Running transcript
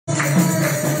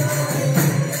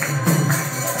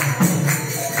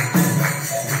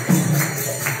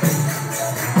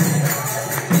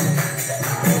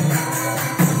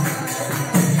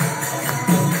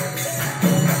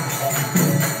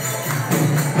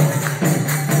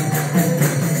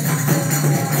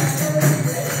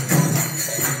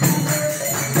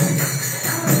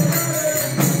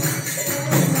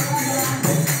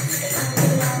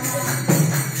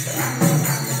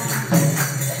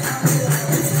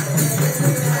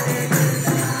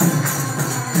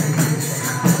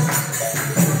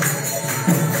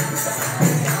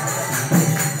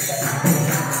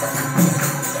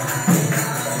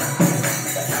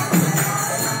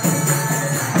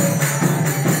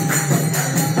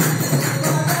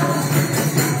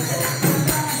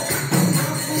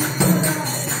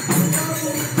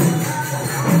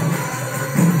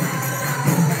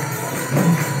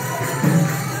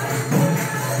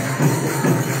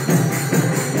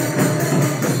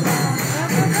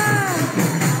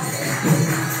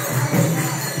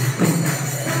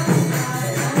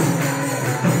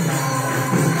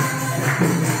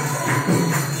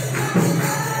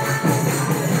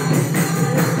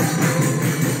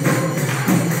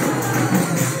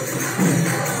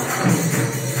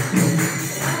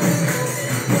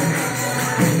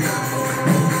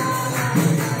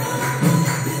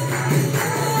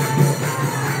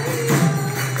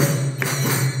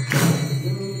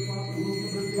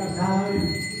Hare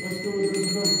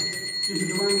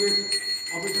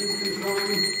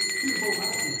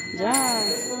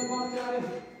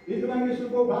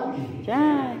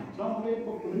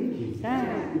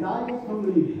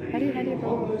Hare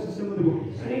Bol.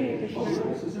 Hare Krishna.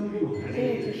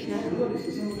 Hare Krishna.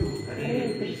 Hare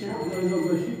Krishna.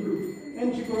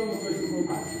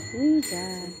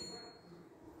 Jai.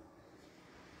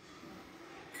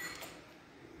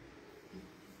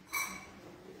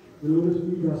 The Lord is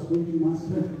with us, thank you,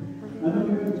 Master. I don't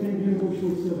know if you can give a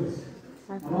short service.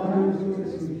 Our hands will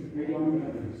receive, may God be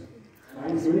with us. By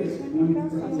His grace, one will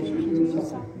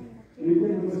suffer. And we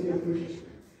pray the mercy of Krishna.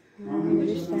 I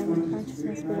wish that my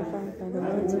consciousness purified by the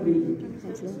words of his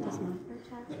lotus mouth.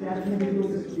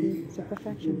 The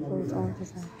perfection flows all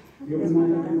desire. His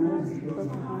mother downwards, towards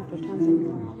the heart, returns in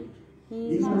life.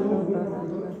 He is the Lord birth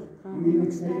after birth, from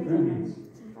its ignorance.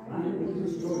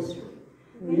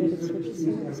 We read its riches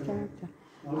in his character.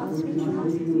 All spiritual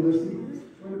masters.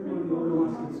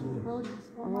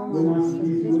 All masters,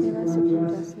 please give us a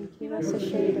us and give us a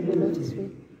shade of the lotus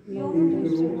tree.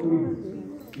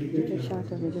 Take a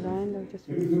shot of the divine lotus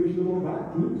tree.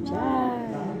 Jai!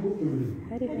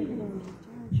 Hare Hare Bol.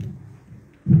 Jai.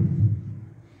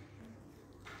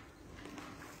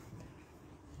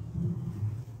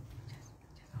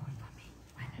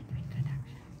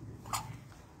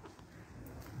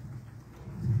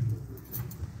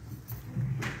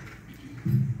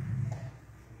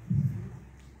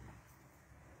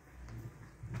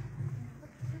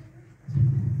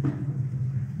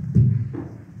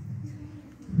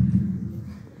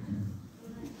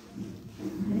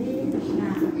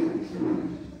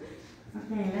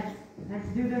 Let's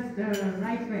do this the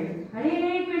right way.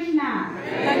 Hare Krishna.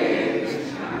 Hare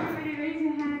Krishna. Everybody raise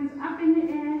your hands up in the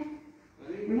air.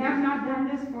 We have not done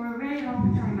this for a very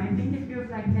long time. I think it feels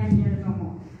like 10 years or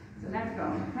more. So let's go.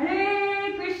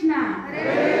 Hare Krishna.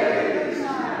 Hare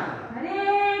Krishna.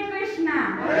 Hare Krishna.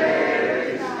 Hare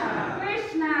Krishna.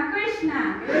 Krishna Krishna.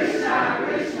 Krishna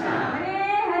Krishna.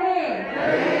 Hare Hare.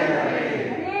 Hare Hare.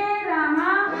 Hare Rama.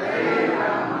 Hare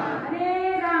Rama.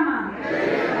 Hare Rama.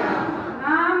 Hare Rama.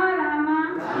 Rama Rama.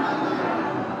 Rama Rama.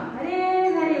 Hare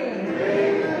Hare.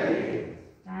 Hare Hare.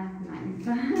 That's nice.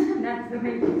 That's the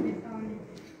way it is only.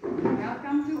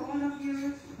 Welcome to all of you.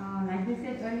 Like I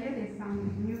said earlier, there's some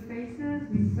new faces.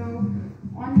 We're so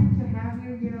honored to have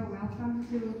you here. Welcome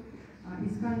to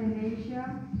ISKCON Indonesia.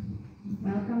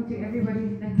 Welcome to everybody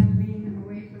that has been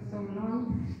away for so long.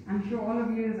 I'm sure all of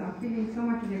you are feeling so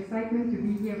much of excitement to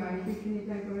be here by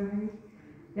Krishnita Gaurahari.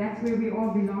 That's where we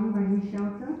all belong, by his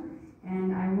shelter.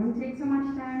 And I won't take so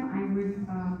much time. I would,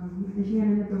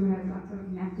 Nishingananda Prabhu has lots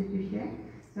of matter to share.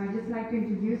 So I'd just like to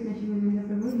introduce Nishingananda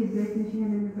Prabhu. His great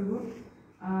Nishingananda Prabhu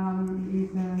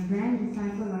is a grand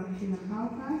disciple of Srila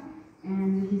Prabhupada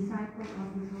and a disciple of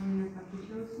His Holiness Bhakti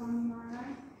Swami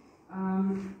Maharaj. A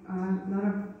lot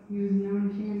of you know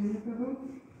Nishingananda Prabhu.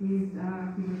 He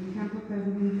was the temple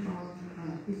president of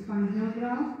ISKCON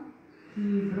Hillgrove.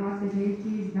 He brought the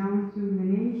deities down to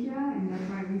Malaysia, and that's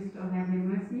why we still have their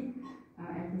mercy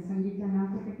at the Sangeeta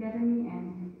Natak Academy,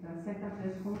 and set up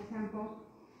this whole temple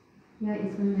here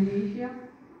in Malaysia.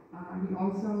 He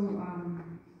also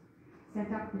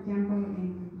set up the temple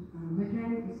in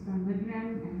Midrand, ISKCON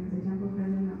Midrand, and was the temple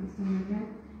president of ISKCON Midrand.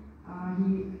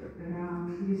 He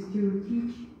used to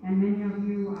teach, and many of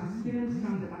you are students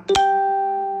from the Bhakti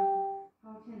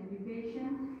Culture and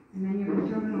Education, and many of the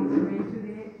children also went to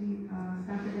there. He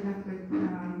started it up with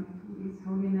His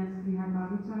Holiness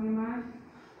Bhavi Swami Maharaj,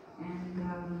 and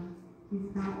he's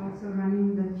now also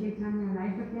running the Chaitanya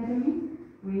Life Academy,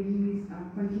 where he's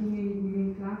continuing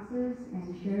giving classes and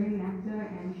sharing nectar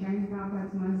and sharing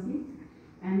Prabhupada's mercy.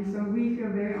 And so we feel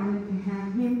very honored to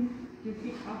have him to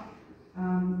kick off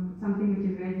something which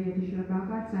is very dear to Srila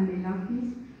Prabhupada, Sunday Love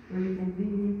Feast, where we can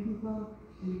bring in people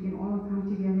and we can all come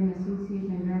together and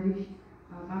associate and relish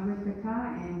Bhagavad Gita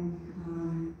and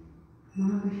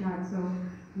Mahaprasad. So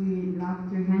we love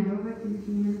to hand over to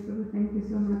Nishingananda Prabhu. Thank you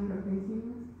so much for placing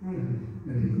us. Hare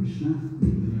Krishna,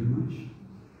 thank you very much.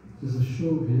 Just a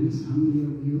show of hands, how many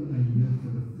of you are here for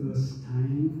the first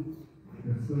time,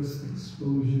 your first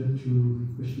exposure to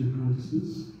Krishna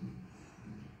consciousness?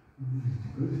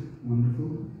 Good,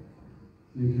 wonderful.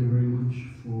 Thank you very much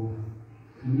for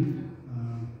coming.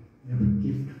 We have a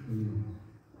gift for you.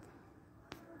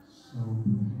 So,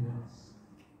 yes.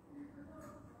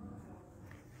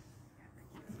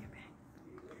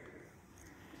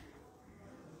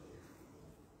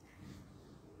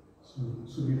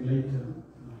 So we later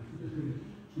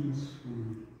keys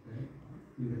from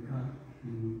in the car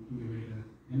and give it the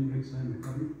handbrakes and the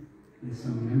copy. There's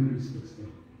some memory sticks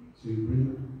there. So you bring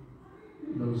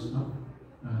those up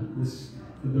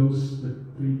For those, the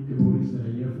three devotees that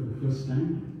are here for the first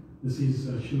time, this is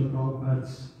Srila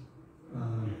Prabhupada's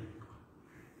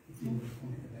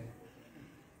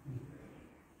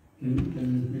can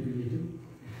maybe later.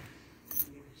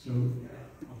 So,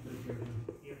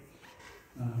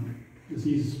 this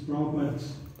is Prabhupada's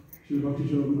Srila Bhakti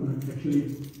Swarup. Actually,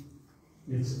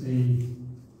 it's the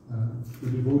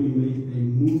devotee made a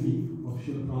movie of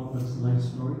Srila Prabhupada's life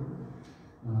story.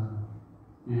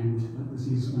 And this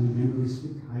is on a memory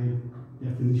stick, high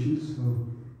definition, so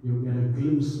you'll get a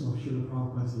glimpse of Srila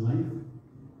Prabhupada's life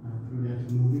through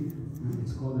that movie.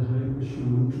 It's called the Hare Krishna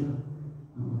Mantra,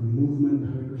 or the movement, the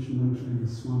Hare Krishna Mantra, and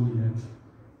the Swami that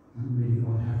made it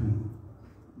all happen.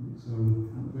 So,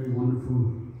 a very wonderful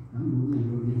movie, and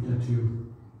we'll give that to you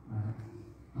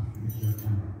after the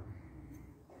time.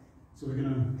 So we're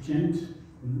going to chant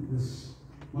this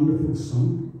wonderful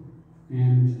song.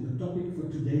 And the topic for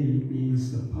today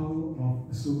is the power of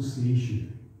association.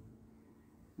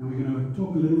 And we're going to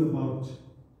talk a little about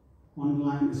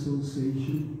online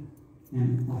association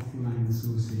and offline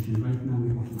association. Right now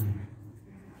we're offline.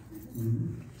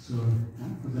 So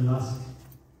for the last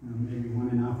maybe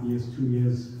 1.5 years, 2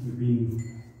 years, we've been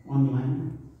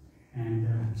online. And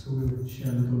so we'll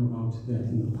share a little about that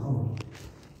in the power.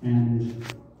 And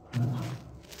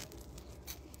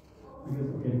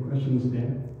okay, the question is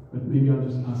there. But maybe I'll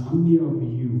just ask, how many of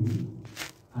you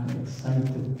are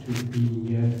excited to be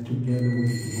here together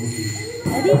with the devotees?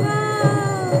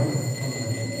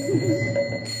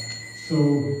 So,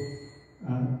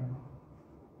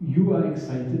 you are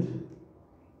excited.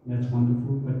 That's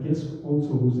wonderful. But guess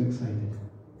also who's excited?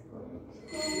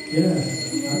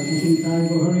 Yes. They're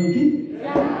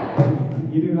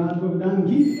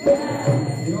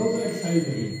also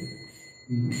excited.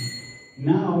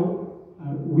 Now,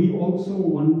 we also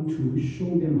want to show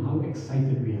them how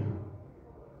excited we are.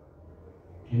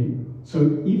 Okay?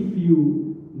 So if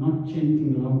you're not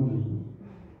chanting loudly,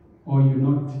 or you're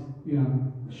not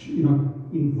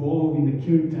involved in the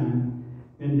kirtan,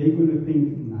 then they're going to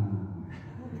think, nah,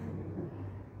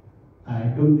 I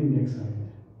don't think they're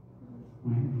excited.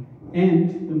 Right?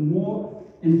 And the more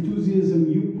enthusiasm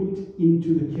you put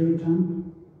into the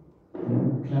kirtan,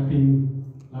 clapping,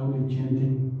 loudly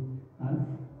chanting,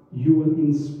 you will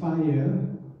inspire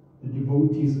the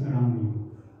devotees around you.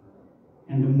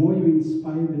 And the more you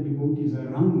inspire the devotees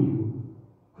around you,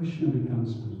 Krishna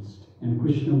becomes pleased. And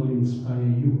Krishna will inspire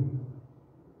you.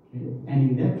 Okay?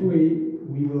 And in that way,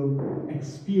 we will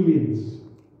experience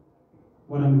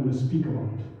what I'm going to speak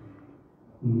about.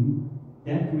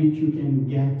 That which you can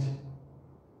get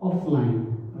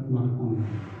offline, but not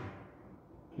online.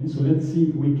 Okay? So let's see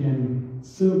if we can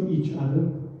serve each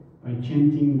other by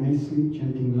chanting nicely,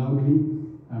 chanting loudly,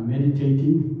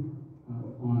 meditating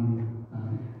on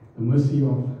the mercy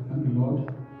of the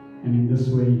Lord, and in this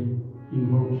way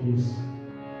invoke His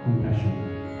compassion.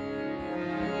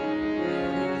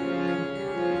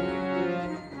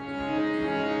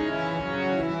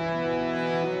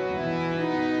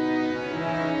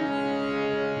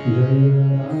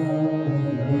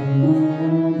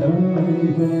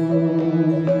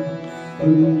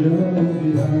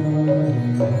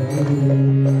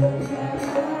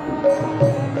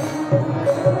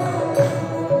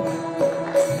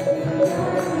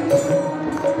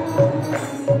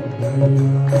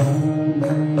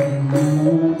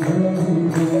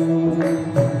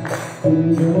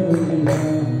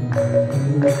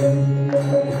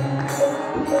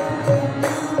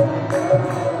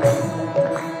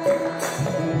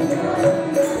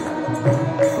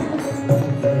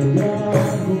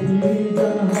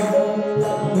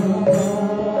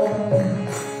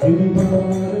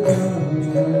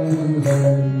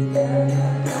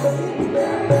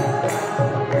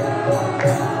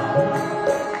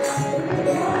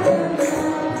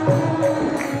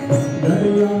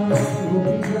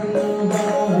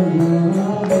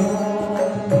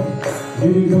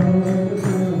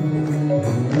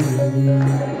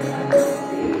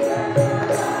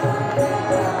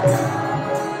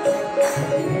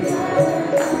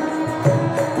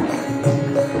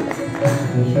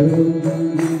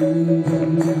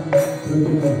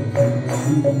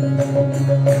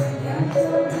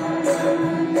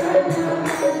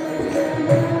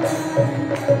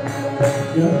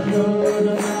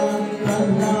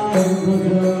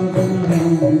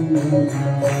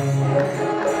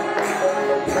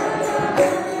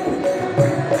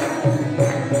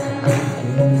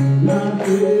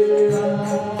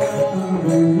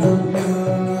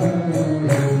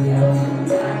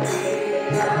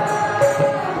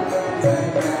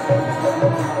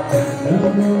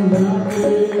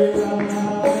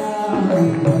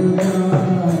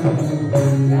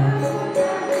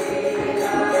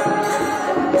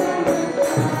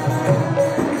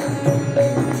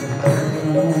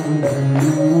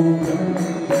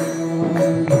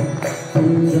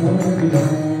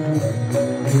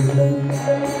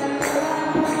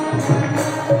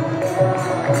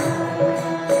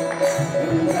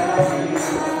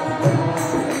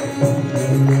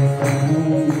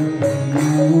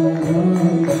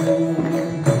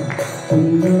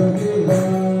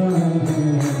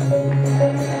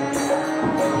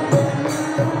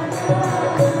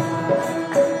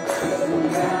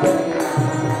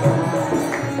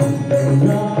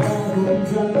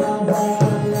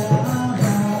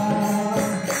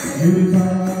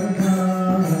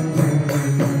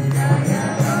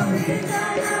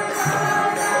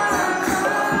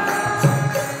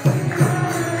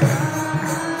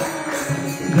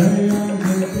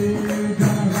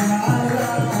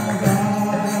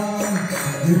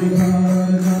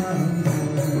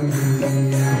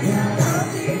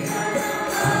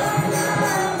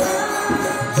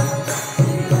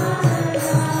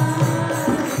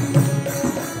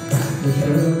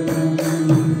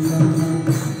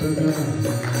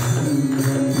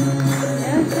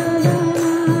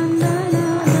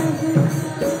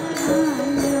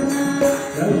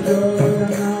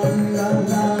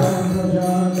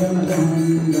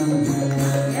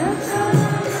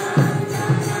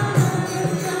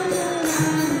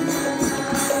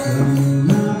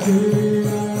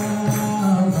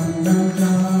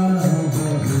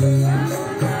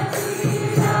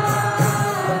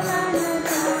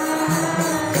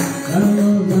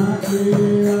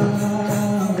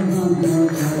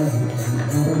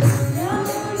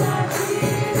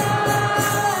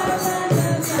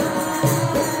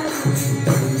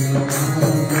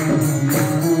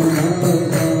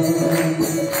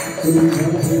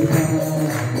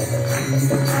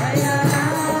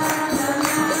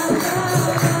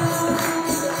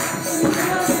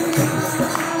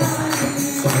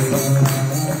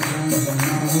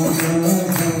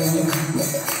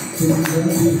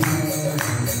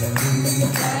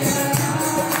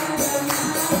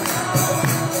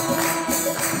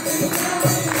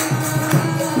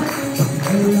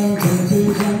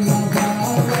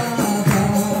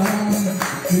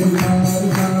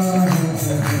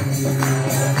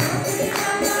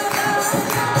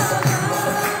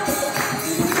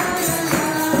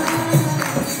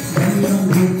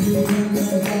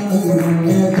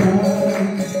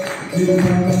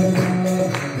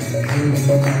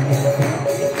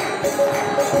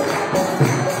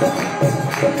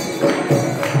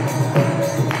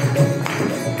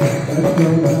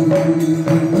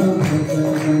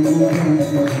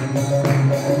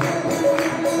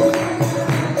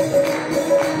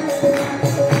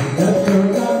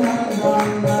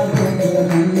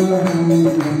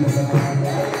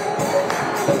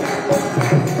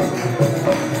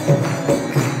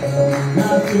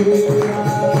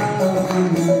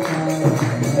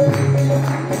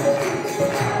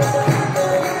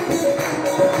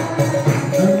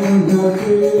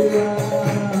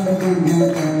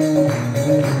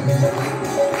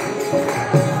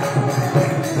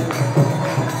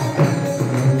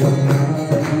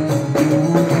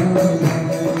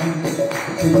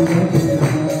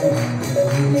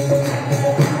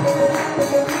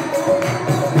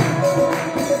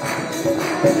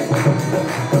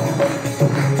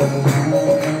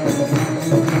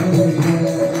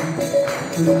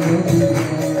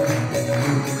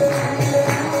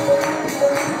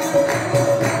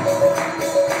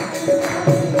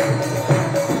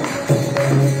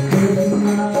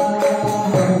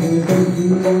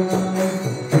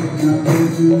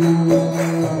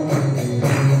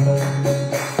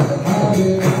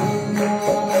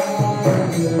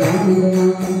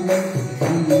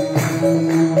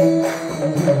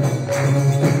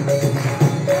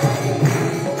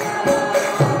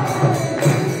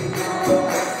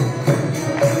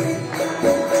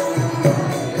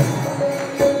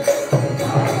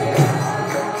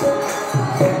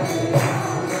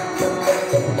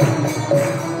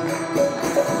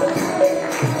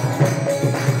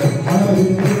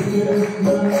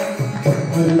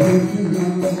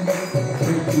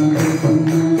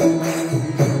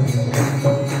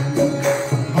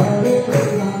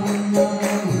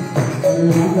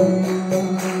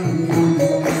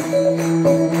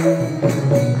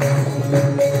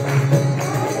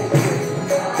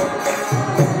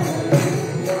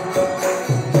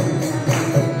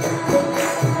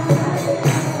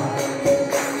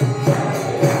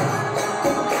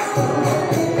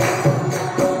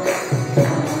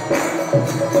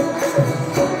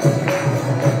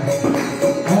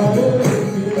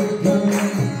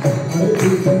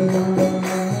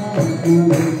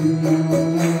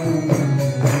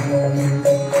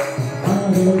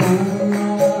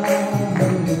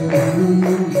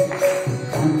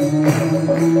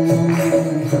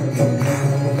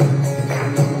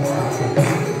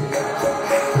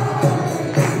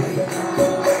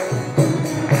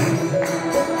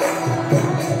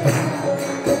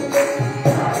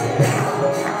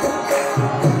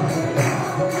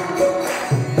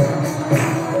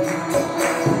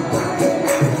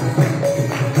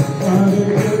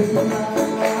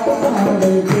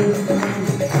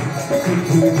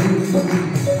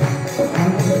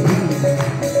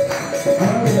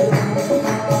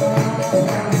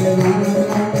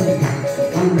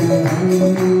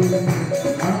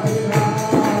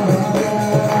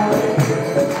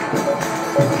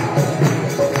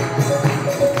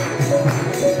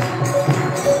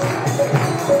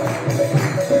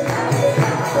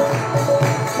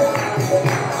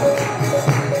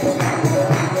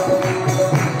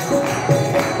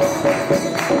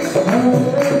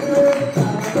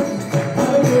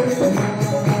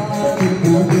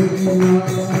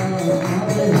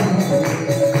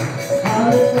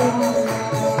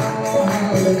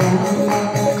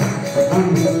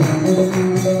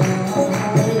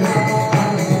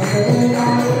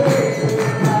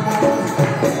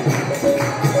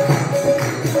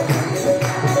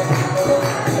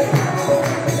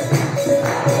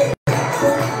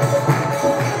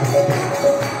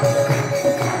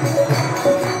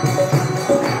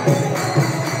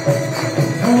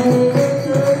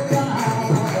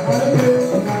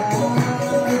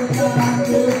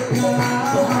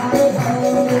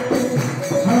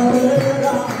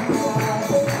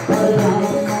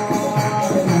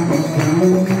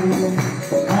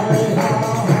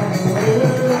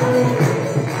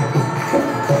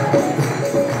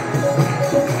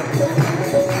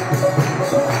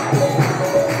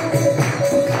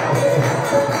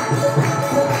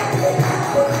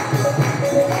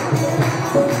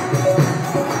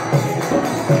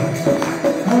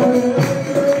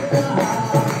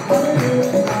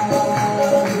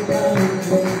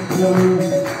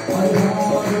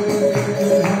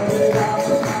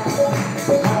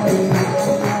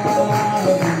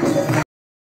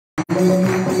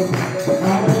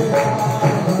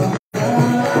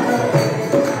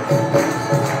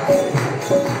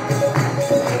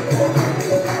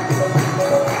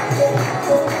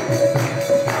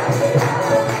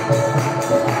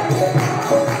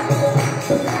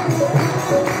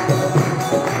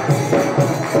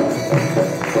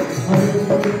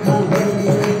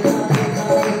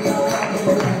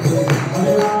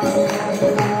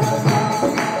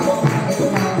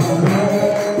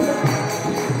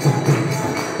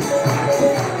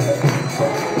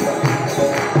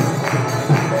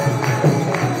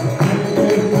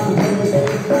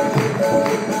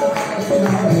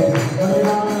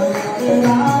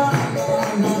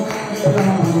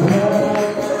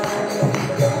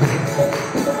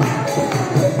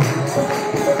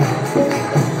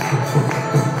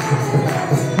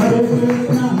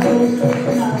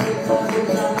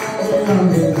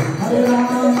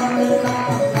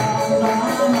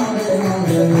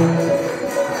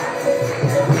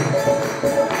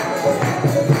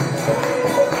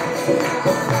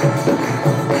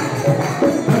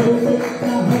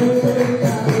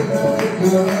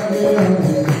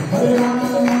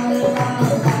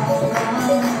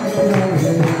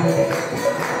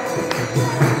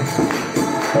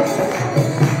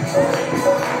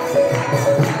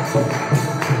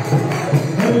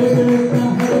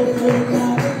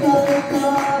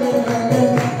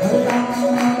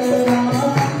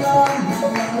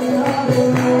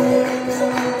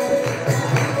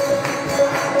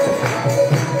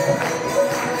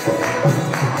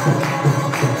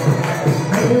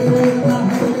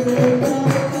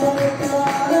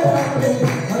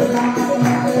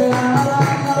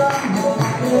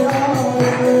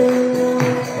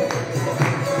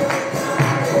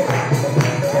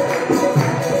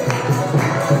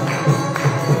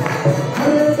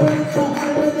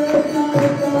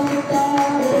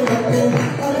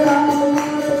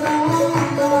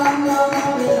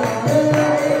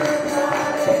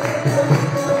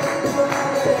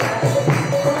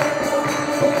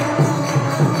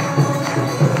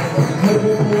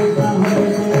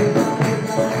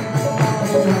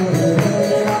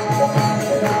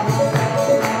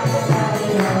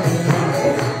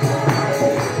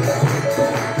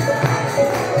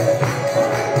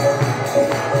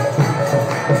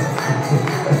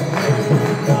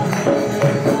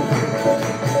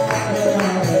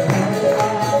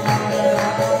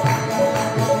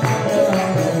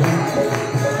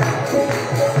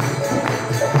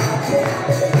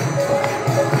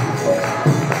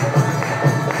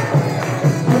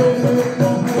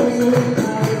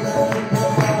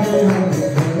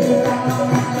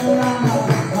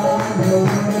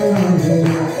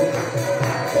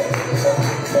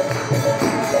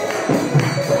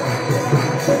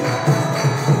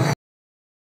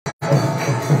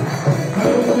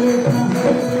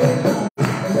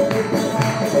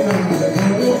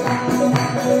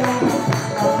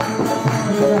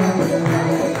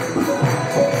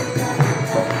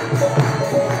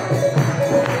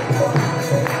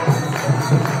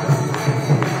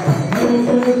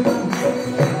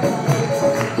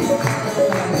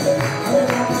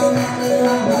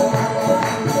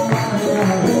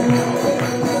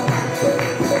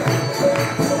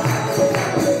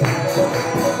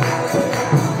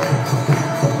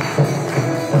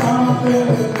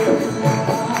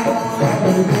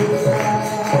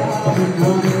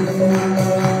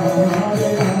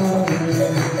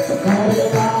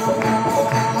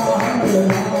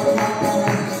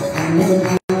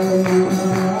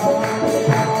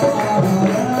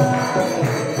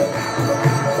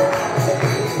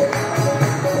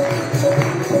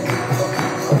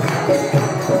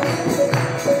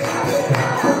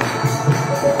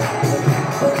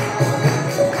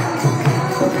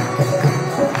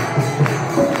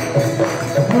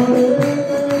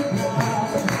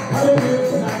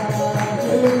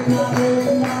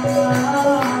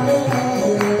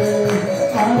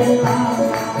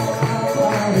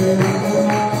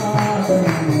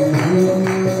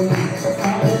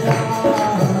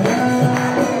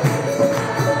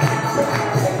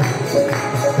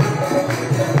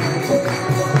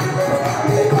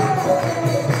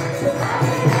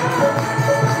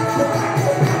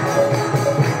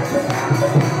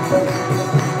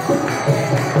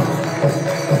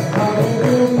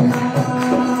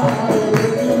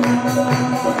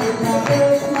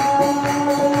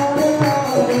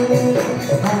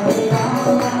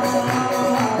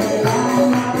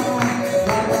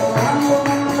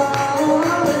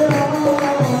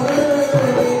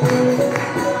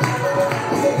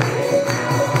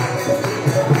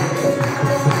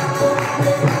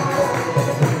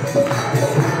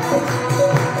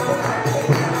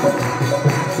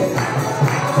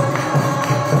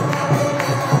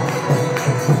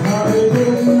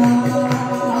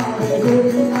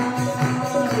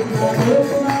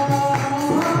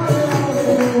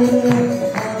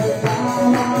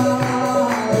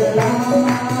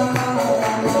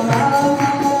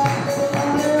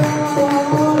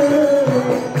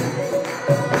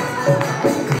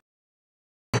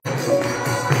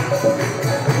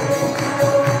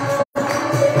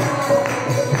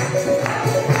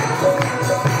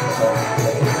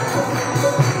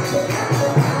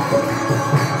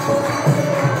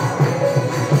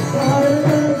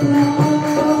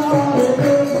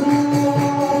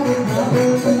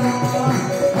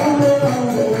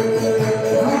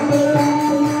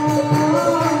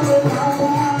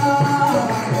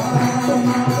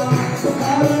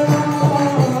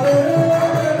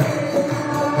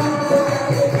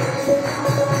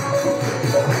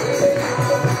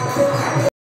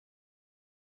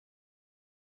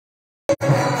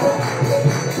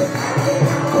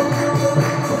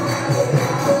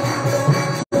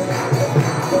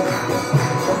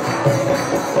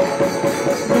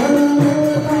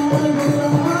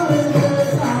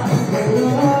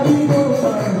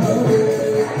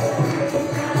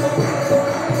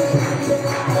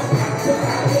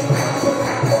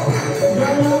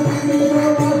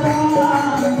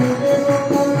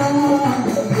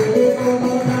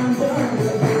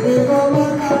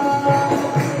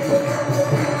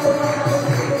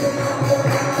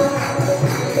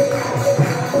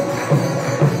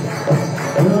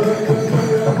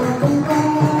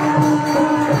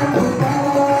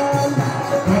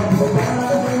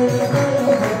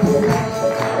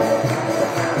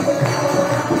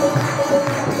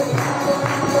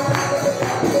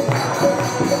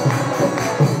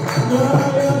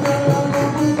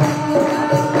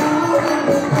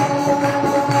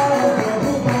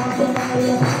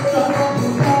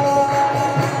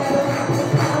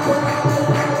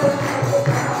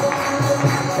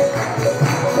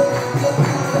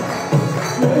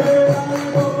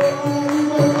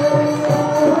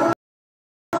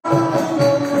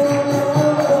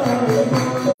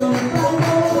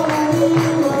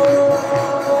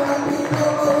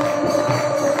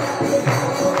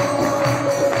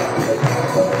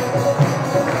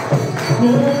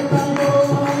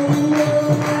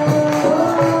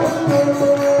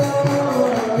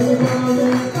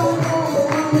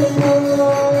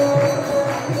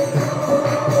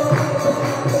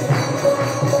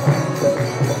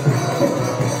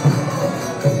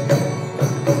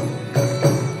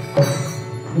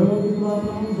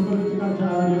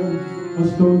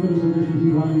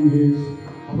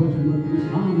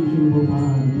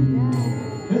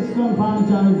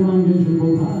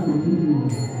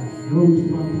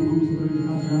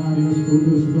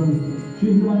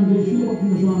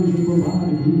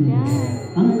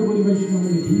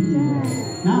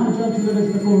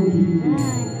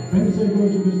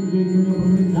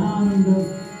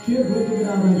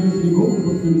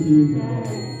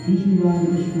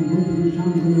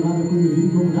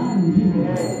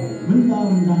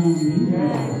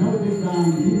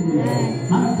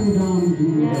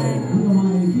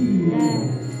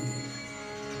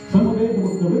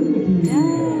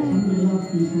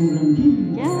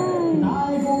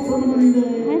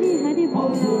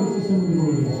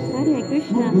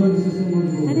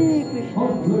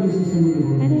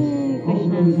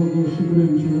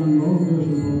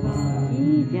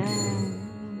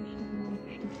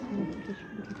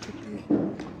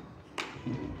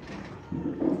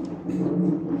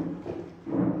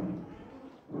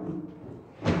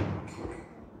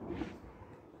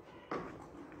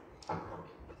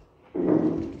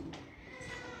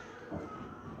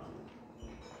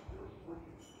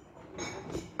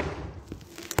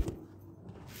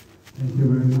 Thank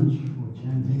you very much for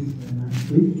chanting very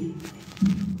nicely.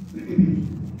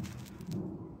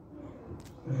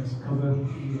 Let us cover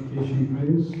invocation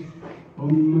prayers.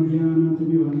 Om Madhyanati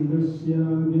Vivandasya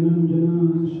Gyananjana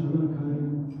Shalakaya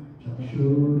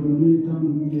Chakshurunitam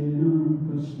Yena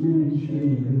Tasmai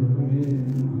Shri Gurave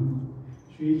Namaha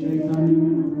Shri Chaitanya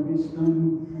Manavavistam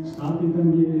Stapitam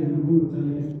Yena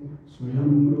Bhutale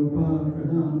Swayam Rupa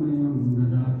Pradamayam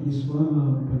Nadati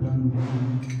Swapadam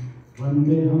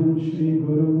Vandeham Shri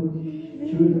Guru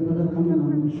Shuddha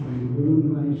Kamalam Shri Guru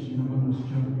Vaishnavam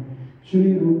Shri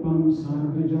Rupam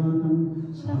Sarvajatam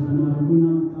Sadhana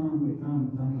Ragunatam Vitam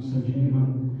Tam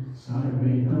Sajivam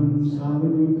Sarvaitam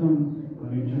Savadutam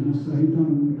Parijana Sahitam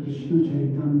Krishna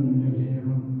Chaitanya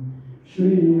Devam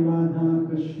Shri Radha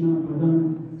Krishna Padam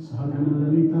Sadhana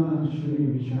Lalita Shri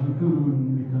Vishakam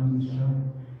Vitam Sha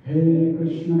He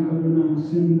Krishna Karuna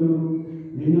Sindhu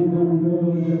Dinabandho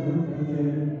Jagapate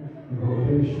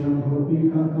Gopesha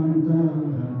Gopika Kanta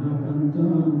Radha Kanta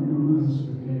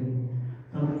Namaste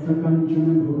Tapta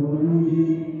Kanchana Gauranga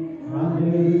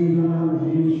Radhe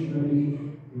Vrindavaneshwari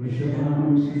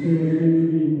Vrishabham Sute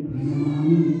Devi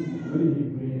Pranamami Hari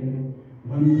Priye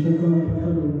Vanchaka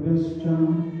Patarubhyascha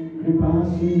Kripa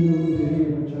Sindhu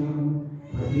Devacha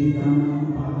Paditana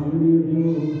Pavanebhyo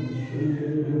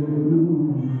Vishwebhyo Namo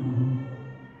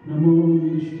Namo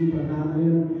Vishnu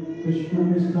Padaya Krishna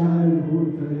Vistaya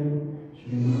Bhutale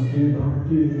Srimate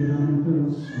Bhakti Vedanta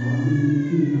Swami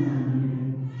Namane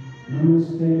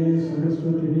Namaste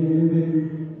Saraswati Deve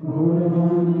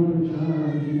Gauravani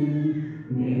Pracharine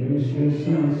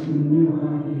Nirvishesha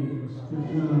Sunyavadi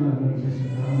Pustaka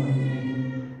Jasadhavane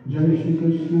Jai Shri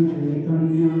Krishna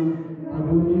Chaitanya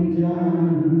Prabhu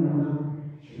Nityananda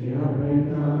Shri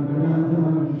Advaita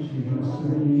Gadadhar Shri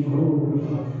Vasari Gaura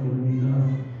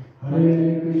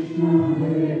Hare Krishna,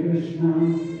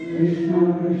 Krishna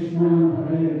Krishna,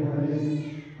 Hare Hare,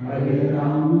 Hare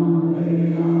Rama,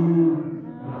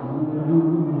 Rama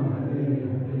Rama, Hare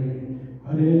Hare,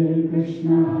 Hare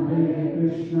Krishna,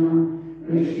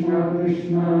 Krishna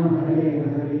Krishna, Hare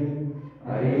Hare,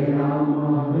 Hare Rama,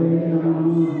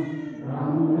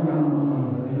 Rama Rama,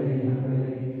 Hare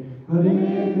Hare, Hare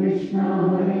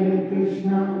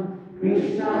Krishna,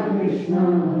 Krishna Krishna,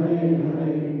 Hare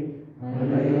Hare.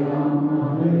 Hare Rama,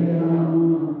 Rama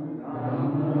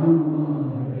Rama,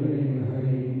 Hare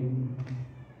Hare.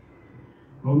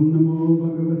 Om Namo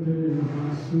Bhagavate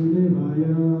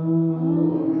Vasudevaya.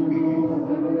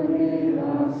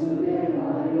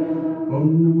 Om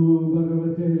Namo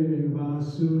Bhagavate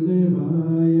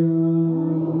Vasudevaya.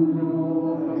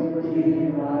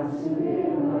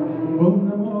 Om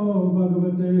Namo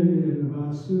Bhagavate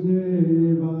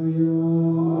Vasudevaya.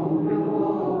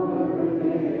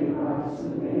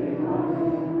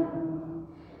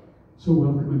 So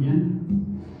welcome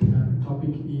again. The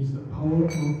topic is the power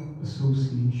of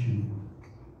association.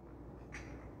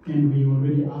 And we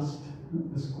already asked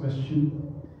this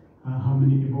question, how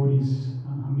many devotees,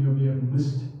 how many of you have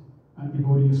missed a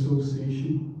devotee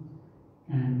association?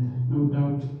 And no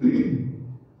doubt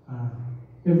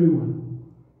everyone,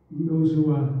 those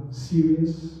who are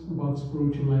serious about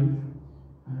spiritual life,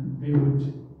 they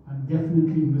would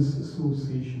definitely miss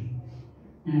association.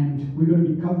 And we're going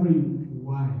to be covering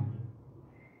why.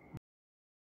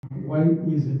 Why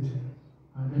is it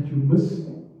that you miss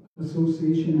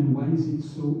association, and why is it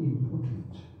so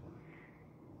important?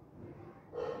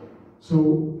 So,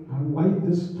 why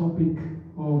this topic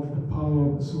of the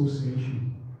power of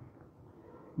association?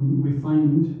 We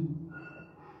find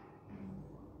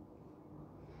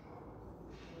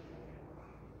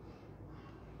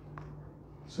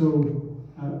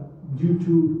due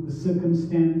to the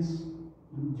circumstance,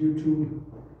 due to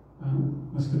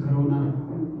Mr. Corona,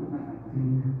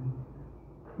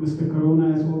 Mr.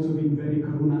 Corona has also been very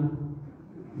karuna,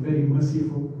 very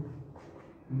merciful,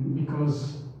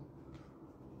 because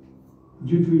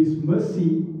due to his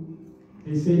mercy,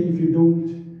 they say if you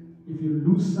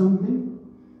lose something,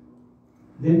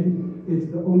 then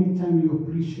it's the only time you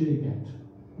appreciate that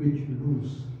which you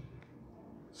lose.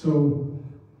 So,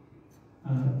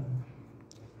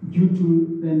 due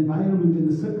to the environment and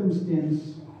the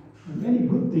circumstance, many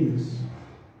good things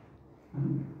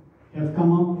have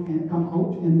come out,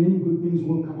 and many good things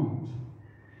will come out.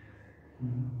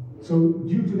 So,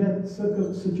 due to that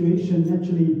situation,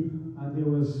 naturally, there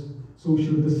was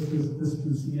social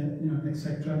distancing,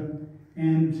 etc.,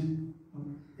 and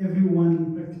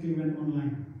everyone practically went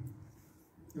online.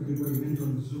 Everybody went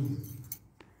on Zoom.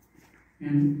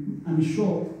 And I'm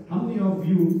sure, how many of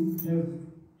you have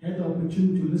had the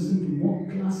opportunity to listen to more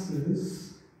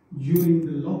classes during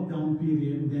the lockdown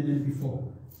period than before?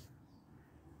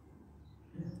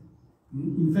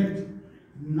 In fact,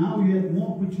 now you have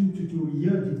more opportunity to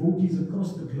hear devotees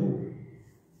across the globe.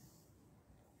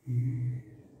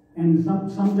 And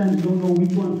sometimes you don't know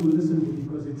which one to listen to,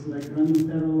 because it's like running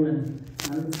parallel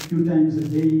and a few times a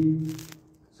day.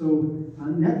 So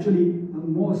naturally,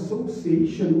 more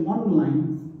association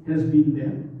online has been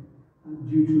there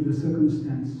due to the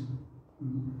circumstance.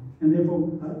 And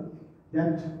therefore,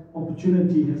 that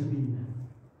opportunity has been there.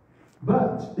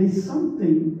 But there's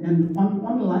something, and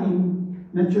online,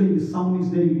 naturally the sound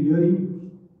is there, you're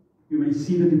hearing. You may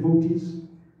see the devotees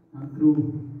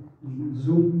through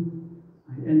Zoom,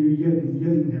 and you're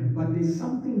hearing them. But there's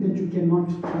something that you cannot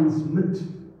transmit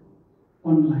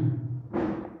online.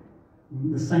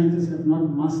 The scientists have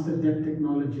not mastered that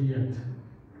technology yet.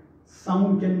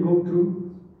 Sound can go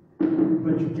through,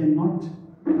 but you cannot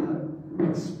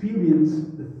experience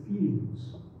the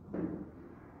feelings.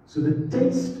 So the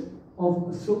taste of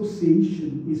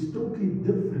association is totally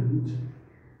different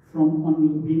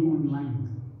from being online.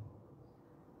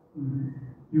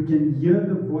 You can hear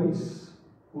the voice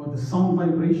or the sound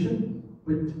vibration,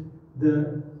 but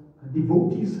the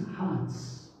devotees'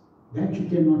 hearts, that you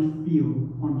cannot feel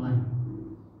online.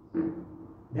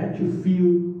 That you feel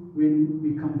when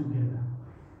we come together.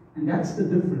 And that's the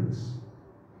difference.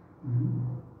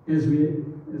 As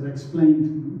I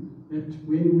explained, that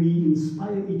when we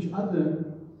inspire each other,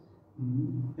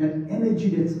 that energy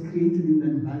that's created in the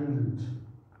environment,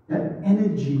 that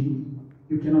energy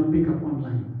you cannot pick up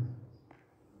online.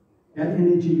 That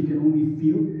energy you can only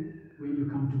feel when you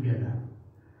come together.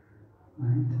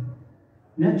 Right?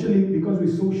 Naturally, because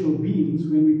we're social beings,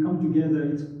 when we come together,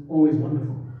 it's always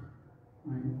wonderful.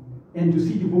 Right? And to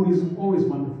see devotees is always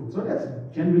wonderful. So that's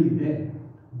generally there.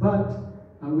 But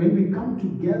when we come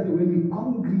together, when we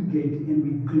congregate and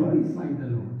we glorify the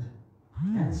Lord,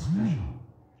 that's special.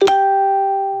 That's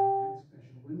special.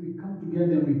 When we come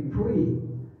together and we pray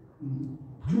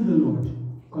to the Lord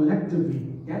collectively,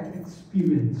 that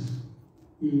experience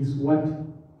is what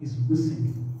is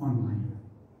missing online.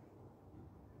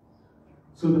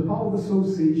 So the power of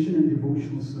association and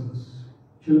devotional service.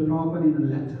 Srila Prabhupada in a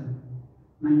letter,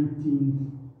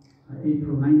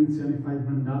 April 1975,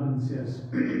 Vrindavan says,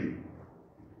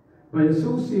 by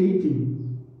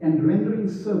associating and rendering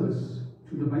service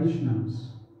to the Vaishnavas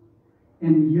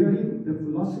and hearing the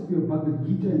philosophy of Bhagavad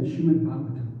Gita and Srimad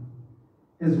Bhagavatam,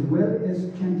 as well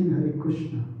as chanting Hare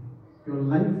Krishna, your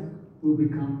life will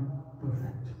become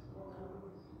perfect.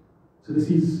 So this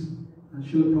is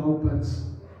Srila Prabhupada's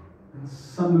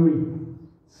summary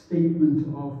statement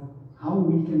of how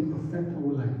we can perfect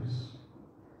our lives.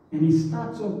 And he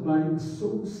starts off by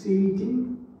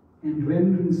associating and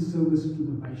rendering service to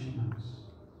the Vaishnavas.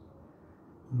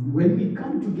 When we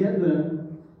come together,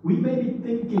 we may be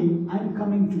thinking, I'm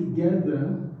coming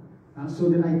together so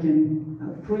that I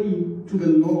can pray to the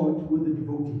Lord with the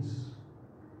devotees.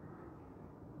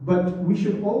 But we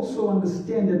should also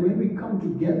understand that when we come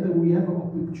together, we have an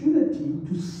opportunity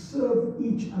to serve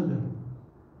each other.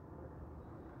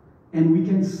 And we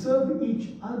can serve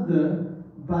each other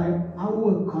by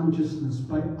our consciousness,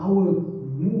 by our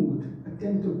mood,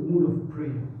 attentive mood of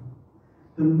prayer.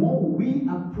 The more we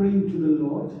are praying to the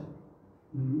Lord,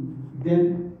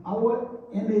 then our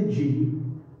energy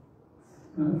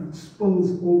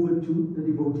spills over to the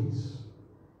devotees.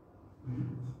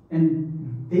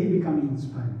 And they become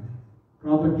inspired.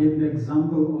 Prabhupada gave the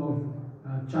example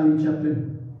of Charlie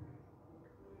Chaplin.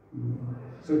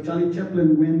 So Charlie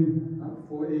Chaplin went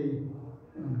for a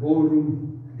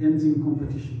ballroom dancing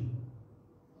competition.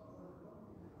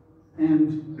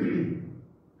 And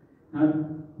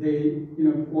they,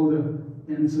 all the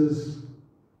dancers,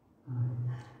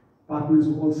 partners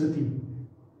were all sitting.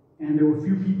 And there were a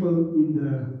few people in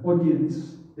the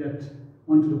audience that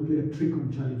wanted to play a trick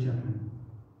on Charlie Chaplin.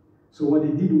 So what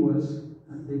they did was,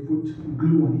 they put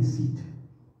glue on his seat.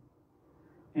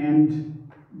 And,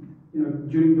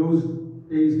 during those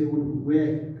days they would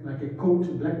wear like a coat,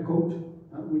 a black coat,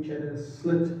 which had a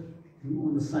slit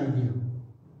on the side here.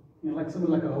 Like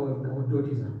something like our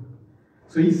dhotis are.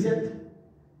 So he sat,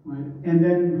 right, and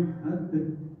then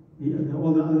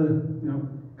all the other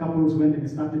couples went and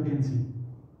started dancing.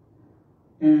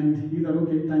 And he thought,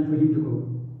 okay, time for him to go.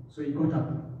 So he got up.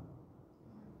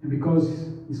 And because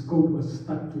his coat was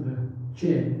stuck to the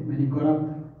chair, when he got up,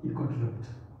 it got ripped.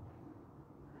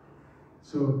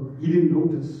 So he didn't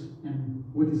notice, and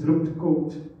with his ripped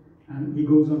coat, he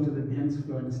goes onto the dance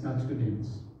floor and starts to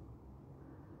dance.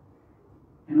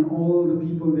 And all the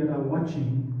people that are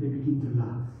watching, they begin to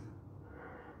laugh.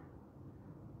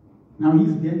 Now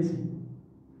he's dancing,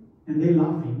 and they're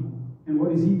laughing, and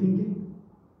what is he thinking?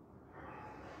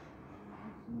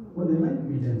 Well, they like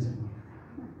me dancing.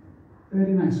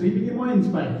 Very nice. So he became more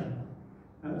inspired.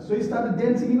 So he started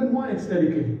dancing even more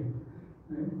ecstatically.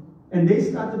 Right? And they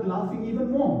started laughing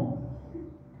even more.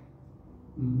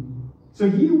 So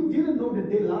he didn't know that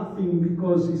they're laughing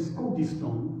because his coat is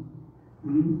torn.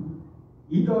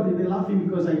 He thought that they're laughing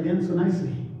because I danced so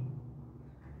nicely.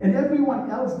 And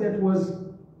everyone else that was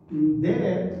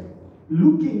there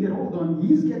looking, that hold on,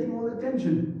 he's getting all the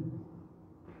attention.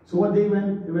 So what they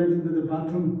went into the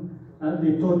bathroom,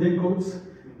 they tore their coats,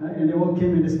 and they all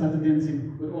came and they started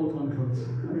dancing with all torn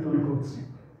coats.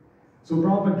 So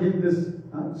Prabhupada gave this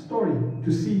story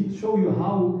to show you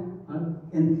how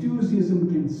enthusiasm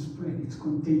can spread. It's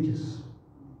contagious.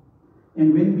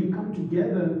 And when we come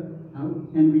together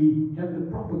and we have the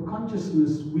proper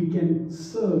consciousness, we can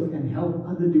serve and help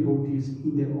other devotees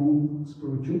in their own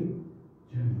spiritual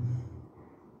journey.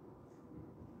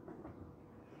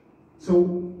 So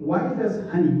why does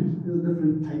honey, there's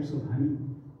different types of honey.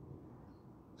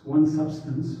 It's one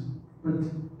substance, but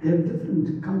they have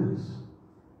different colors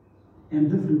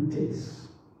and different tastes.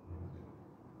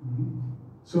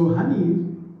 So honey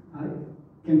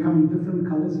can come in different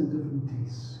colors and different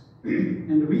tastes.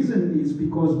 And the reason is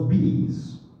because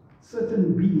bees,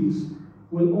 certain bees,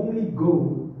 will only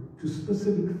go to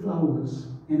specific flowers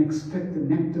and extract the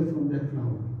nectar from that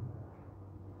flower.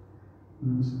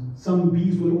 Some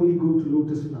bees will only go to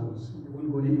lotus flowers. They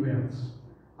won't go anywhere else.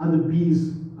 Other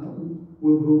bees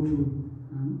will go to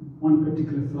one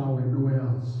particular flower and nowhere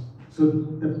else. So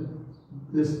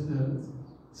the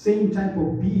same type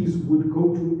of bees would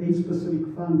go to a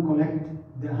specific farm, collect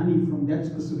the honey from that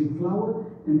specific flower,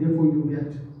 and therefore you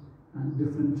get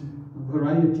different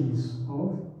varieties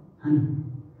of honey.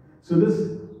 So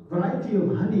this variety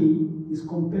of honey is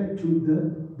compared to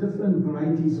the different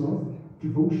varieties of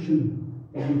devotion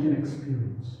that we can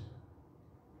experience.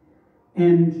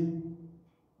 And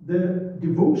the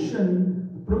devotion,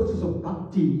 the process of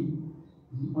bhakti,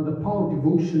 or the power of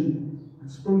devotion,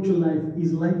 spiritual life,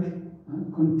 is like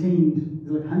contained,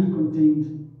 like honey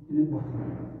contained in a bottle.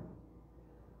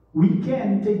 We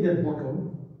can take that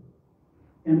bottle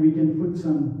and we can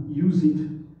use it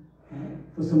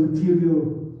for some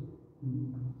material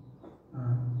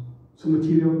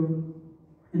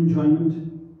enjoyment,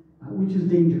 which is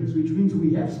dangerous, which means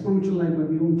we have spiritual life but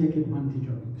we don't take advantage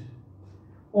of it.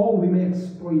 Or we may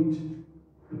exploit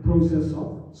the process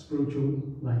of spiritual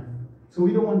life. So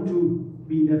we don't want to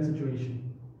be in that situation.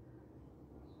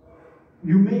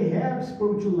 You may have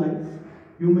spiritual life,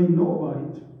 you may know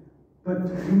about it, but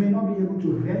you may not be able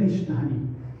to relish the honey,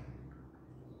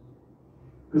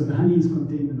 because the honey is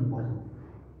contained in a bottle.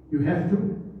 You have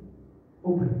to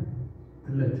open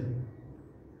the lid.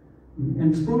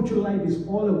 And spiritual life is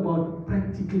all about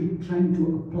practically trying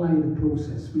to apply the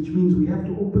process, which means we have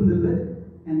to open the lid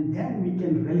and then we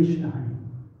can relish the honey.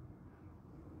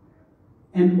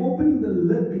 And opening the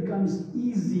lid becomes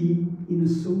easy in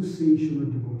association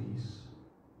with devotees.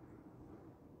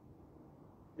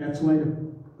 That's why the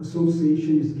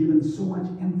association is given so much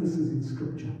emphasis in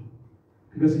scripture,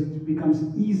 because it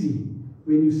becomes easy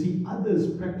when you see others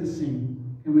practicing,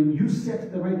 and when you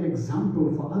set the right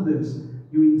example for others,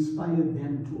 you inspire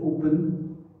them to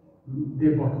open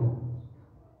their bottle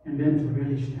and then to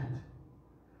relish that.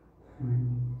 Right?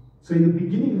 So in the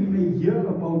beginning we may hear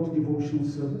about devotional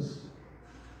service,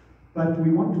 but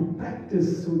we want to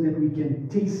practice so that we can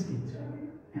taste it.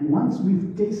 And once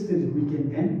we've tasted it, we can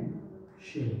then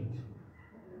share it.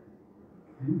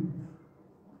 Okay?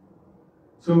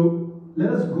 So let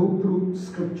us go through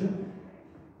scripture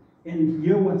and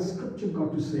hear what scripture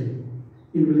got to say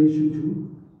in relation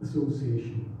to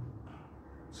association.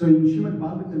 So in Srimad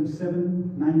Bhagavatam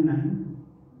 7:9-9,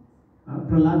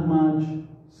 Prahlad Maharaj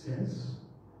says,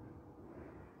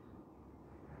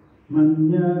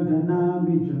 Manya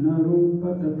Ganami Janarupa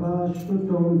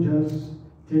Tapashrutojas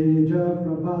Teja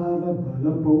Prabhava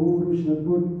Bala Purusha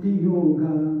Buddhi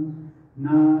Yoga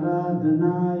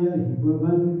Naradanaya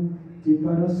Hibavan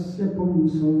Tiparasya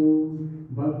Pumso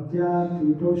Bhaktya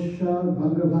Tutosha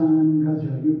Bhagavan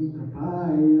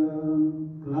Gajayuttapaya.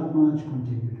 Prahlad Maharaj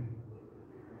continued.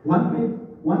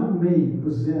 One may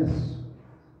possess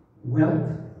wealth,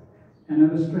 an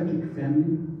aristocratic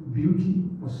family, beauty,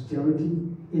 austerity,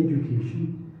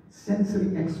 education,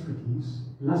 sensory expertise,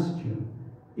 lustre,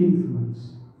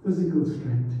 influence, physical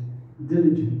strength,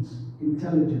 diligence,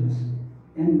 intelligence,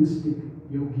 and mystic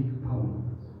yogic power.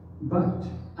 But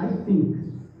I think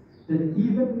that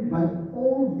even by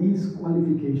all these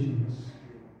qualifications,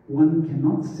 one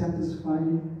cannot satisfy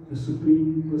the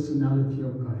Supreme Personality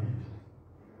of Godhead.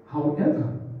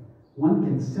 However, one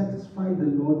can satisfy the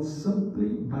Lord simply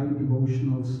by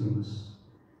devotional service.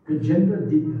 Gajendra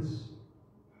did this,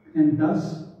 and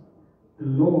thus the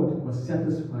Lord was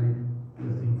satisfied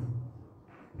with him.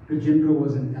 Gajendra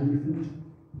was an elephant.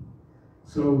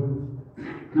 So,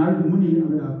 Narada Muni,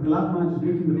 Prahlad Maharaj is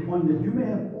making the point that you may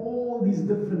have all these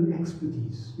different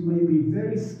expertise. You may be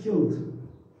very skilled.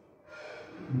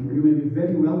 You may be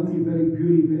very wealthy, very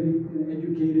beauty, very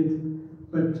educated.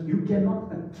 But you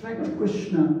cannot attract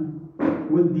Krishna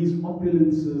with these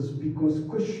opulences, because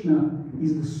Krishna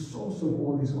is the source of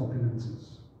all these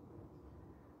opulences.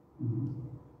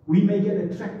 We may get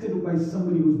attracted by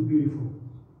somebody who's beautiful.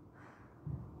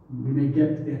 We may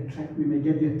get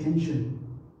their attention.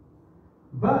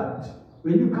 But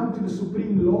when you come to the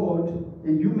Supreme Lord,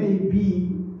 and you may be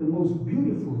the most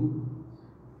beautiful,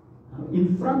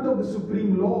 in front of the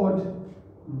Supreme Lord,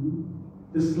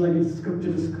 just like the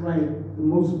scripture described, the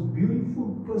most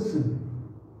beautiful person,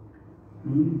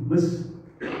 this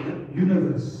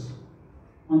universe,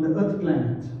 on the earth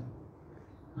planet.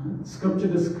 Scripture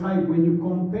described, when you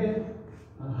compare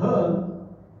her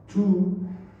to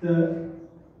the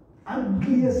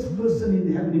ugliest person in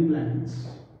the heavenly planets,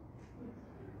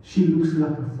 she looks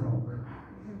like a frog.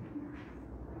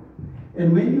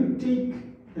 And when you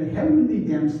take the heavenly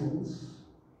damsels,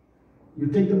 you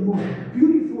take the most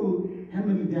beautiful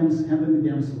heavenly damsels,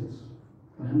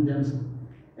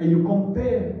 and you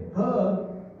compare her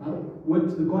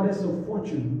with the goddess of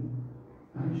fortune,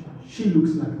 she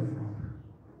looks like a frog.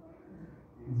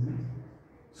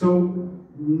 So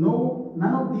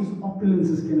none of these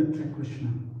opulences can attract Krishna.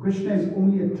 Krishna is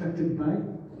only attracted by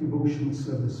devotional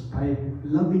service, by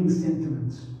loving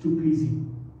sentiments to please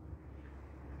him.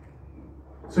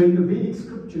 So in the Vedic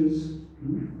scriptures,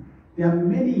 there are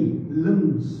many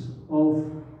limbs of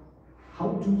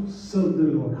how to serve the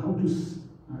Lord, how to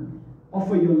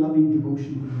offer your loving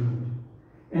devotion to the Lord.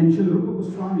 And Srila Rupa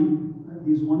Goswami,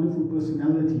 these wonderful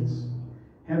personalities,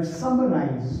 have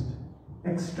summarized,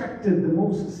 extracted the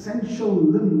most essential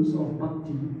limbs of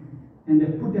bhakti, and they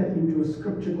put that into a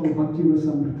scripture called Bhakti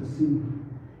Rasamrita Sindhu.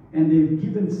 And they've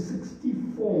given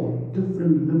 64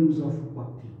 different limbs of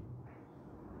bhakti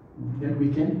that we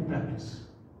can practice.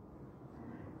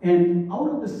 And out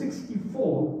of the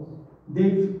 64,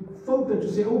 they've filtered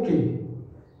to say, okay,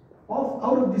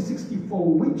 out of the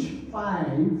 64, which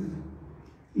 5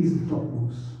 is the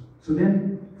topmost? So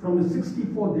then, from the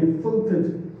 64, they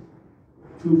filtered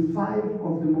to 5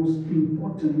 of the most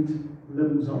important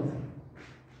limbs of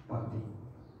bhakti.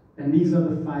 And these are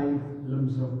the 5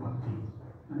 limbs of bhakti.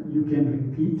 You can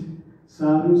repeat.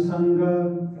 Sadhu Sangha,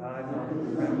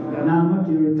 Nama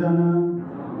Kirtana,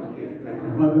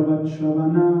 Bhagavat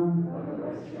Shravana,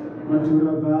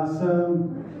 Mathura Vasa,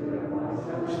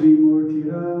 Sri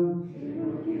Murtira,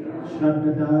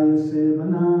 Shraddhadaya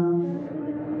Sevana.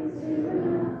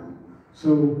 So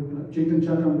Chaitanya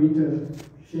Charitamrita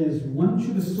shares, one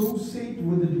should associate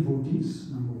with the devotees,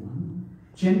 number one,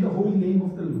 chant the holy name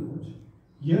of the Lord,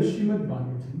 hear Srimad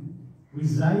Bhagavatam,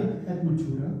 reside at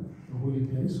Mathura, the holy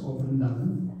place, or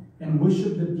Vrindavan, and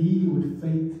worship the deity with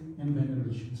faith and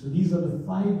veneration. So these are the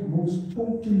 5 most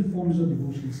potent forms of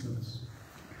devotional service.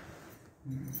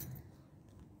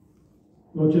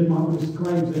 Lord Chaitanya Mahaprabhu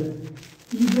describes that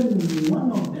even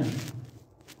one of them,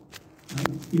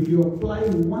 if you apply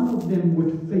one of them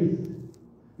with faith,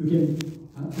 you can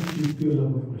achieve pure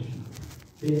love of Krishna.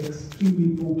 They are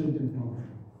extremely potent and powerful.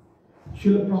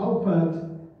 Srila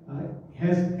Prabhupada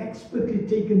has expertly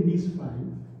taken these 5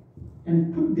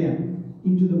 and put them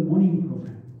into the morning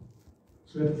program.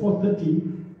 So at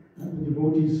 4:30, the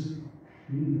devotees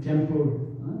in the temple,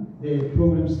 their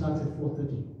program starts at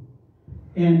 4:30.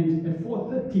 And at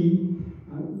 4:30,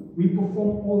 we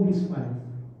perform all these 5.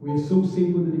 We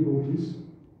associate with the devotees,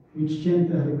 which chant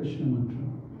the Hare Krishna mantra.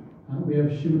 We have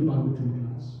Srimad Bhagavatam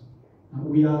class.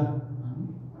 We are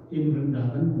in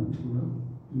Vrindavan, Mathura,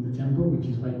 in the temple, which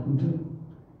is Vaikuntha,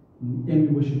 and we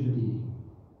worship the deity.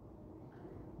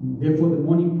 Therefore, the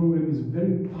morning program is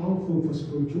very powerful for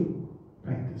spiritual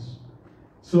practice.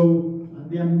 So,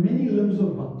 there are many limbs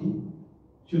of bhakti.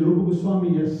 Srila Rupa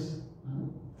Goswami has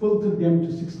filtered them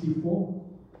to 64,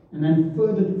 and then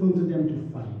further filtered them to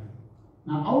 5.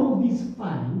 Now, out of these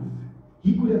 5,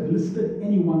 he could have listed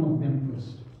any one of them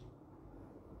first.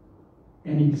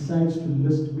 And he decides to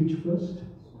list which first?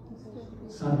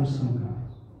 Sadhu Sangha.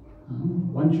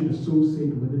 One should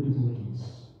associate with the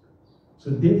devotees. So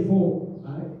therefore,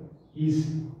 he's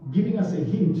giving us a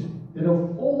hint that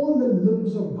of all the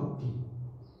limbs of bhakti,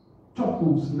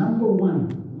 topmost, number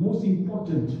 1, most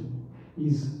important,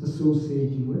 is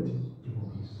associating with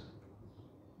devotees.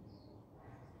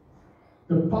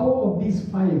 The power of these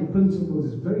 5 principles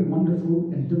is very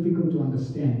wonderful and difficult to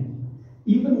understand.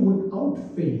 Even without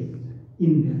faith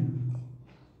in them,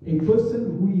 a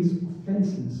person who is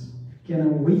offenseless can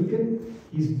awaken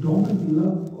his dormant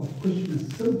love of Krishna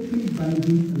simply by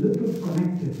being a little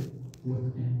connected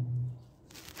with them.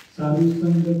 Sadhu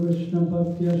Sangha Krishna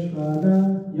Bhaktya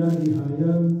Shvada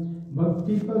Yadihaya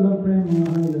Bhakti Pala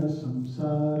Premahaya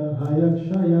Samsara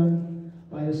Hayakshaya.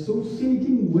 By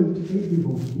associating with a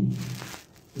devotee,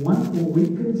 one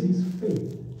awakens his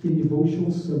faith in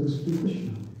devotional service to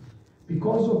Krishna.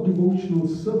 Because of devotional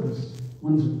service,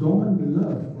 one's dormant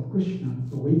love for Krishna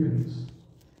awakens,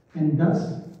 and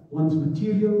thus one's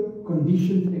material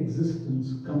conditioned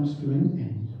existence comes to an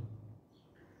end.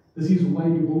 This is why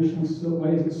why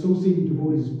associating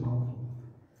devotees is powerful.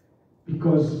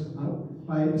 Because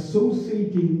by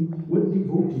associating with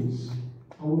devotees,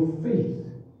 our faith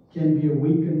can be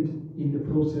awakened in the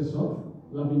process of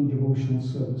loving devotional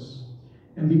service.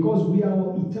 And because we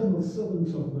are eternal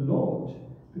servants of the Lord,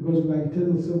 because we are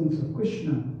eternal servants of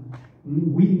Krishna,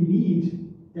 we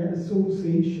need that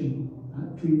association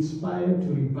to inspire,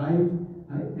 to revive,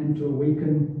 and to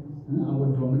awaken our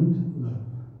dormant love.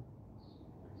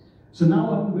 So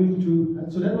now I'm going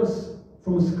to, so that was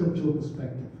from a scriptural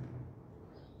perspective.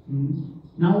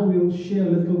 Now we'll share a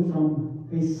little from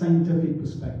a scientific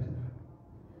perspective.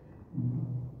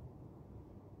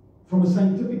 From a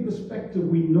scientific perspective,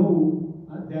 we know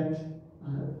that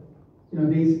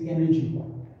there's energy,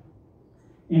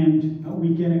 and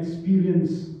we can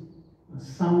experience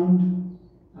sound.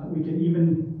 We can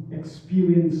even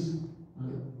experience,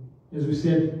 as we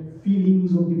said,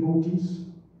 feelings of devotees.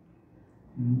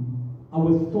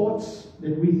 Our thoughts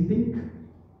that we think,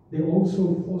 they're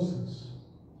also forces.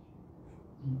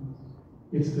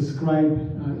 It's described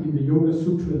in the Yoga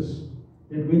Sutras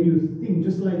that when you think,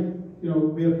 just like,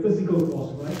 we have physical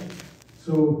force, right?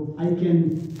 So I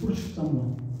can push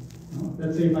someone.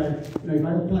 Let's say if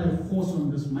I apply a force on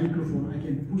this microphone, I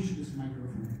can push this microphone.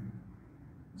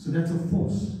 So that's a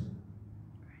force.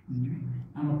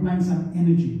 I'm applying some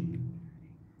energy.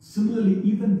 Similarly,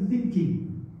 even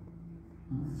thinking,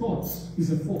 thoughts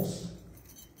is a force.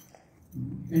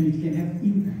 And it can have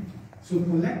impact. So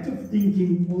collective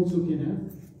thinking also can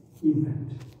have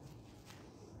impact.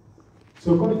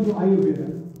 So according to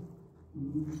Ayurveda,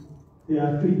 there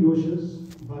are 3 doshas,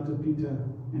 Vata, Pitta,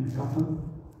 and Kapha.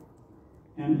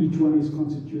 And each one is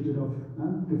constituted of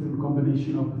different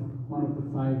combination of one of the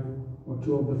 5 or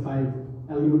 2 of the 5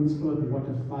 elements: earth,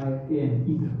 water, fire, air, and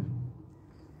ether.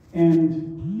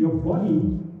 And your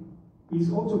body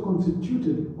is also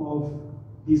constituted of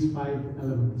these 5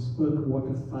 elements: earth,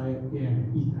 water, fire, air,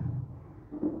 and ether.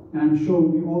 And I'm sure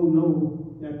we all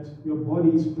know that your body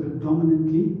is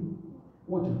predominantly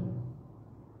water.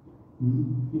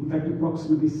 In fact,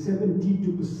 approximately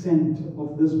 72%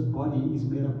 of this body is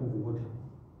made up of water.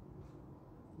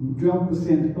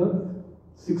 12% earth,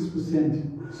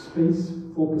 6% space,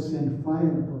 4% fire,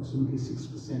 and approximately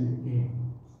 6% air.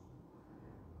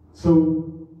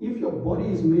 So, if your body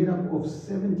is made up of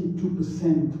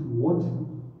 72% water,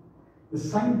 the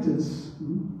scientists,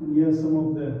 and here are some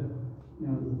of the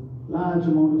large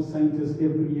amount of scientists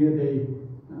every year, they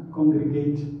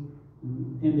congregate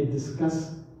and they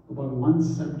discuss about one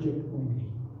subject only.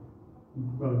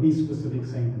 Well, these specific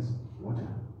scientists, water.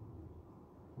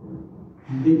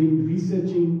 And they've been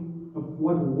researching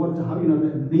what water, how,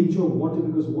 the nature of water,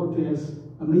 because water has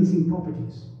amazing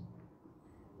properties.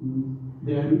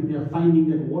 They are finding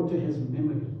that water has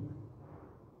memory.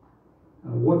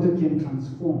 Water can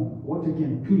transform. Water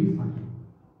can purify.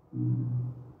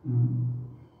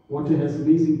 Water has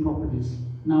amazing properties.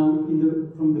 Now,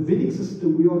 from the Vedic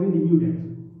system, we already knew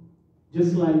that.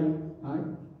 Just like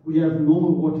we have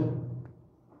normal water.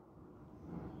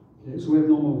 Okay, so we have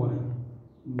normal water.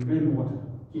 Rainwater,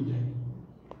 India.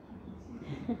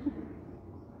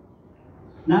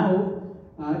 Now,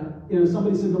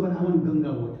 somebody says, "No, but I want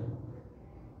Ganga water.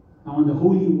 I want the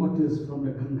holy waters from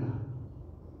the Ganga."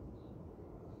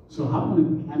 So I'm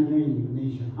here in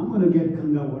Indonesia. I'm going to get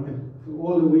Ganga water. So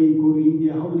all the way go to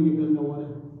India. How am I going to get Ganga water?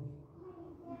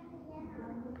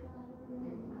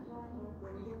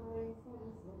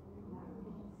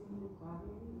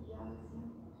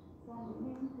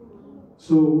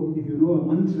 So if you know a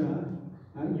mantra,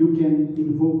 you can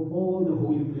invoke all the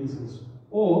holy places.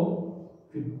 Or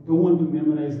if you don't want to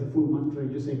memorize the full mantra, you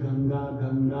just say Ganga,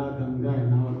 Ganga, Ganga,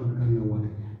 and now I've got Ganga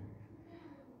water.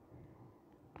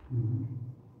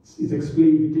 It's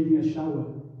explained, if you're taking a shower,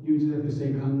 you just have to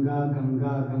say Ganga,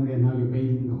 Ganga, Ganga, and now you're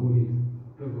bathing in the holy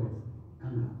river of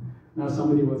Ganga. Now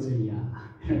somebody will say, yeah,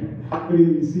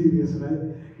 really serious,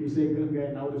 right? You say Ganga,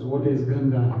 and now this water is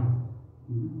Ganga.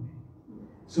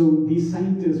 So these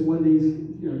scientists, when they,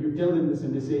 you tell them this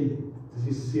and they say,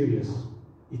 this is serious.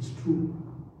 It's true.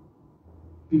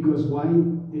 Because why?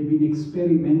 They've been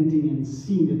experimenting and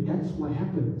seeing that that's what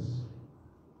happens.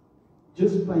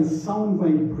 Just by sound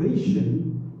vibration,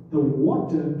 the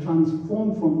water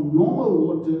transformed from normal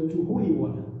water to holy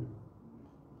water.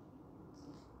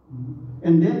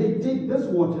 And then they take this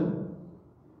water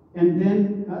and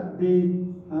then they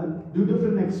do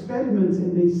different experiments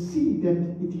and they see that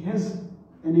it has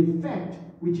an effect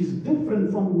which is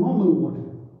different from normal water.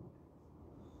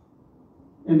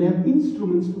 And they have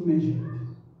instruments to measure it.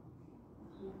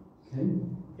 Okay?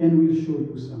 And we'll show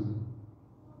you some.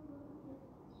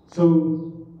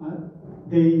 So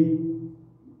they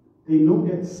know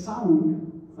that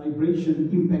sound vibration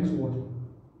impacts water.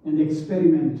 And they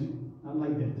experiment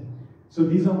like that. So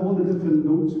these are all the different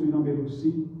notes you may not be able to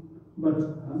see. But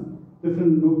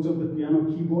different notes of the piano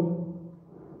keyboard.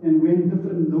 And when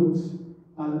different notes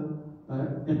are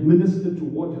administered to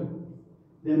water,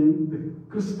 then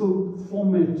the crystal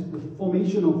format, the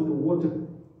formation of the water,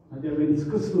 when it's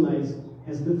crystallized,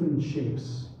 has different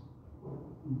shapes.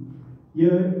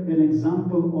 Here, an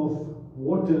example of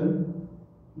water,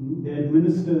 they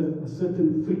administer a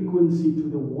certain frequency to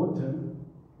the water,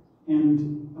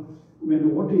 and when the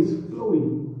water is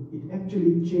flowing, it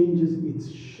actually changes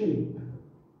its shape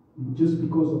just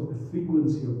because of the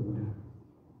frequency of water.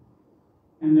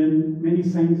 And then many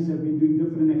scientists have been doing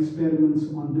different experiments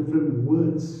on different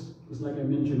words, just like I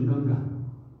mentioned, Ganga.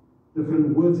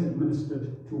 Different words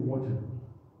administered to water.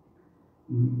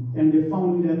 And they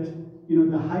found that,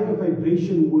 the higher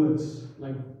vibration words,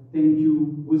 like thank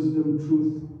you, wisdom,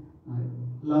 truth,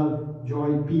 love,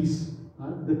 joy, peace,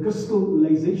 the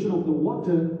crystallization of the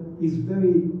water is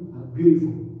very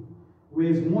beautiful.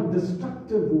 Whereas more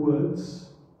destructive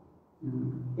words,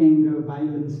 anger,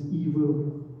 violence,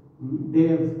 evil, they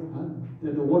have,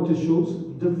 the water shows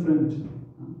different,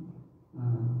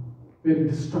 very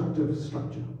destructive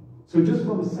structure. So just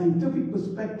from a scientific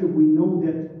perspective, we know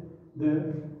that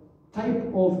the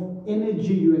type of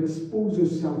energy you expose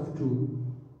yourself to,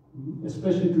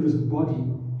 especially to this body,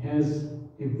 has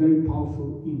a very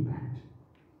powerful impact.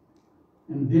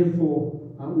 And therefore,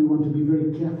 we want to be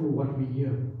very careful what we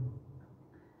hear.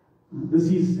 This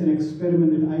is an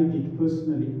experiment that I did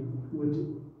personally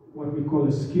with what we call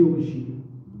a skill machine.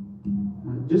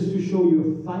 Just to show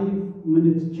you a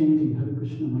 5-minute chanting Hare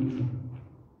Krishna mantra.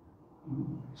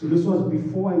 So this was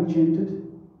before I chanted.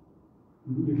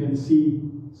 You can see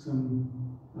some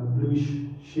bluish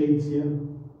shades here,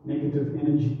 negative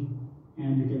energy,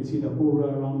 and you can see the aura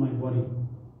around my body.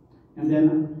 And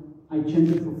then I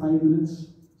chanted for 5 minutes,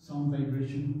 sound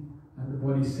vibration, and the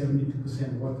body is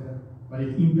 72% water, but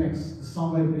it impacts, the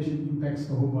sound vibration impacts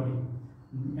the whole body.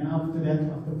 And after that,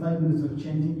 after 5 minutes of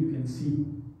chanting, you can see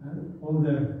all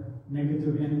the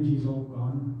negative energy is all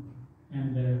gone.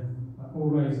 and the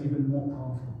aura is even more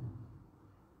powerful.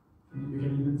 And you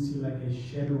can even see like a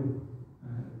shadow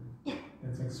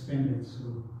that's expanded,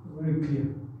 so very clear.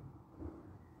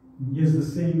 And here's the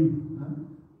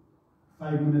same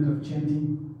 5 minutes of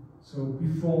chanting. So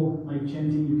before my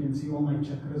chanting, you can see all my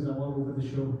chakras are all over the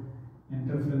show and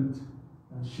different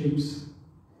shapes.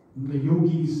 And the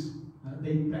yogis,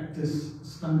 they practice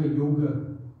Stanga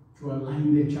yoga to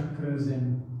align their chakras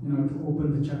and to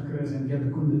open the chakras and get the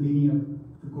kundalini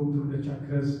to go through the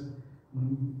chakras.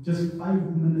 Just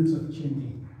 5 minutes of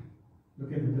chanting.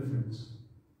 Look at the difference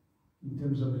in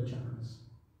terms of the chakras.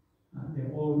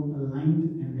 They're all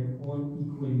aligned and they're all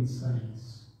equal in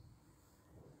size.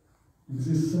 And this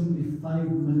is simply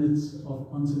 5 minutes of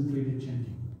concentrated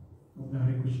chanting of the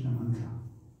Hare Krishna mantra.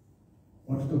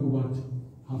 What to talk about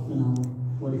half an hour,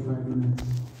 45 minutes,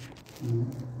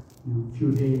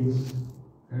 few days,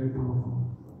 very powerful.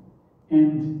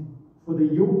 And for the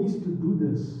yogis to do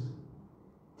this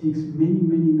takes many,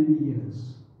 many, many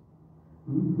years.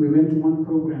 We went to one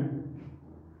program,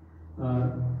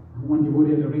 one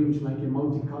devotee had arranged like a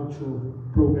multicultural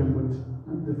program with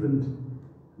different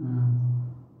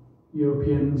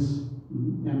Europeans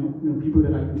and people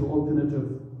that are into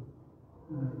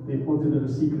alternative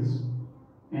seekers.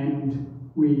 And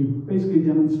we basically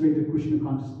demonstrated Krishna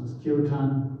consciousness,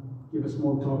 Kirtan, gave a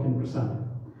small talk in Prasad.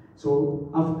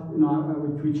 So after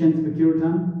we chanted the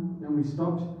Kirtan, then we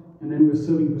stopped, and then we were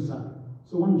serving Prasad.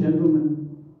 So one gentleman,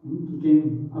 he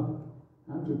came up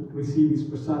to receive his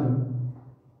Prasadam,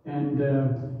 and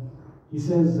he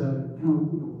says,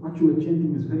 what you were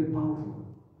chanting is very powerful.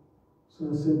 So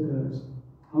I said,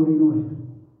 how do you know it?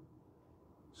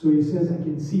 So he says, I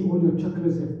can see all your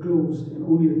chakras have closed and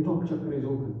only the top chakra is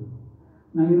open.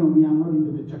 Now, me, I'm not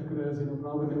into the chakras,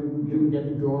 Prabhupada didn't get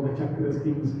into all the chakras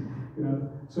things,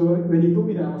 So when he told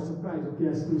me that, I was surprised. Okay,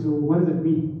 I said, so what does that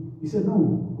mean? He said,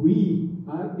 no, we,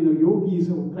 yogis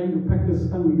are trying to practice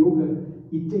Stanga yoga.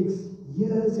 It takes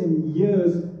years and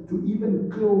years to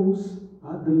even close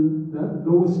the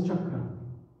lowest chakra.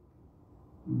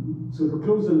 So to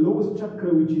close the lowest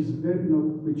chakra, which is very,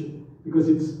 because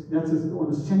that's on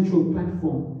a central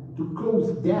platform, to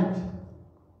close that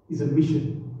is a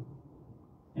mission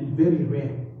and very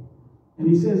rare. And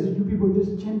he says, you people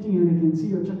just chanting and I can see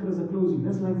your chakras are closing.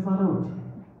 That's like far out.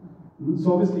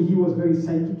 So obviously he was very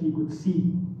psychic. He could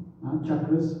see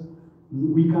chakras.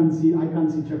 We can't see, I can't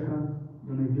see chakra. I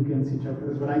don't know if you can see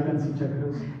chakras, but I can see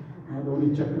chakras. The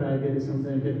only chakra I get is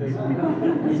sometimes I get this one.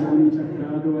 That's the only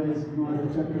chakra, otherwise no other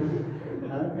chakra.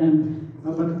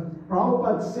 But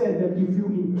Prabhupada said that if you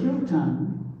in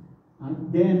Kirtan,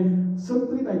 then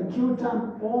simply by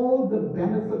Kirtan, all the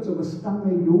benefits of a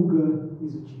Stanga yoga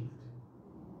is achieved.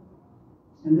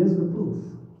 And there's the proof.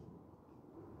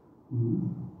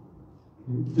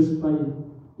 Just by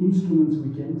instruments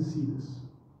we can see this.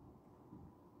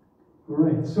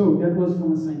 Alright, so that was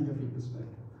from a scientific perspective.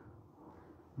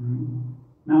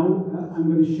 Now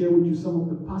I'm going to share with you some of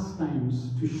the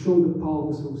pastimes to show the power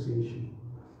of association.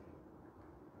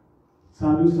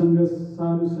 Sadhu Sangha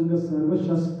Sarva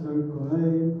Shastra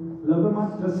Kohaya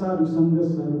Lavamatra Sadhu Sangha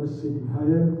Sarva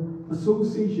Siddhaya.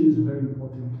 Association is very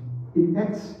important. It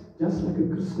acts just like a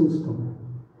crystal stone,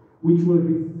 which will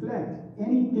reflect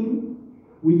anything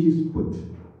which is put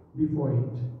before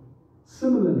it.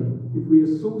 Similarly, if we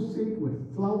associate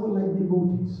with flower-like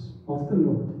devotees of the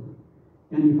Lord,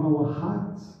 and if our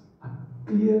hearts are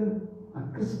clear, are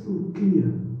crystal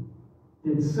clear,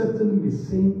 then certainly the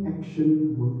same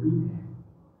action will be there.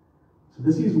 So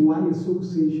this is why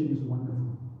association is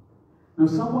wonderful. Now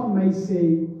someone may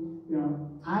say,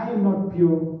 I am not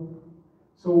pure,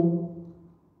 so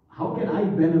how can I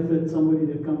benefit somebody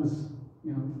that comes,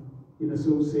 in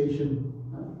association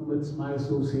with my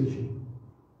association?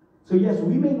 So yes,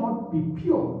 we may not be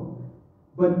pure,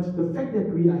 but the fact that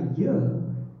we are here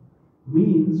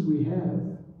means we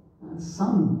have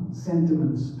some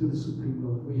sentiments to the Supreme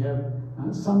Lord. We have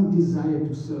some desire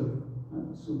to serve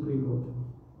Supreme Lord.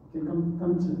 You can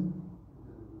come and sir.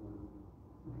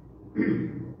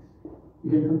 You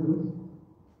can come through.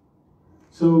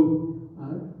 So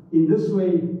in this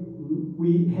way,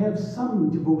 we have some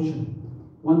devotion.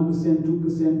 1%,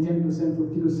 2%, 10%,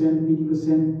 50%,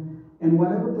 80%, and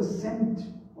whatever percent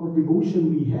of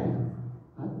devotion we have,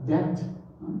 that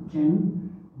can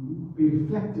be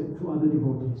reflected to other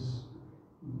devotees.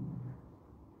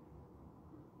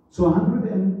 So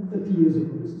 130 years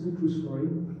ago, this is a true story,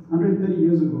 130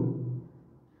 years ago,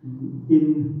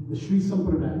 in the Sri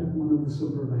Sampradaya, one of the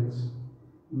Sampradayas,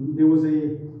 there was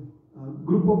a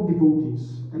group of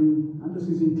devotees, and this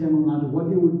is in Tamil Nadu. What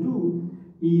they would do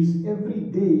is every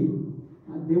day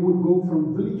they would go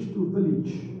from village to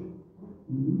village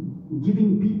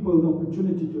giving people the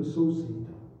opportunity to associate.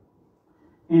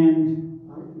 And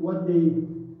what they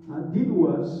did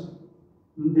was,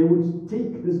 they would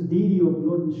take this deity of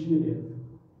Lord Nishinadev,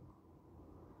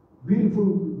 beautiful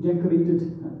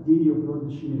decorated deity of Lord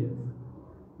Nishinadev,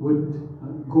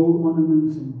 with gold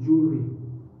ornaments and jewelry.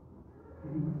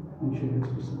 Make sure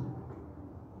that's present.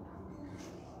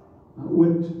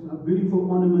 With beautiful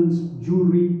ornaments,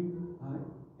 jewelry,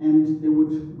 and they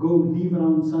would go leave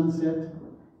around sunset,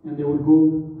 and they would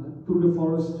go through the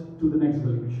forest to the next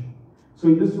village. So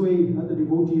in this way, the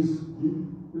devotees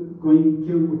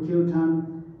going with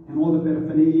kirtan and all the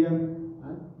paraphernalia,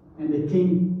 and they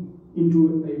came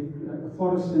into a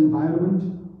forest environment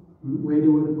where they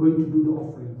were going to do the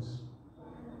offerings.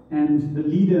 And the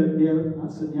leader there,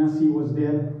 sannyasi, was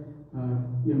there,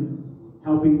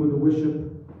 helping with the worship.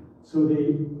 So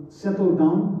they settled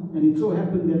down, and it so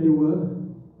happened that there were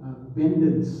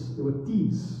bandits, there were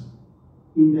thieves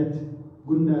in that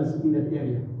gundas, in that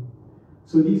area.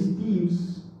 So these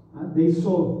thieves, they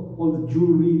saw all the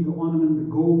jewelry, the ornament,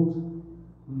 the gold,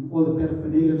 all the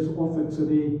paraphernalia offered, so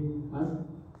they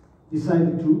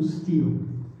decided to steal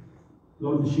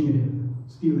Lord Nishinadev,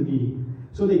 steal the deity.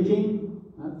 So they came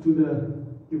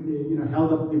they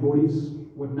held up devotees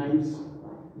with knives.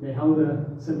 They held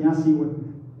a sannyasi with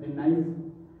a knife,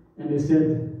 and they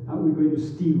said, "How are we going to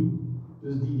steal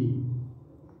this deity?"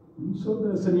 So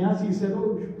the sannyasi said,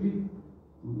 "Oh, please,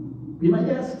 be my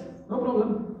guest, no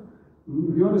problem.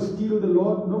 If you want to steal the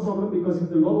Lord, no problem, because if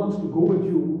the Lord wants to go with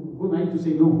you, who am I to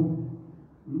say no?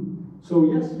 So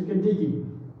yes, you can take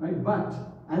him, right? But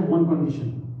I have one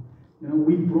condition.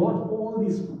 We brought all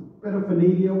these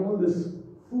paraphernalia, all this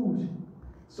food.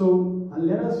 So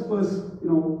let us first,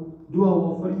 do our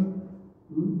offering.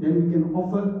 Then we can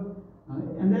offer,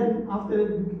 and then after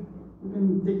that, we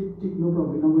can take no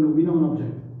problem. We don't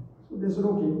object." So they said,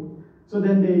 okay. So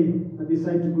then they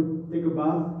decided to go take a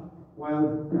bath,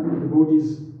 while the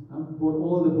devotees brought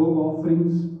all the bhog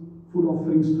offerings, food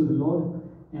offerings to the Lord,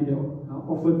 and they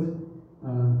offered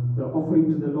the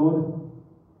offering to the Lord,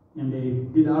 and they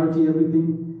did arati,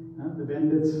 everything. The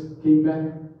bandits came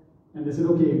back, and they said,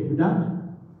 "Okay, you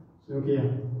done?" So okay, yeah,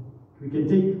 we can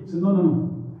take. So no.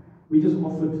 We just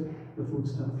offered the food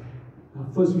stuff.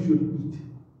 First we should eat.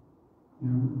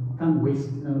 Can't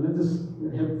waste. Let us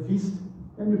have a feast,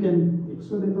 and you can take.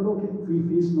 So they thought, okay, free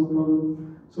feast, no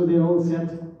problem. So they all sat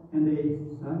and they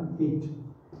ate.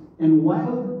 And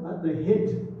while the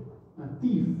head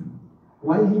thief,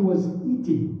 while he was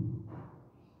eating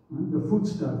the food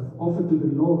stuff offered to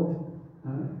the Lord,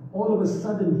 all of a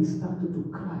sudden he started to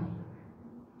cry.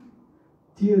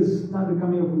 Tears started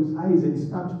coming out from his eyes, and he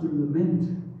started to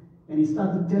lament. And he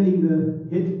started telling the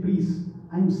head priest,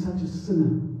 "I'm such a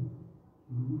sinner.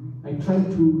 I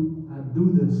tried to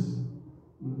do this.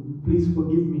 Please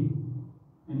forgive me."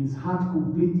 And his heart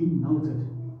completely melted.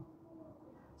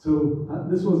 So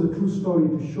this was a true story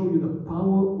to show you the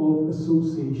power of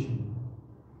association.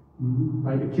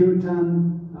 By the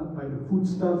kirtan, by the food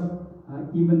stuff,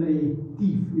 even a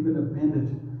thief, even a bandit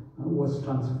was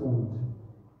transformed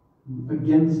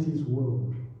against his will.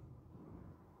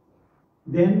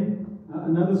 Then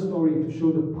another story to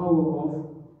show the power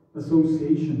of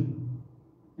association,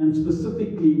 and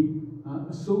specifically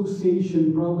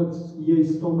association. Prabhupada here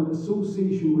is talking about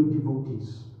association with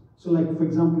devotees. So like, for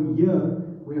example, here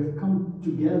we have come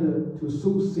together to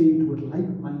associate with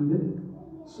like-minded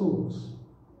souls.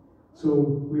 So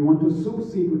we want to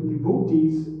associate with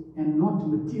devotees and not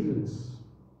materialists.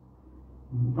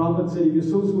 Prabhupada said, if you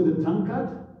associate with a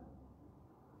drunkard,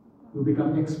 you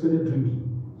become expert at drinking.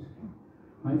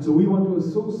 Right? So we want to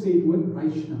associate with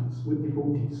Vaishnavas, with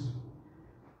devotees.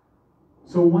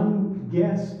 So one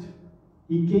guest,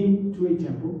 he came to a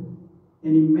temple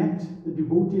and he met the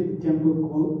devotee at the temple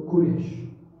called Kuresh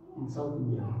in South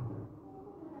India.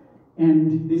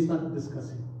 And they started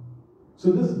discussing.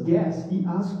 So this guest, he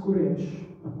asked Kuresh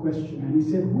a question, and he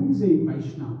said, "Who is a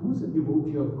Vaishnava? Who is a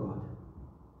devotee of God?"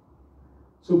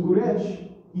 So Kuresh,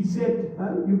 he said,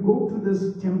 "You go to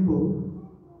this temple,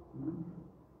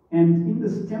 and in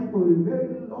this temple, a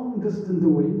very long distance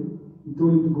away," he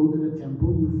told him to go to the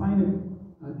temple, "you find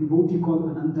a devotee called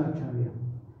Anantacharya,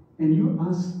 and you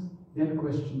ask that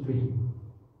question to him,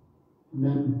 and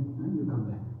then you come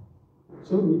back."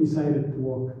 So he decided to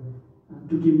walk.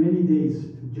 Took him many days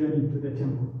to journey to the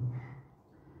temple.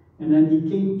 And then he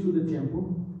came to the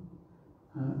temple.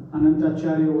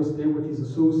 Anantacharya was there with his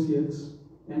associates,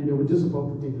 and they were just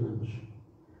about to take lunch.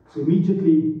 So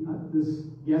immediately this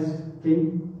guest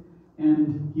came,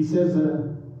 and he says,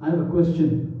 "I have a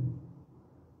question."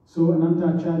 So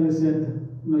Anantacharya said,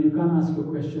 "No, you can't ask your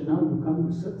question now. You come,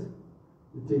 you sit,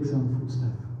 They take some food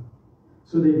stuff.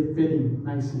 So they fed him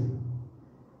nicely.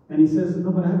 And he says,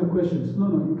 no, but I have a question. So,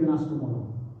 no, you can ask tomorrow.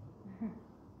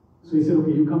 So he said,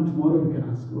 okay, you come tomorrow, you can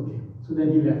ask. Okay. So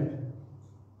then he left.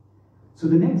 So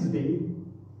the next day,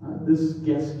 this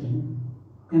guest came.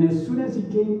 And as soon as he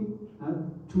came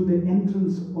to the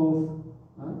entrance of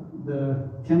the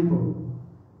temple,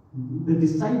 the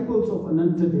disciples of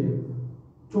Anantadev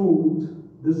told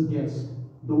this guest,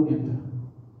 don't enter.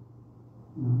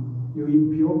 You're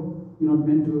impure. You're not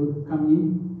meant to come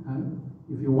in.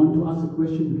 If you want to ask a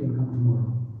question, you can come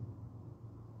tomorrow.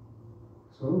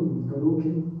 So he thought,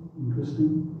 okay,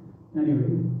 interesting.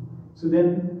 Anyway, so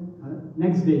then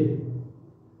next day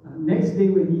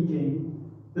when he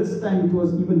came, this time it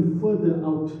was even further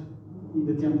out in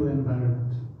the temple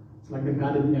environment. It's like the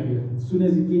garden area. As soon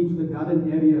as he came to the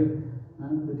garden area,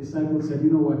 the disciples said, you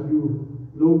know what, you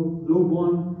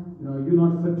low-born, you're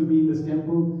not fit to be in this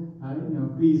temple.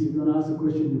 Please, if you want to ask a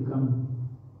question, you come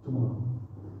tomorrow.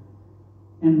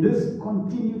 And this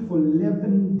continued for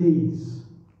 11 days.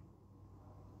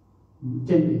 10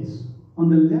 days. On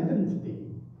the 11th day,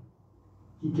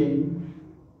 he came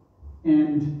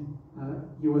and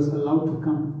he was allowed to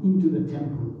come into the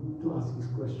temple to ask his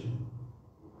question.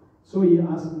 So he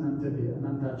asked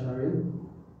Anantacharya,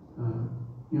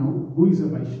 who is a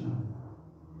Vaishnava?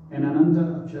 And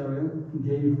Anantacharya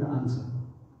gave the answer.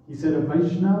 He said, a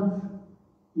Vaishnava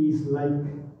is like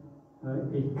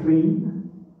a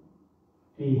crane,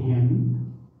 a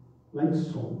hen, like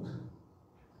salt,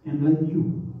 and like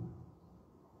you.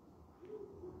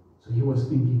 So he was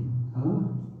thinking,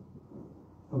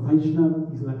 a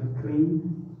Vaishnava is like a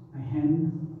crane, a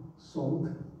hen, salt,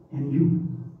 and you.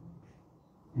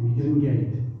 And he didn't get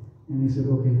it. And he said,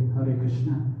 okay, Hare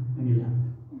Krishna, and he left.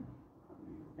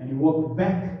 And he walked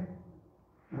back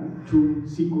to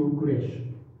see Kuresh.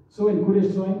 So when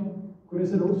Kuresh saw him, Kuresh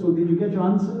said, oh, so did you get your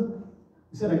answer?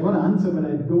 He said, I got an answer, but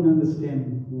I don't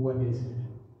understand what they said.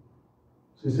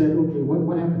 So he said, okay,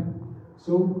 what happened?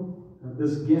 So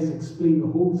this guest explained the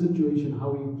whole situation,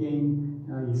 how he came,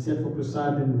 he sat for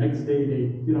prasad, and the next day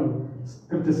they,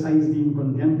 criticized him,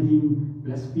 condemned him,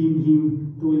 blasphemed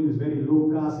him, told him he was very low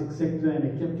caste, etc., and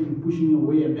they kept him pushing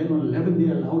away, and then on 11th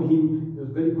they allowed him. He was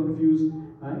very confused,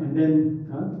 and then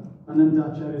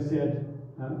Anantacharya said,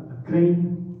 a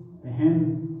crane, a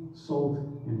hen, salt,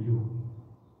 and you.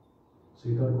 So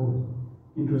he thought, oh,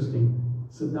 interesting.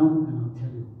 Sit down and I'll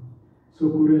tell you. So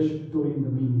Kuresh told him the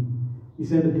meaning. He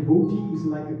said, a devotee is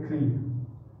like a crane.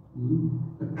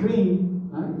 A crane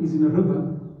is in a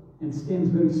river and stands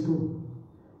very still.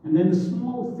 And then a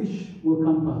small fish will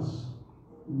come past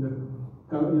through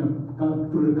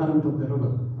the current of the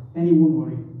river, and he won't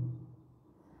worry.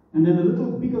 And then a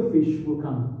little bigger fish will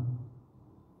come,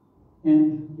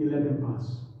 and he'll let them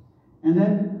pass. And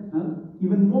then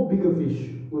even more bigger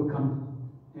fish will come,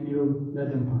 and he'll let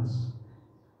them pass.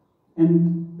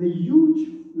 And the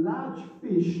large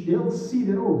fish, they'll see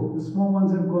that, oh, the small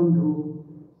ones have gone through,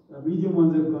 the medium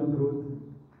ones have gone through,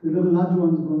 the little large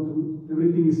ones have gone through,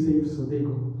 everything is safe, so they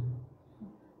go.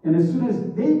 And as soon as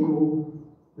they go,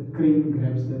 the crane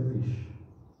grabs that fish.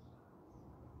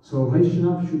 So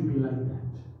Vaishnava should be like that.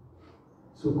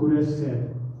 So Kuresh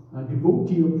said, a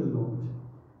devotee of the Lord,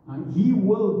 he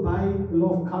will, by the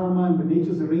law of karma and by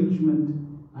nature's arrangement,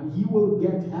 he will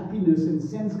get happiness and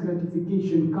sense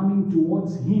gratification coming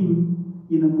towards him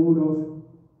in a mode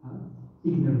of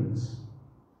ignorance.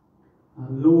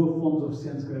 Lower forms of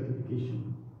sense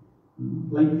gratification.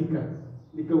 Like liquor.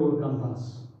 Liquor will come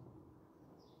past.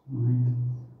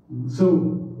 Right? So,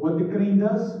 what the crane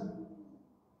does,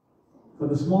 for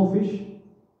the small fish,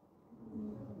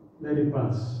 let it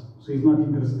pass. So he's not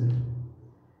interested.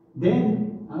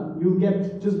 Then, you'll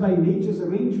get, just by nature's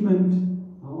arrangement,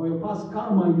 or your past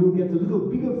karma, you'll get a little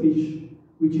bigger fish,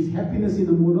 which is happiness in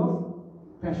the mode of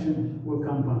passion, will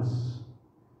come past.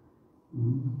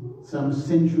 Some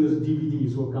sensuous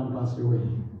DVDs will come past your way.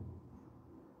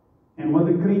 And what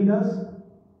the crane does,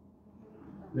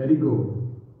 let it go.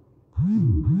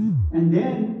 And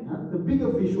then the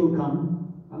bigger fish will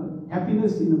come,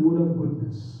 happiness in the mode of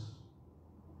goodness.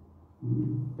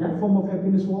 That form of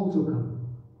happiness will also come.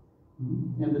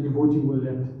 And the devotee will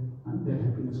let that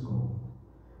happiness go.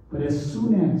 But as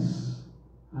soon as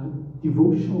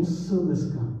devotional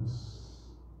service comes,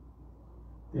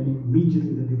 then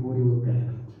immediately the devotee will grab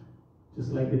it.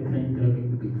 Just like the crane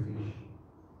grabbing the big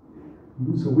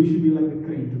fish. So we should be like the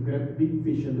crane to grab the big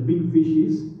fish, and the big fish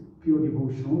is pure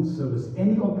devotional service.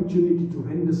 Any opportunity to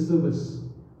render service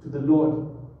to the Lord,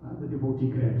 the devotee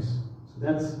grabs. So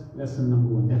that's lesson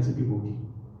number one. That's a devotee.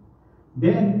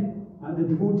 Then the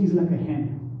devotee is like a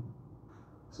hen.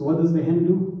 So what does the hen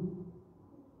do?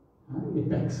 it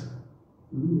pecks.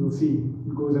 You'll see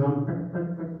it goes around, peck,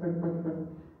 peck, peck, peck, peck, peck,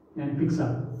 and picks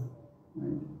up.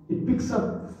 Right? It picks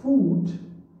up food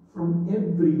from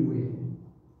everywhere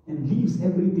and leaves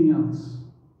everything else.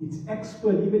 It's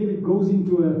expert, even if it goes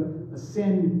into a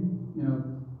sand,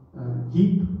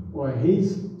 heap or a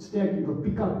haystack, it will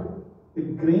pick up the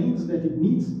grains that it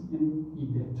needs and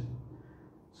eat that.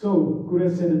 So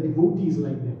Quresh said a devotee is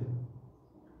like that.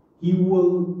 He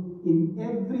will, in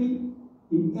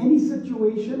any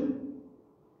situation,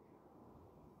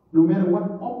 no matter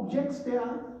what objects they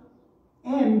are,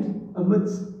 and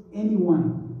amidst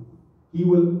anyone, he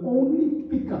will only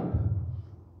pick up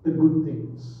the good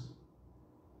things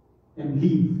and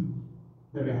leave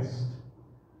the rest.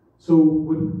 So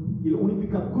he'll only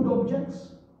pick up good objects,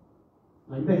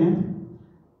 like the hand.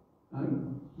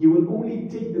 He will only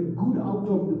take the good out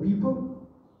of the people.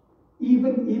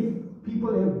 Even if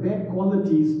people have bad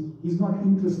qualities, he's not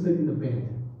interested in the bad.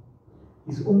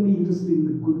 He's only interested in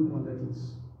the good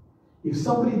qualities. If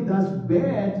somebody does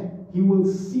bad, he will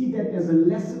see that as a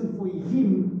lesson for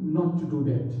him not to do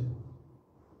that.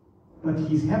 But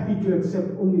he's happy to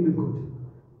accept only the good.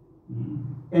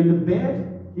 And the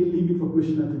bad, he'll leave it for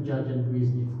Krishna to judge and do his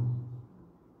needful.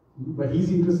 But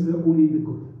he's interested only in the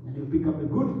good. And he'll pick up the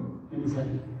good and he's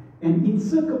happy. And in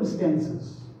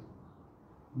circumstances,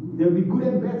 there will be good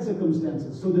and bad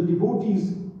circumstances. So the devotee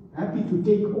is happy to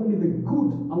take only the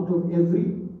good out of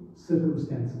every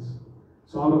circumstances.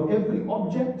 So out of every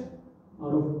object,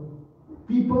 out of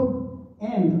people,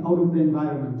 and out of the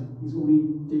environment, he's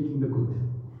only taking the good.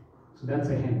 So that's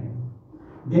a hand.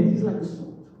 Then he's like a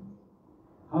salt.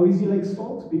 How is he like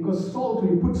salt? Because salt,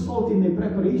 when you put salt in a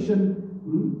preparation,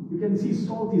 you can see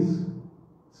salt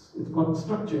it's got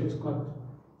structure, it's got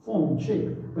form, shape.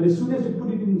 But as soon as you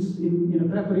put it in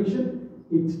a preparation,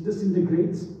 it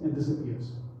disintegrates and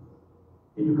disappears.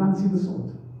 And you can't see the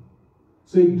salt.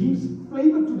 So it gives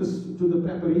flavor to the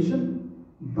preparation,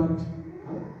 but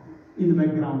in the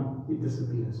background, it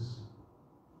disappears.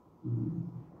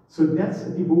 So that's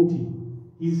a devotee.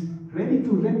 He's ready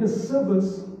to render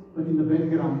service, but in the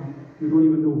background, you don't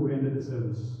even know who rendered the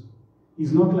service.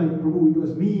 He's not like, Prabhu, it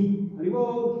was me,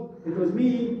 Haribol, it was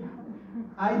me,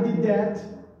 I did that.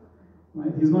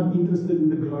 Right? He's not interested in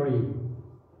the glory.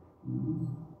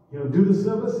 He'll do the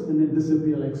service and then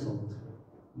disappear like salt.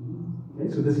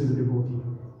 Okay? So this is a devotee.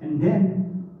 And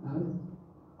then,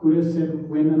 Quresh said,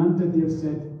 when Anantadev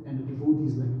said, and the devotee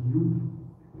is like you,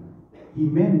 he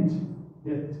meant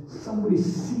that somebody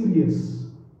serious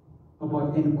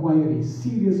about inquiry,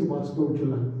 serious about spiritual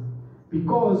life.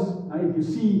 Because, you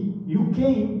see, you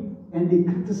came and they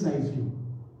criticized you.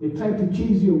 They tried to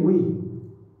chase you away.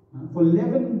 For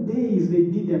 11 days they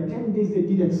did that, 10 days they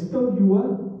did that. Still you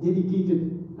were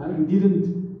dedicated. You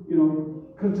didn't,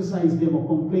 criticize them or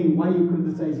complain, why are you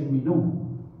criticizing me?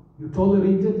 No. You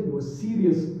tolerated, you were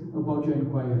serious about your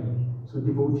inquiry. So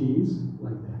devotees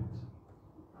like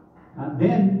that.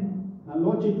 Then,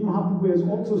 Lord Chaitanya Mahaprabhu has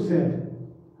also said,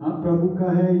 Prabhu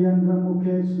kahe yandra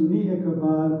mukhe suni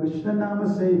ekabar Krishna nama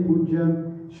se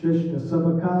puja shrishta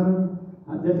sabakaram,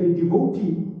 that a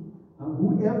devotee,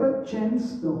 whoever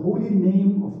chants the holy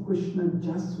name of Krishna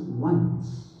just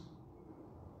once.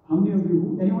 How many of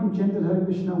you, anyone chanted Hare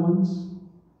Krishna once?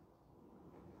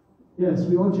 Yes,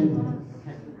 we all chanted.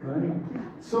 Right?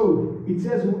 So, it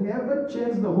says, whoever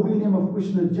chants the holy name of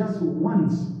Krishna just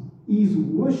once is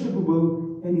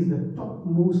worshipable and is the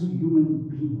topmost human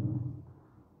being.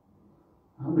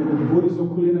 When the devotees of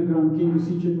Kulinagram came to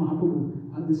see Chaitanya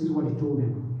Mahaprabhu, this is what he told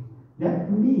them.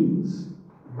 That means,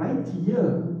 right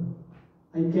here,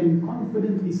 I can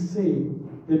confidently say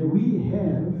that we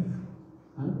have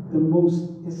the most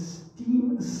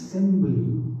esteemed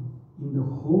assembly in the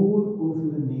whole of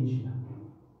Indonesia.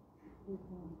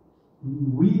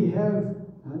 We have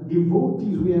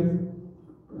devotees, we have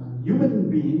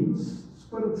human beings,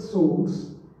 spirit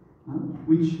souls,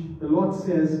 which the Lord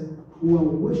says, who are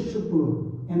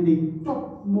worshipful and the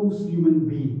topmost human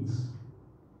beings.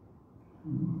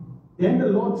 Then the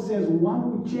Lord says, one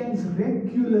who chants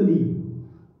regularly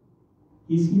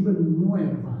is even more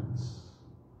advanced.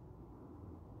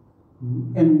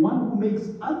 And one who makes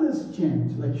others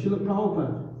chant, like Srila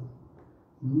Prabhupada,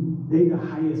 they're the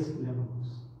highest levels.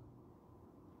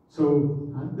 So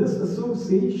this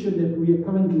association that we are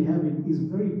currently having is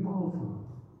very powerful.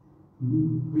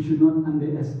 We should not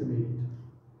underestimate it.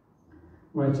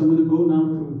 Right, so I'm going to go now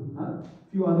to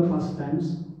a few other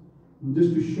pastimes,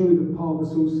 just to show you the power of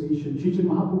association.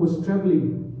 Chaitanya Mahaprabhu was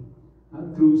traveling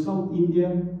through South India,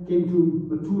 came to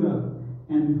Mathura,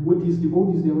 and with his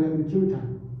devotees they were having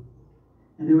kirtan.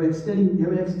 And they were extending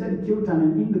kirtan,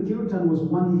 and in the kirtan was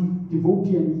one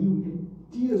devotee, and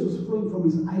he had tears was flowing from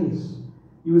his eyes.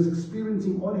 He was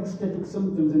experiencing all ecstatic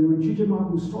symptoms. And when Sri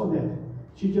Mahaprabhu saw that,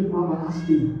 Sri Mahaprabhu asked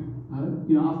him,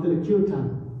 after the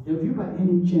kirtan, have you by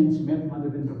any chance met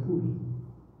Madhavendra Puri?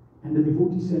 And the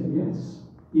devotee said, yes.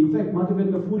 In fact,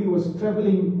 Madhavendra Puri was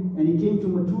traveling and he came to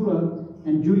Mathura,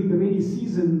 and during the rainy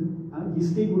season, he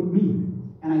stayed with me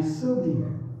and I served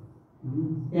him.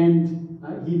 And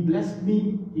he blessed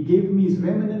me, he gave me his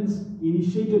remnants, he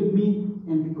initiated me,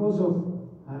 and because of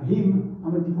him,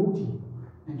 I'm a devotee.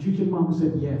 And Sri Mahaprabhu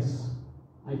said, yes,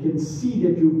 I can see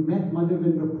that you've met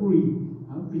Madhavendra Puri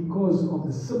because of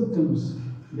the symptoms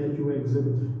that you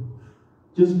exhibited.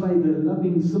 Just by the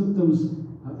loving symptoms,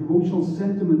 devotional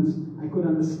sentiments, I could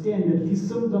understand that these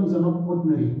symptoms are not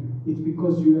ordinary. It's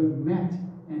because you have met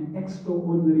an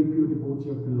extraordinary pure devotee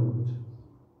of the Lord.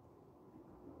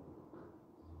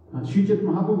 Sri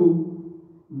Mahaprabhu,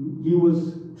 he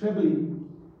was traveling,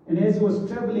 and as he was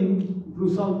traveling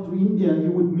through India, he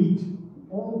would meet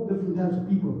all different types of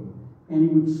people, and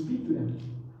he would speak to them.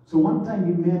 So one time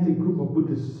he met a group of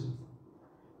Buddhists,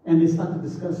 and they started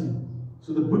discussing.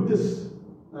 So the Buddhist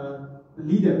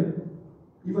leader,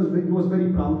 he was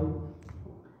very proud.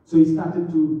 So he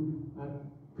started to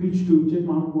preach to Chaitanya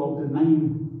Mahaprabhu of the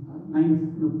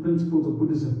nine principles of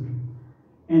Buddhism.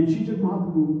 And Chaitanya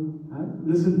Mahaprabhu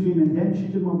listened to him, and then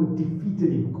Chaitanya Mahaprabhu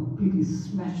defeated him, completely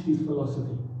smashed his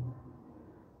philosophy.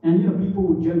 And people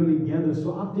would generally gather.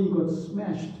 So after he got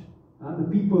smashed, the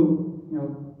people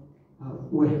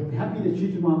were happy that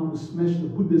Chaitanya Mahaprabhu smashed the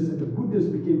Buddhists, and the Buddhists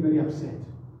became very upset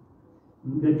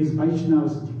that these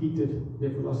Vaishnavas defeated their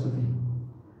philosophy.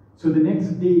 So the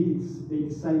next day, they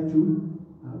decided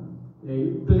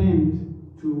they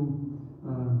planned to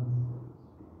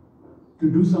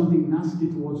do something nasty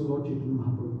towards Lord Chaitanya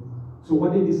Mahaprabhu. So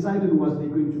what they decided was they're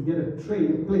going to get a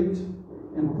plate,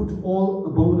 and put all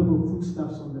abominable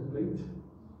foodstuffs on the plate,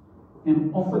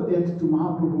 and offer that to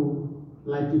Mahaprabhu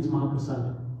like it's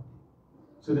Mahaprasad.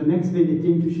 So the next day they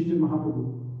came to Sri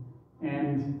Mahaprabhu,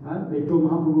 and they told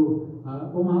Mahaprabhu,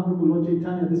 oh Mahaprabhu, Lord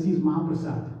Chaitanya, this is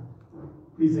Mahaprasad.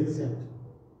 Please accept.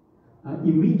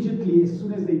 Immediately, as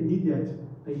soon as they did that,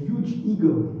 a huge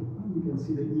eagle, you can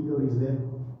see the eagle is there,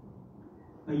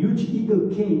 a huge eagle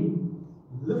came,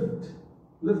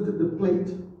 lifted the plate,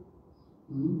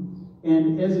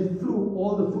 and as it flew,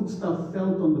 all the foodstuff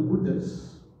fell on the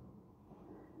Buddhas,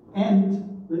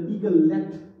 and the eagle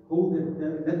let go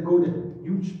that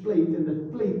huge plate, and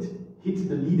the plate hit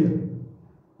the leader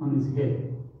on his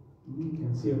head. You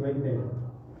can see it right there.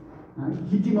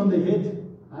 Hit him on the head,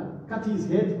 cut his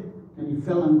head, and he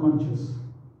fell unconscious.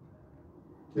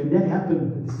 When that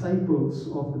happened, the disciples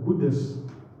of the Buddhists,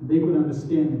 they could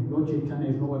understand that Lord Chaitanya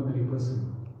is no ordinary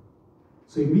person.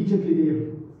 So immediately they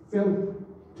fell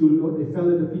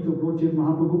at the feet of Lord Chaitanya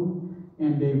Mahaprabhu,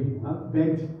 and they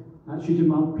begged Sri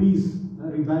Mahaprabhu, please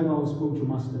revive our spiritual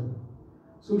master.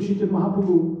 So Sri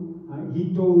Mahaprabhu,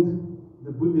 he told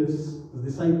the Buddhists, the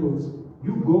disciples,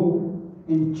 you go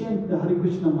and chant the Hare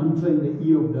Krishna mantra in the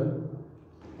ear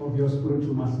of your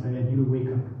spiritual master, and he will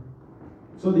wake up.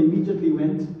 So they immediately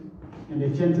went and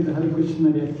they chanted the Hare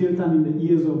Krishna, their kirtan in the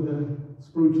ears of the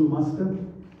spiritual master,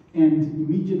 and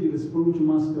immediately the spiritual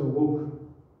master awoke.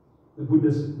 The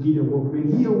Buddhist leader awoke.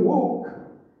 When he awoke,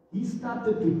 he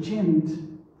started to chant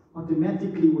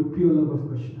automatically with pure love of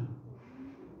Krishna.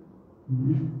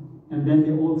 And then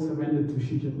they all surrendered to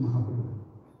Sri Mahaprabhu.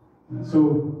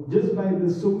 So just by the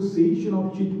association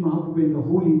of Sri Mahaprabhu in the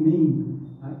holy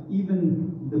name,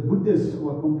 even the Buddhists who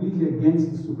are completely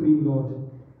against the Supreme Lord,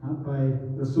 by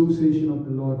the association of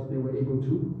the Lord, they were able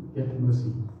to get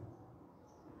mercy.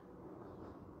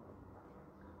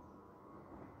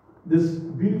 This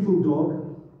beautiful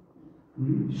dog,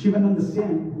 Shivananda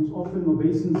Sen, who's often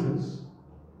obeisances,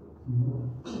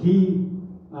 he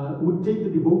would take the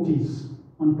devotees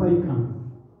on parikram,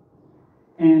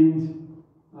 and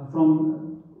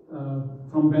from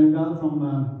Bengal, from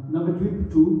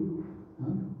Navadvip to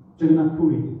Jagannath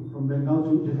Puri, from Bengal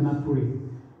to Jagannath Puri,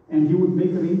 and he would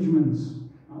make arrangements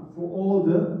for all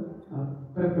the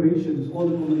preparations, all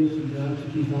the accommodations.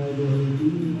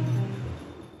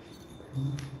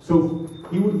 So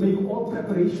he would make all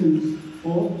preparations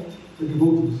for the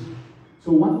devotees.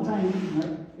 So one time,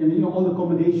 and all the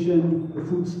accommodation, the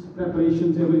food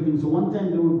preparations, everything. So one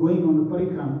time they were going on the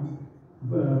parikram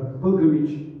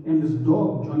pilgrimage, and this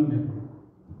dog joined them.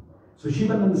 So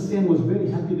Shivananda Sen was very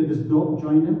happy that this dog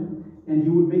joined them, and he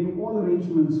would make all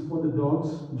arrangements for the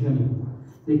dog's journey.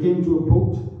 They came to a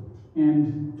boat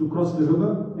and to cross the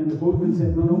river, and the boatman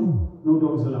said, no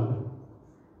dogs allowed.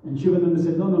 And Shivananda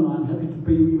said, no, I'm happy to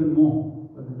pay you even more,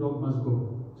 but the dog must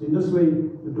go. So in this way,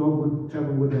 the dog would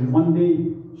travel with them. One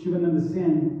day, Shivananda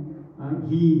Sen,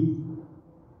 he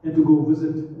had to go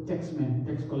visit a tax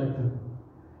collector.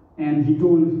 And he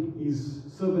told his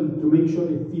servant to make sure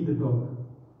they feed the dog.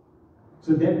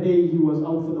 So that day he was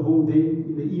out for the whole day.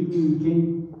 In the evening he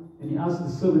came and he asked the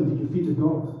servant, did you feed the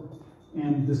dog?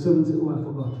 And the servant said, oh, I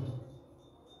forgot.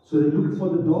 So they looked for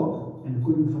the dog and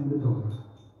couldn't find the dog.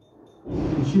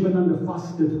 And Shivananda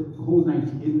fasted the whole night,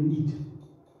 he didn't eat.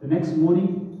 The next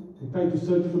morning, they tried to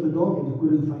search for the dog and they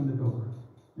couldn't find the dog.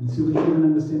 And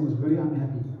Shivananda Sen was very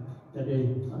unhappy that they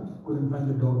couldn't find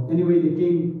the dog. Anyway, they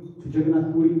came to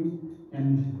Jagannath Puri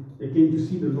and they came to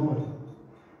see the Lord.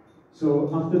 So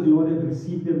after the Lord had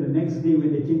received them, the next day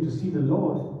when they came to see the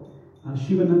Lord,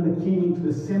 Shivananda came into the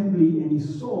assembly and he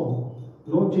saw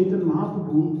Lord Chaitanya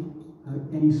Mahaprabhu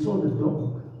and he saw the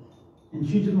dog. And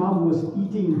Chaitanya Mahaprabhu was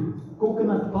eating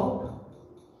coconut pulp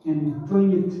and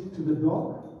throwing it to the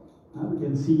dog. We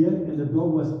can see here, and the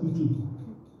dog was eating.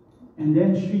 And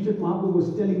then Sri Chaitanya Mahaprabhu was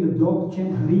telling the dog,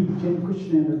 chant Hari, chant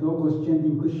Krishna, and the dog was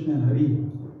chanting Krishna and Hari.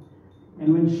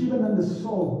 And when Shivananda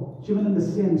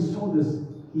Sen saw this,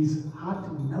 his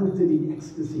heart melted in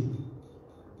ecstasy.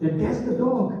 That there's the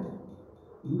dog,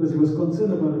 because he was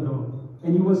concerned about the dog.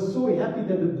 And he was so happy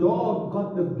that the dog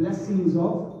got the blessings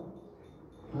of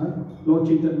Lord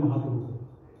Chaitanya Mahaprabhu.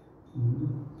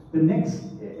 And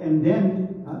then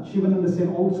Shivananda Sen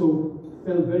also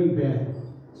felt very bad.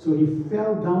 So he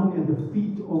fell down at the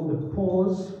feet of the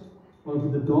paws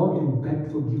of the dog and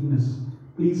begged forgiveness.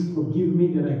 Please forgive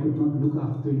me that I could not look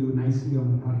after you nicely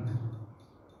on the party.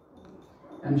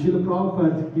 And Srila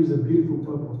Prabhupada gives a beautiful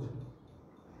purport.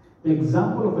 The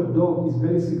example of a dog is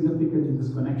very significant in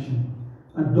this connection.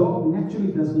 A dog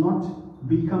naturally does not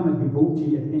become a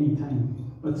devotee at any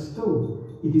time, but still,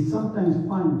 it is sometimes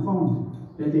found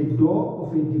that a dog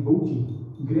of a devotee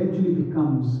gradually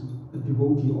becomes a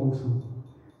devotee also.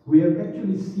 We have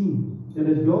actually seen that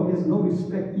a dog has no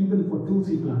respect even for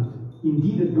Tulsi plant.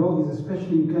 Indeed, a dog is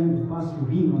especially inclined to pass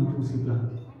urine on Tulsi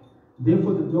plant.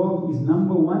 Therefore, the dog is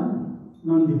number one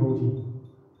non-devotee.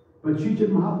 But Sri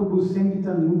Chaitanya Mahaprabhu's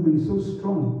Sankirtan movement is so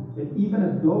strong that even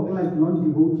a dog-like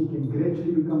non-devotee can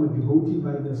gradually become a devotee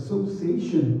by the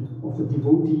association of a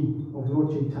devotee of Lord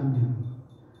Chaitanya.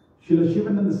 Srila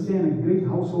Shivananda Sen, a great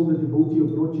householder devotee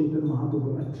of Lord Chaitanya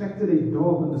Mahaprabhu, attracted a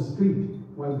dog on the street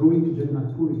while going to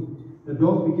Jagannath Puri. The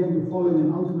dog began to follow him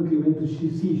and ultimately went to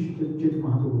see Chaitanya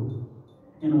Mahaprabhu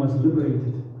and was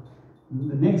liberated.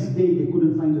 The next day they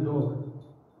couldn't find the dog.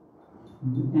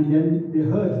 And then they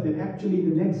heard that actually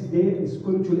the next day a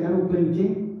spiritual aeroplane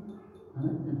came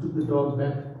and took the dog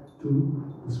back to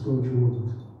the spiritual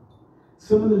world.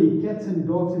 Similarly, cats and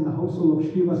dogs in the household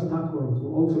of Srivas Thakur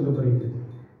were also liberated.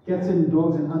 Cats and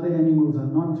dogs and other animals are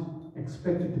not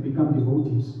expected to become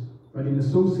devotees, but in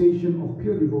association of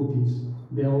pure devotees,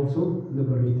 they are also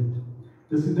liberated.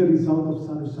 This is the result of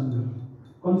Sadhu Sangha.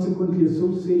 Consequently,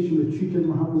 association with Sri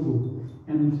Chaitanya Mahaprabhu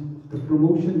and the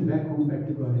promotion back home, back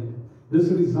to Godhead. This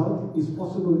result is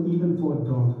possible even for a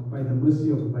dog by the mercy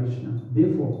of Vaishnava.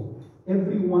 Therefore,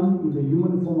 everyone in the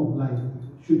human form of life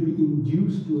should be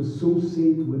induced to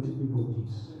associate with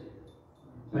devotees.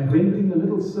 By rendering a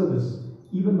little service,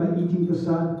 even by eating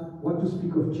prasad, what to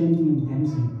speak of chanting and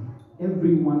dancing,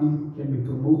 everyone can be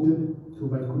promoted to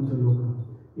Vaikuntha Loka.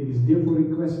 It is therefore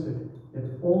requested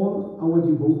that all our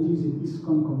devotees in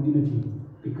ISKCON community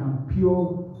become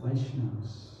pure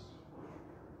Vaishnavas,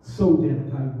 so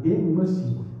that by their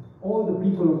mercy, all the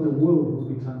people of the world will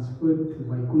be transferred to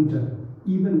Vaikuntha,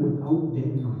 even without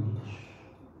their knowledge.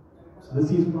 So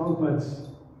this is Prabhupada's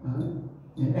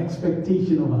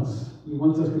expectation of us. He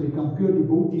wants us to become pure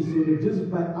devotees so that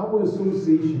just by our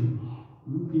association,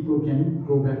 people can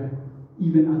go back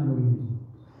even unknowingly.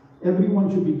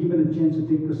 Everyone should be given a chance to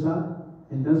take prasad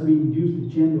and thus be induced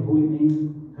to chant the holy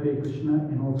name Hare Krishna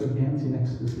and also dance in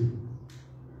ecstasy.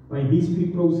 By these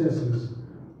three processes,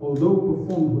 although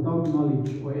performed without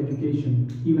knowledge or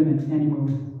education, even an animal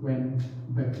went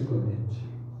back to Godhead.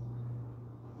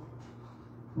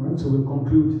 Alright, so we'll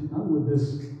conclude with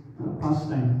this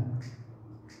pastime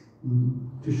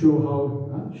to show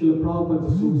how Srila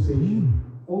Prabhupada's association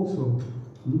also,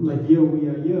 like here we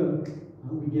are here,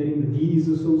 we're getting the deities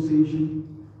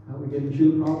association, we're getting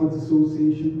Srila Prabhupada's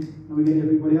association, and we're getting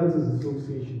everybody else's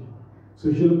association. So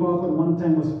Srila Prabhupada one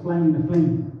time was flying in a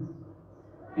plane,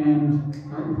 and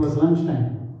it was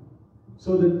lunchtime.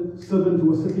 So the servant who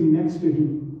was sitting next to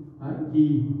him,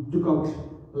 he took out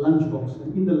a lunchbox,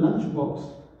 and in the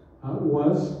lunchbox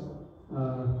was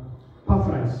puff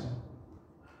rice.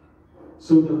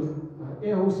 So the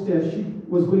air hostess, she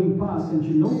was going past and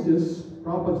she noticed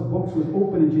Prabhupada's box was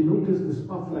open and she noticed this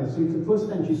puff rice. So it's the first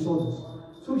time she saw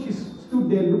this. So she stood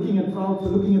there looking at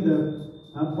Prabhupada, looking at the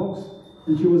box,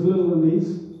 And she was a little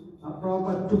amazed.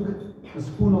 Prabhupada took a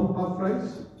spoon of puff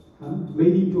rice,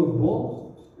 made it into a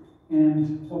ball,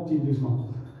 and popped it into his mouth.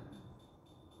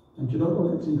 And she thought, oh,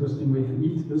 that's an interesting way to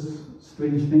eat this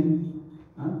strange thing.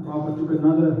 Prabhupada took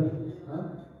another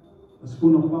a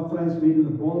spoon of puff rice, made in a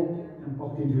ball, and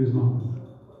popped it into his mouth.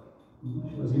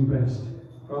 She was impressed.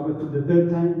 Prabhupada took the third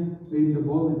time, made in the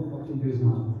ball, and popped it into his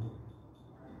mouth.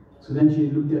 So then she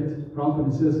looked at Prabhupada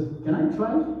and says, can I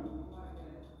try?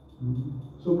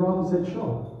 So Prabhupada said,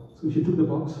 sure. So she took the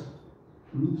box.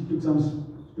 She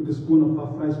took a spoon of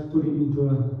puff rice, put it into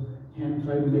her hand,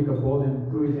 tried to make a ball and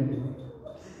threw it, and it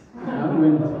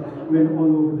went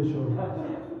all over the shore.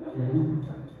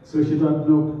 So she thought,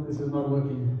 no, this is not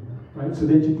working. Right? So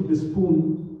then she took the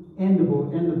spoon and the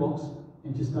bowl and the box,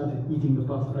 and she started eating the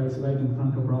puff rice right in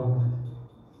front of Prabhupada.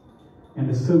 And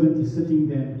the servant is sitting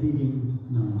there thinking,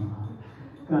 no,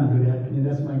 can't do that. And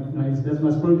that's my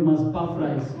spiritual master's puff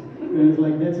rice. And it's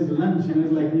like, that's his lunch. And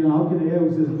it's like, how can a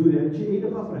hostess do that? She ate a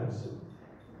puff rice.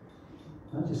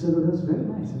 And she said, oh, that's very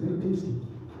nice, very tasty.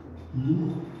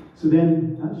 So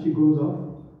then she goes off.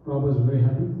 Prabhupada was very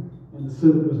happy, and the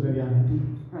servant was very unhappy.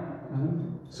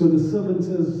 So the servant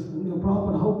says,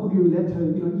 Prabhupada, how could you let her,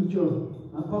 eat your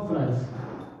puff rice?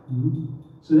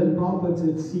 So then Prabhupada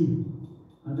said, see,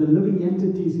 the living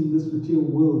entities in this material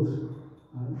world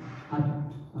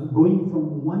are going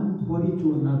from one body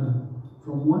to another,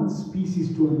 from one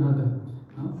species to another,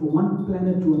 from one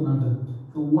planet to another,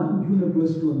 from one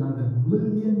universe to another,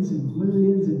 millions and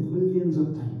millions and millions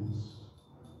of times.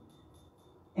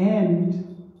 And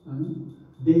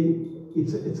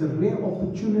it's a rare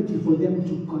opportunity for them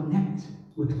to connect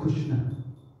with Krishna,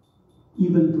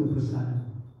 even through prasad.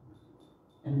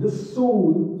 And this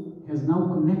soul has now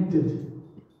connected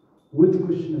with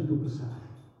Krishna through prasad.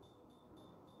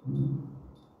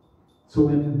 So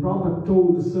when Prabhupada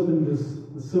told the servant this,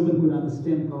 the servant could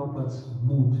understand Prabhupada's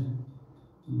mood.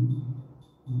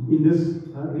 In this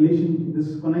in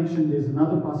this connection, there's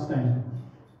another pastime.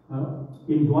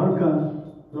 In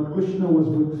Dwarka, Lord Krishna was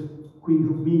with Queen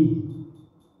Rukmini,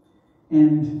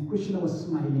 and Krishna was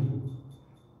smiling.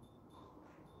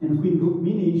 And Queen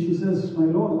Rukmini, she says, my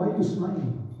Lord, why are you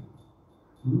smiling?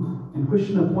 And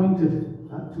Krishna pointed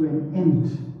to an ant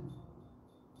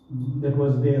that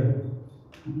was there,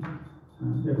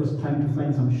 that was trying to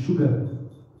find some sugar.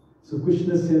 So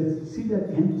Krishna said, see that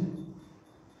ant?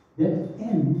 That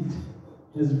ant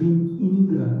has been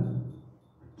Indra,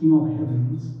 king of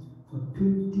heavens, for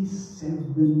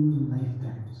 27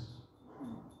 lifetimes.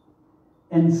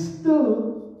 And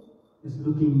still is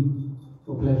looking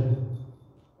for pleasure.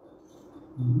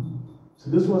 So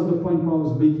this was the point Paul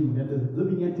was making, that the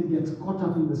living entity gets caught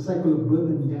up in the cycle of birth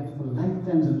and death for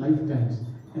lifetimes and lifetimes.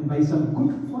 And by some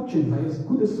good fortune, by a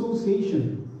good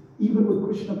association, even with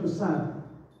Krishna Prasad,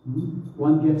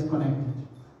 one gets connected.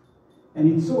 And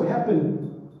it so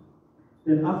happened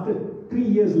that after 3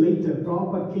 years later,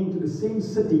 Prabhupada came to the same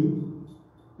city,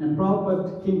 and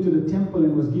Prabhupada came to the temple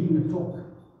and was giving a talk.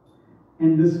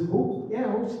 And this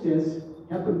air hostess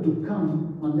happened to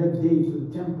come on that day to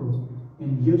the temple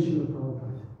and hear Srila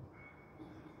Prabhupada.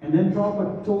 And then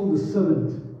Prabhupada told the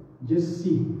servant, just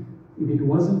see, if it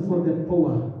wasn't for that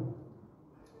power,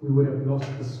 we would have lost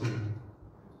the soul.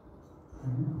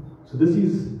 So this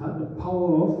is the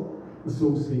power of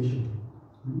association.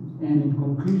 And in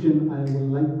conclusion, I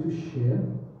would like to share.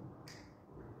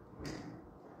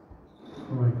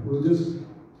 Alright, we'll just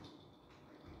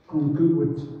conclude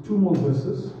with 2 more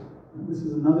verses. This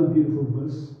is another beautiful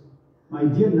verse. My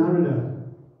dear Narada,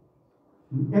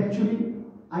 actually,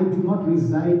 I do not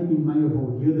reside in my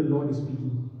abode. Here the Lord is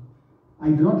speaking. I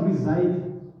do not reside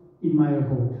in my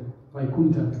abode,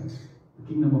 Vaikuntha, the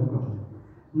kingdom of God.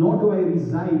 Nor do I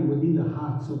reside within the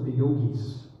hearts of the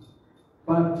yogis.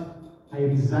 But I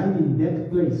reside in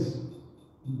that place.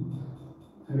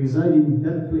 I reside in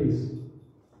that place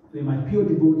where my pure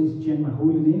devotees chant my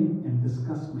holy name and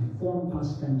discuss my form,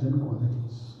 pastimes, and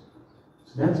qualities.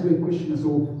 So that's where Krishna. So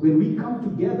when we come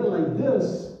together like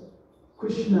this,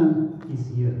 Krishna is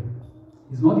here.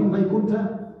 He's not in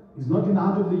Vaikuntha. He's not in the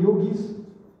heart of the yogis.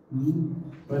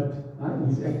 But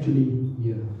he's actually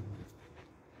here.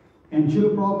 And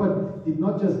Srila Prabhupada did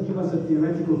not just give us a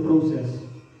theoretical process.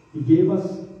 He gave us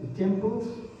the temples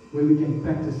where we can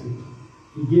practice it.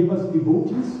 He gave us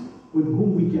devotees with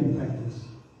whom we can practice.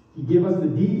 He gave us the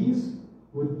deities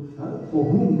for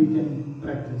whom we can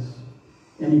practice.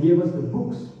 And he gave us the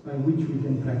books by which we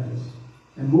can practice.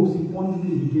 And most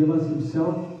importantly, he gave us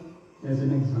himself as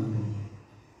an example.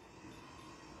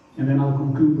 And then I'll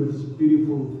conclude with this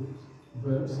beautiful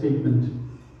statement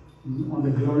on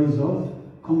the glories of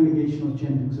congregational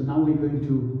chanting. So now we're going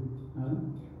to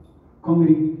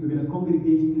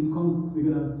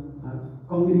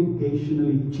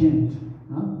congregationally chant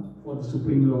for the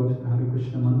Supreme Lord, the Hare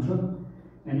Krishna mantra.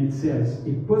 And it says,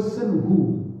 a person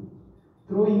who,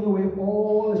 throwing away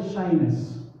all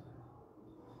shyness,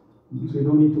 so you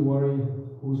don't need to worry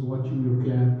who's watching you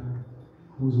clap,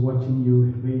 who's watching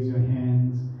you raise your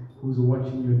hands, who's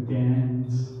watching you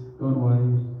dance. Don't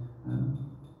worry.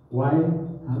 Why?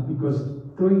 Because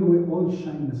throwing away all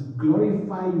shyness,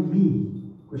 glorify me,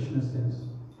 Krishna says,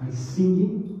 by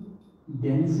singing,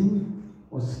 dancing,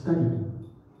 or studying,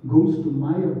 goes to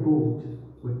my abode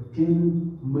with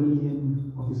 10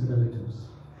 million of his relatives.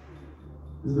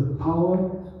 This is the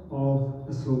power of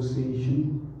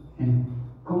association and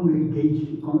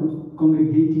congregating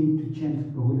to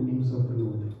chant the holy names of the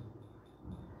Lord.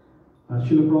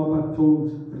 Srila Prabhupada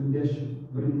told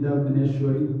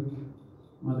Vrindavaneshwari,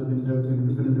 Mother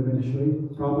Vrindavaneshwari,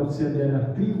 Prabhupada said there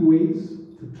are 3 ways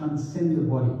to transcend the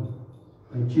body: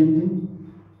 by chanting,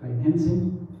 by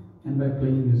dancing, and by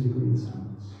playing musical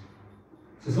instruments.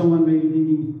 So someone may be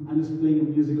thinking, I'm just playing a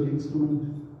musical instrument,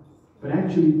 but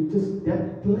actually just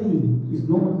that playing is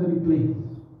no ordinary playing.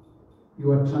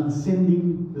 You are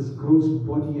transcending this gross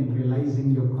body and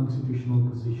realizing your constitutional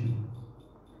position.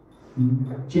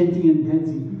 Chanting and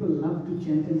dancing, people love to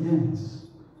chant and dance.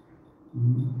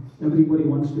 Everybody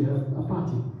wants to have a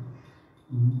party,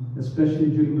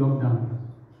 especially during lockdown.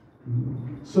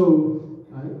 So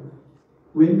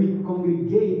when we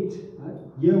congregate,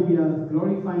 here we are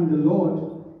glorifying the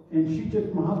Lord, and Sri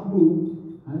Chaitanya Mahaprabhu,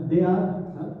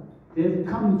 they've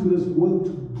come to this world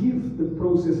to give the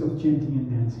process of chanting and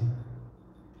dancing.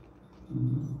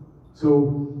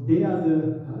 So they are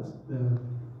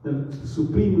the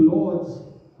Supreme Lords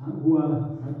who are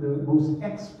the most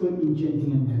expert in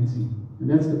chanting and dancing. And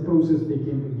that's the process they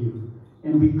came to give.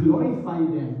 And we glorify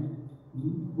them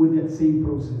with that same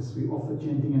process. We offer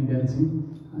chanting and dancing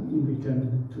in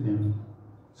return to them.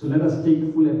 So let us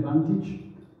take full advantage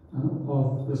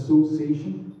of the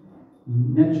association.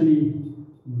 Naturally,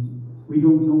 we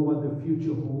don't know what the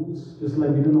future holds, just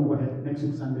like we don't know what next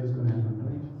week Sunday is going to happen,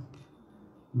 right?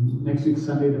 Next week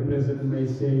Sunday, the President may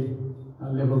say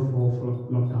level 4 for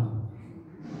lockdown.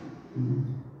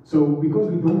 So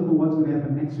because we don't know what's going to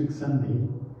happen next week Sunday,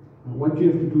 what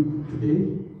you have to do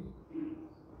today,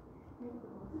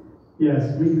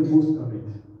 yes, make the most of it.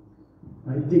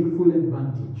 Right? Take full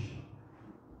advantage.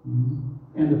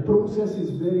 And the process is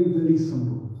very, very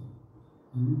simple.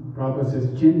 Prabhupada says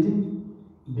chanting,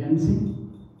 dancing.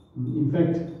 In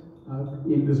fact,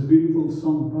 in this beautiful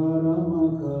song,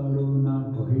 Parama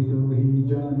Karuna Pahidohi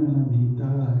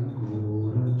Jananitai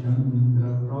Gora Chandra,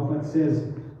 Prabhupada says,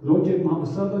 Lord Chaitanya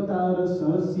Savatara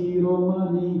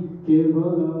Sasiromani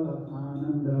Kevala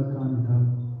Ananda Kanta.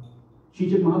 Sri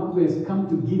Chaitanya Mahaprabhu has come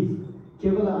to give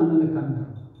Kevala Ananda Kanta,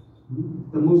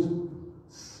 the most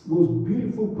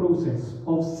beautiful process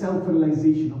of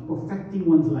self-realization, of perfecting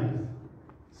one's life,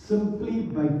 simply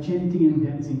by chanting and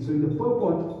dancing. So in the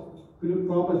purport,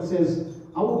 Prabhupada says,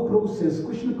 our process,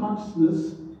 Krishna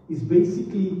consciousness, is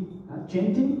basically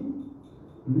chanting.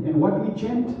 And what we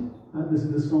chant, this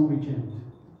is the song we chant.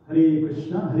 Hare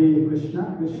Krishna, Krishna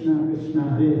Krishna,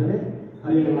 Hare Hare,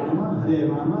 Hare Rama,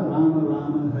 Rama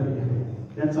Rama, Hare Hare.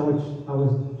 That's our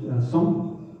song.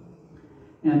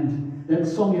 And that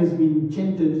song has been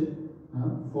chanted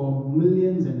for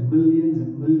millions and millions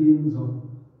and millions of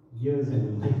years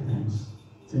and lifetimes.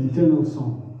 It's an eternal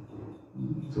song.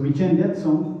 So we chant that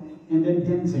song and then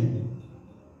dancing.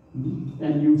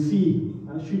 And you'll see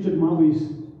Sri Chaitanya Mahaprabhu is,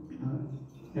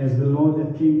 as the Lord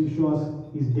that came to show us,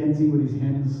 he's dancing with his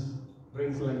hands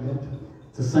raised like that.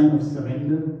 It's a sign of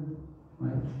surrender.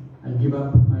 Right? I give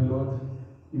up, my Lord.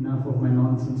 Enough of my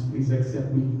nonsense. Please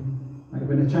accept me. Right?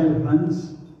 When a child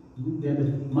runs, then the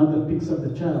mother picks up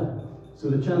the child. So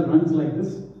the child runs like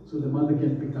this, so the mother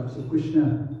can pick up. So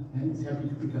Krishna is happy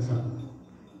to pick us up.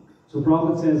 So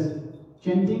Prabhupada says,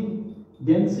 chanting,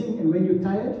 dancing, and when you're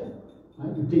tired,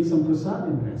 right, you take some prasad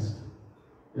and rest.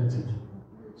 That's it.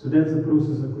 So that's the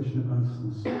process of Krishna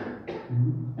consciousness.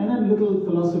 And then little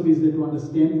philosophies that you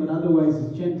understand, but otherwise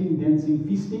it's chanting, dancing,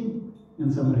 feasting,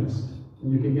 and some rest.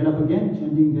 And you can get up again,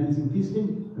 chanting, dancing,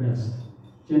 feasting, rest.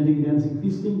 Chanting, dancing,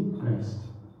 feasting, rest.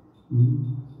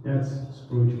 That's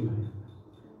spiritual life.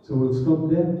 So we'll stop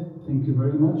there. Thank you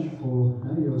very much for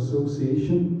your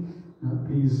association.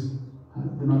 Please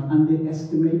do not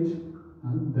underestimate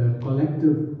the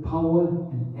collective power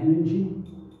and energy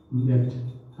that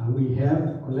we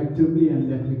have collectively, and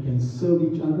that we can serve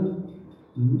each other.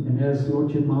 And as Lord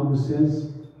Chaitanya Mahaprabhu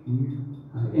says,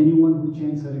 anyone who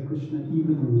chants Hare Krishna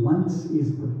even once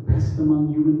is the best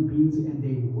among human beings, and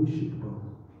they worship God.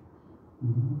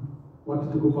 what to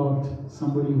talk about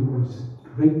somebody who is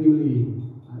regularly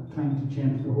trying to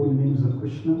chant the holy names of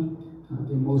Krishna,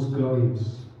 the most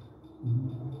glorious.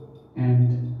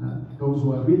 And those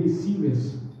who are really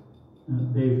serious,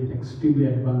 they've extremely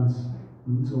advanced.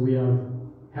 So we are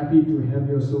happy to have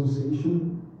your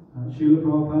association. Srila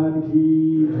Prabhupada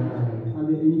ki jai. Are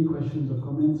there any questions or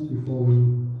comments before we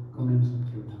commence the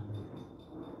kirtan?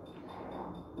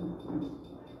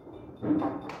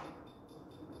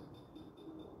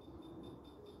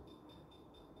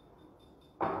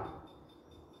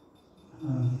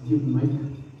 Give the mic.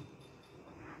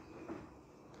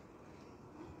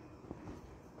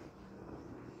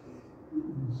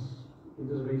 You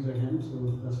just raise your hand so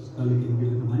Justice Kali can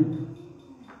give you the mic.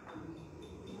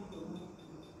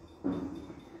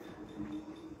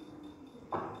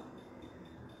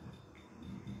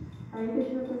 Hare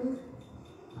Krishna, Prabhu.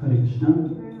 Hare Krishna.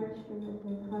 Thank you very much for the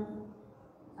talk.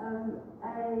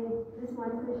 Just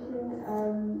one question.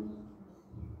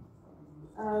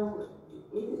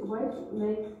 What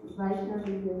makes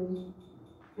Vaishnavism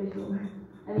special?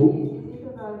 I mean, you speak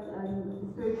about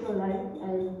spiritual life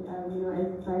as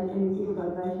as you speak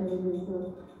about Vaishnavism. So,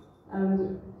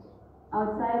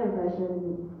 outside of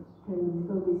Vaishnavism can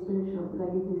still be spiritual,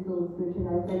 like it is still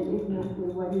spiritualized. And if not,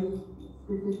 then what is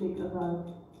specific about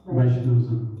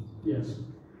Vaishnavism? Yes.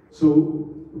 So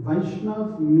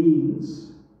Vaishnav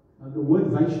means the word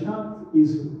Vaishnav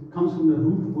comes from the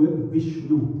root word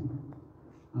Vishnu.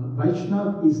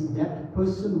 Vaishnav is that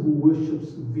person who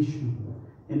worships Vishnu.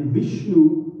 And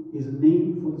Vishnu is a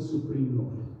name for the Supreme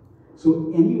Lord.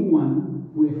 So anyone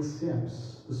who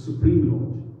accepts the Supreme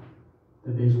Lord,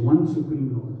 that there is one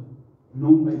Supreme Lord,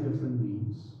 known by different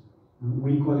names.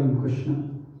 We call him Krishna,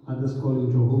 others call him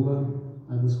Jehovah,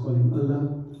 others call him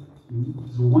Allah.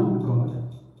 There's one God.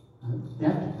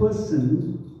 That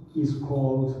person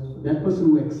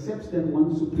who accepts that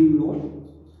one Supreme Lord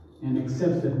and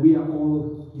accepts that we are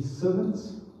all his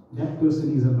servants, that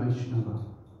person is a Vaishnava.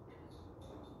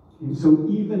 And so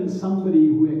even somebody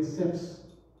who accepts,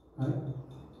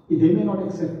 they may not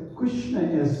accept Krishna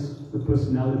as the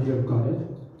personality of Godhead,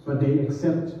 but they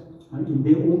accept in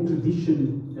their own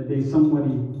tradition that there is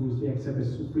somebody who they accept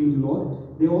as Supreme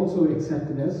Lord. They also accept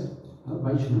it as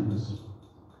Vaishnavas,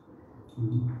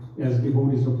 as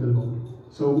devotees of the Lord.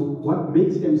 So what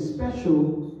makes them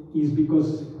special is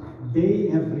because they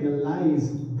have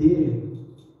realized their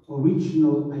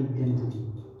original identity.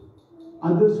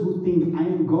 Others who think I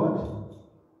am God,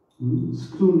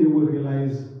 soon they will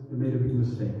realize they made a big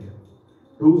mistake.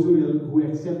 Those who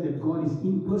accept that God is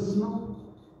impersonal,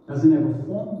 doesn't have a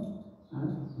form,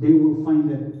 they will find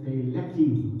that they're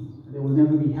lacking, they will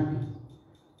never be happy.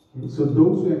 So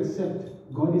those who accept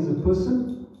God is a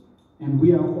person, and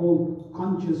we are all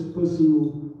conscious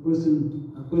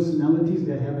personalities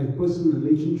that have a personal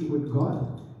relationship with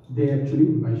God, they're actually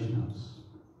Vaishnavas.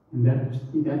 And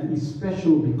that is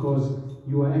special because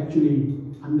you are actually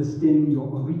understanding your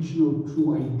original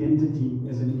true identity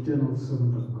as an eternal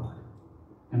servant of God,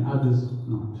 and others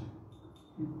not.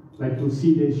 Like you'll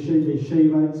see there's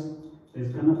Shaivites,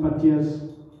 there's Ganapatyas,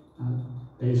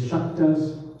 there's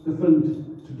Shaktas,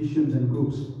 different traditions and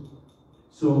groups.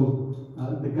 So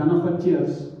the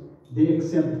Ganapatyas, they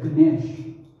accept Ganesh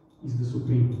is the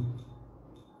supreme.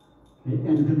 Okay?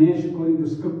 And Ganesh, according to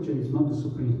scripture, is not the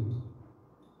supreme.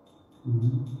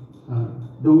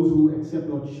 Those who accept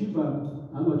Lord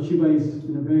Shiva is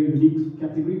in a very unique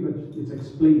category, but it's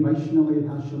explained Vaishnava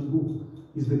Yatha Shambhu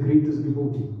is the greatest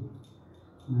devotee.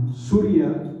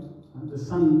 Surya, the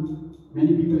sun,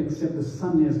 many people accept the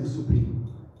sun as the supreme.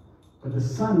 But the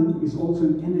sun is also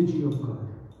an energy of God.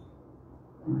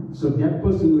 So that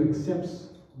person who accepts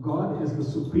God as the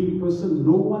supreme person,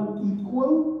 no one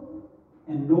equal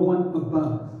and no one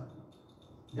above,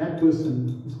 that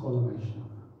person is called a Vaishnava.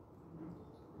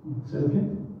 Is that okay?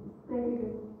 Thank you.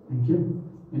 Thank you.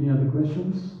 Any other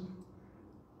questions?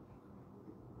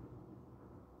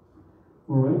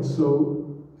 All right, so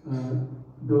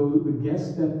the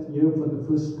guests that are here for the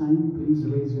first time, please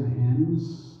raise your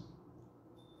hands.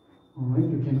 All right,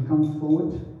 you can come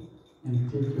forward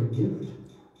and take your gift.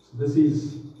 So this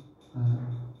is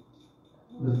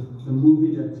the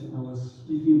movie that I was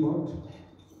speaking about.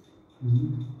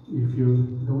 If you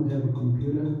don't have a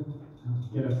computer,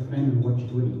 get a friend and watch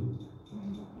it with you.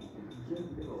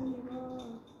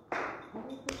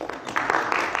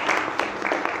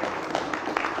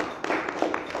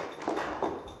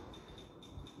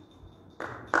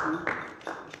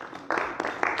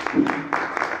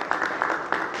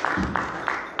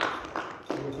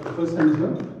 First time as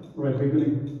well? Alright, we're going to,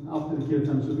 after the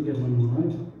kirtan, so we get one more,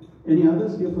 right? Any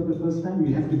others here for the first time?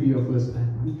 You have to be your first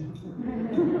time, right?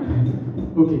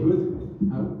 Okay, good.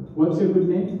 What's your good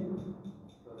name?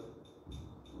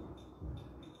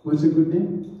 What's your good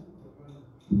name?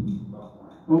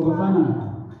 Oh,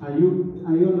 Bafana. Are you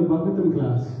on the Bhagavatam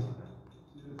class?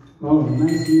 Oh,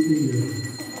 nice meeting you.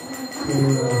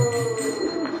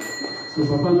 So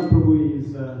Bafana Prabhu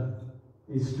is a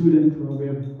student. We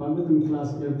have Bhagavatam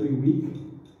class every week,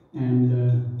 and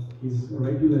he's a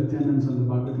regular attendance on the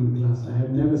Bhagavatam class. I have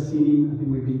never seen him. I think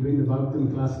we've been doing the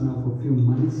Bhagavatam class now for a few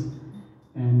months,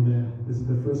 and this is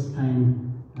the first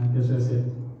time, as I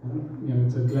said,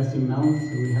 it's a blessing now, so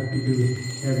we're happy to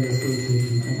have your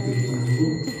association. Thank you, Prabhu.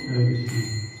 Hare Krishna.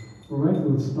 All right,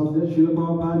 we'll stop there. Srila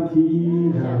Prabhupada ki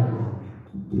jai.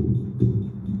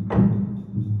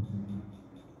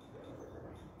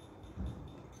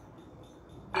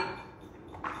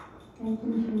 Thank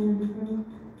you, Srila.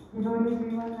 Devotees, we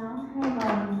will now have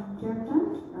kirtan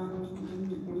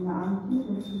in the aarti,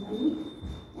 as you see.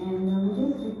 And we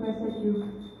just request that you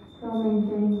still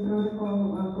maintain protocol,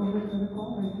 COVID protocol,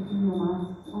 by keeping your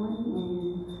masks on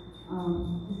and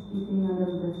just keeping a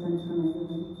little distance from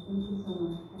everybody. Thank you so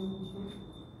much. Thank you.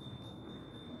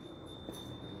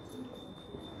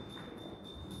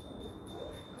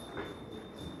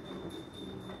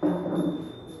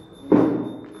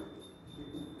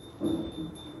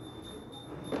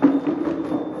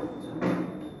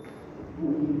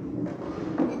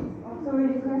 Also, we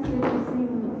request that you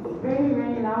sing very,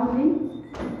 very loudly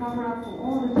to cover up for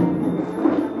all the time that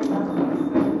we are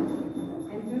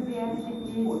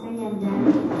enthusiastically sing and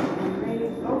dance and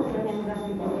raise both your hands up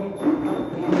in the air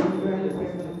and enjoy the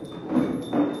kirtan.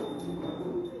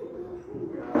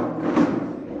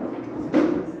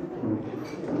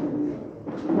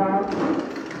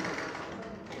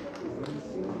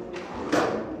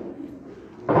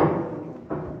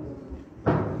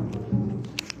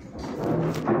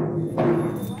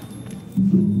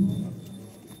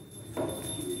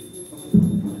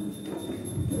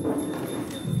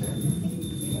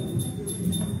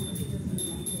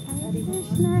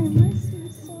 Krishna, I miss you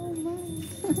so much.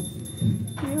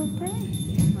 You okay?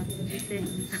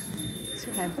 So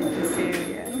happy to see you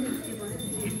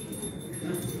again.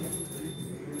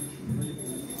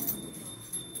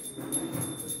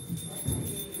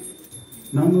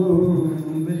 Namo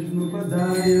Vishnu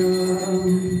Padaya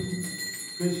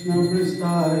Krishna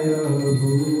Pristaya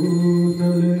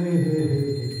Bhutale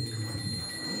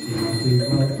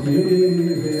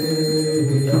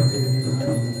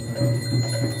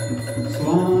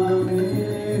Swami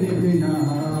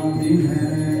Vinami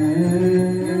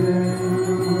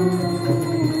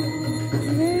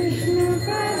Vishnu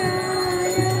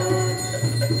Padaya,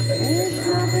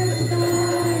 Krishna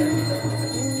Pristaya,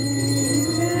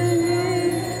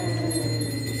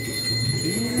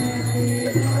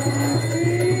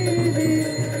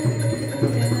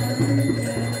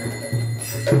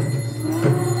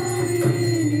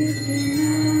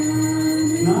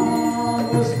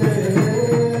 Namaste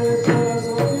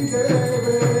Saraswati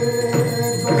Deve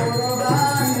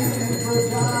Gauravani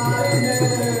Prajayane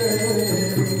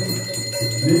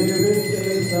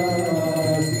Nirvishesa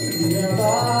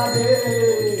Sinyavade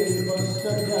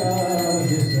Vaskaya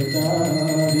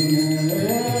Visajarine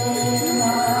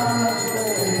Namaste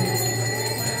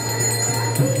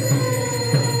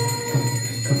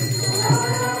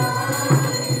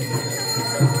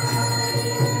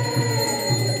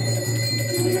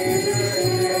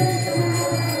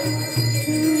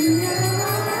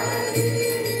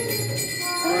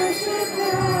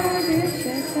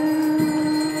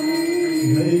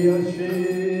Jaya Shri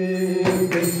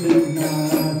Krishna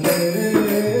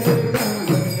Chaitanya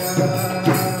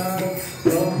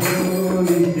Prabhu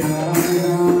Nityananda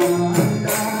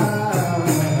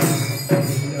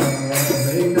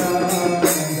Advaita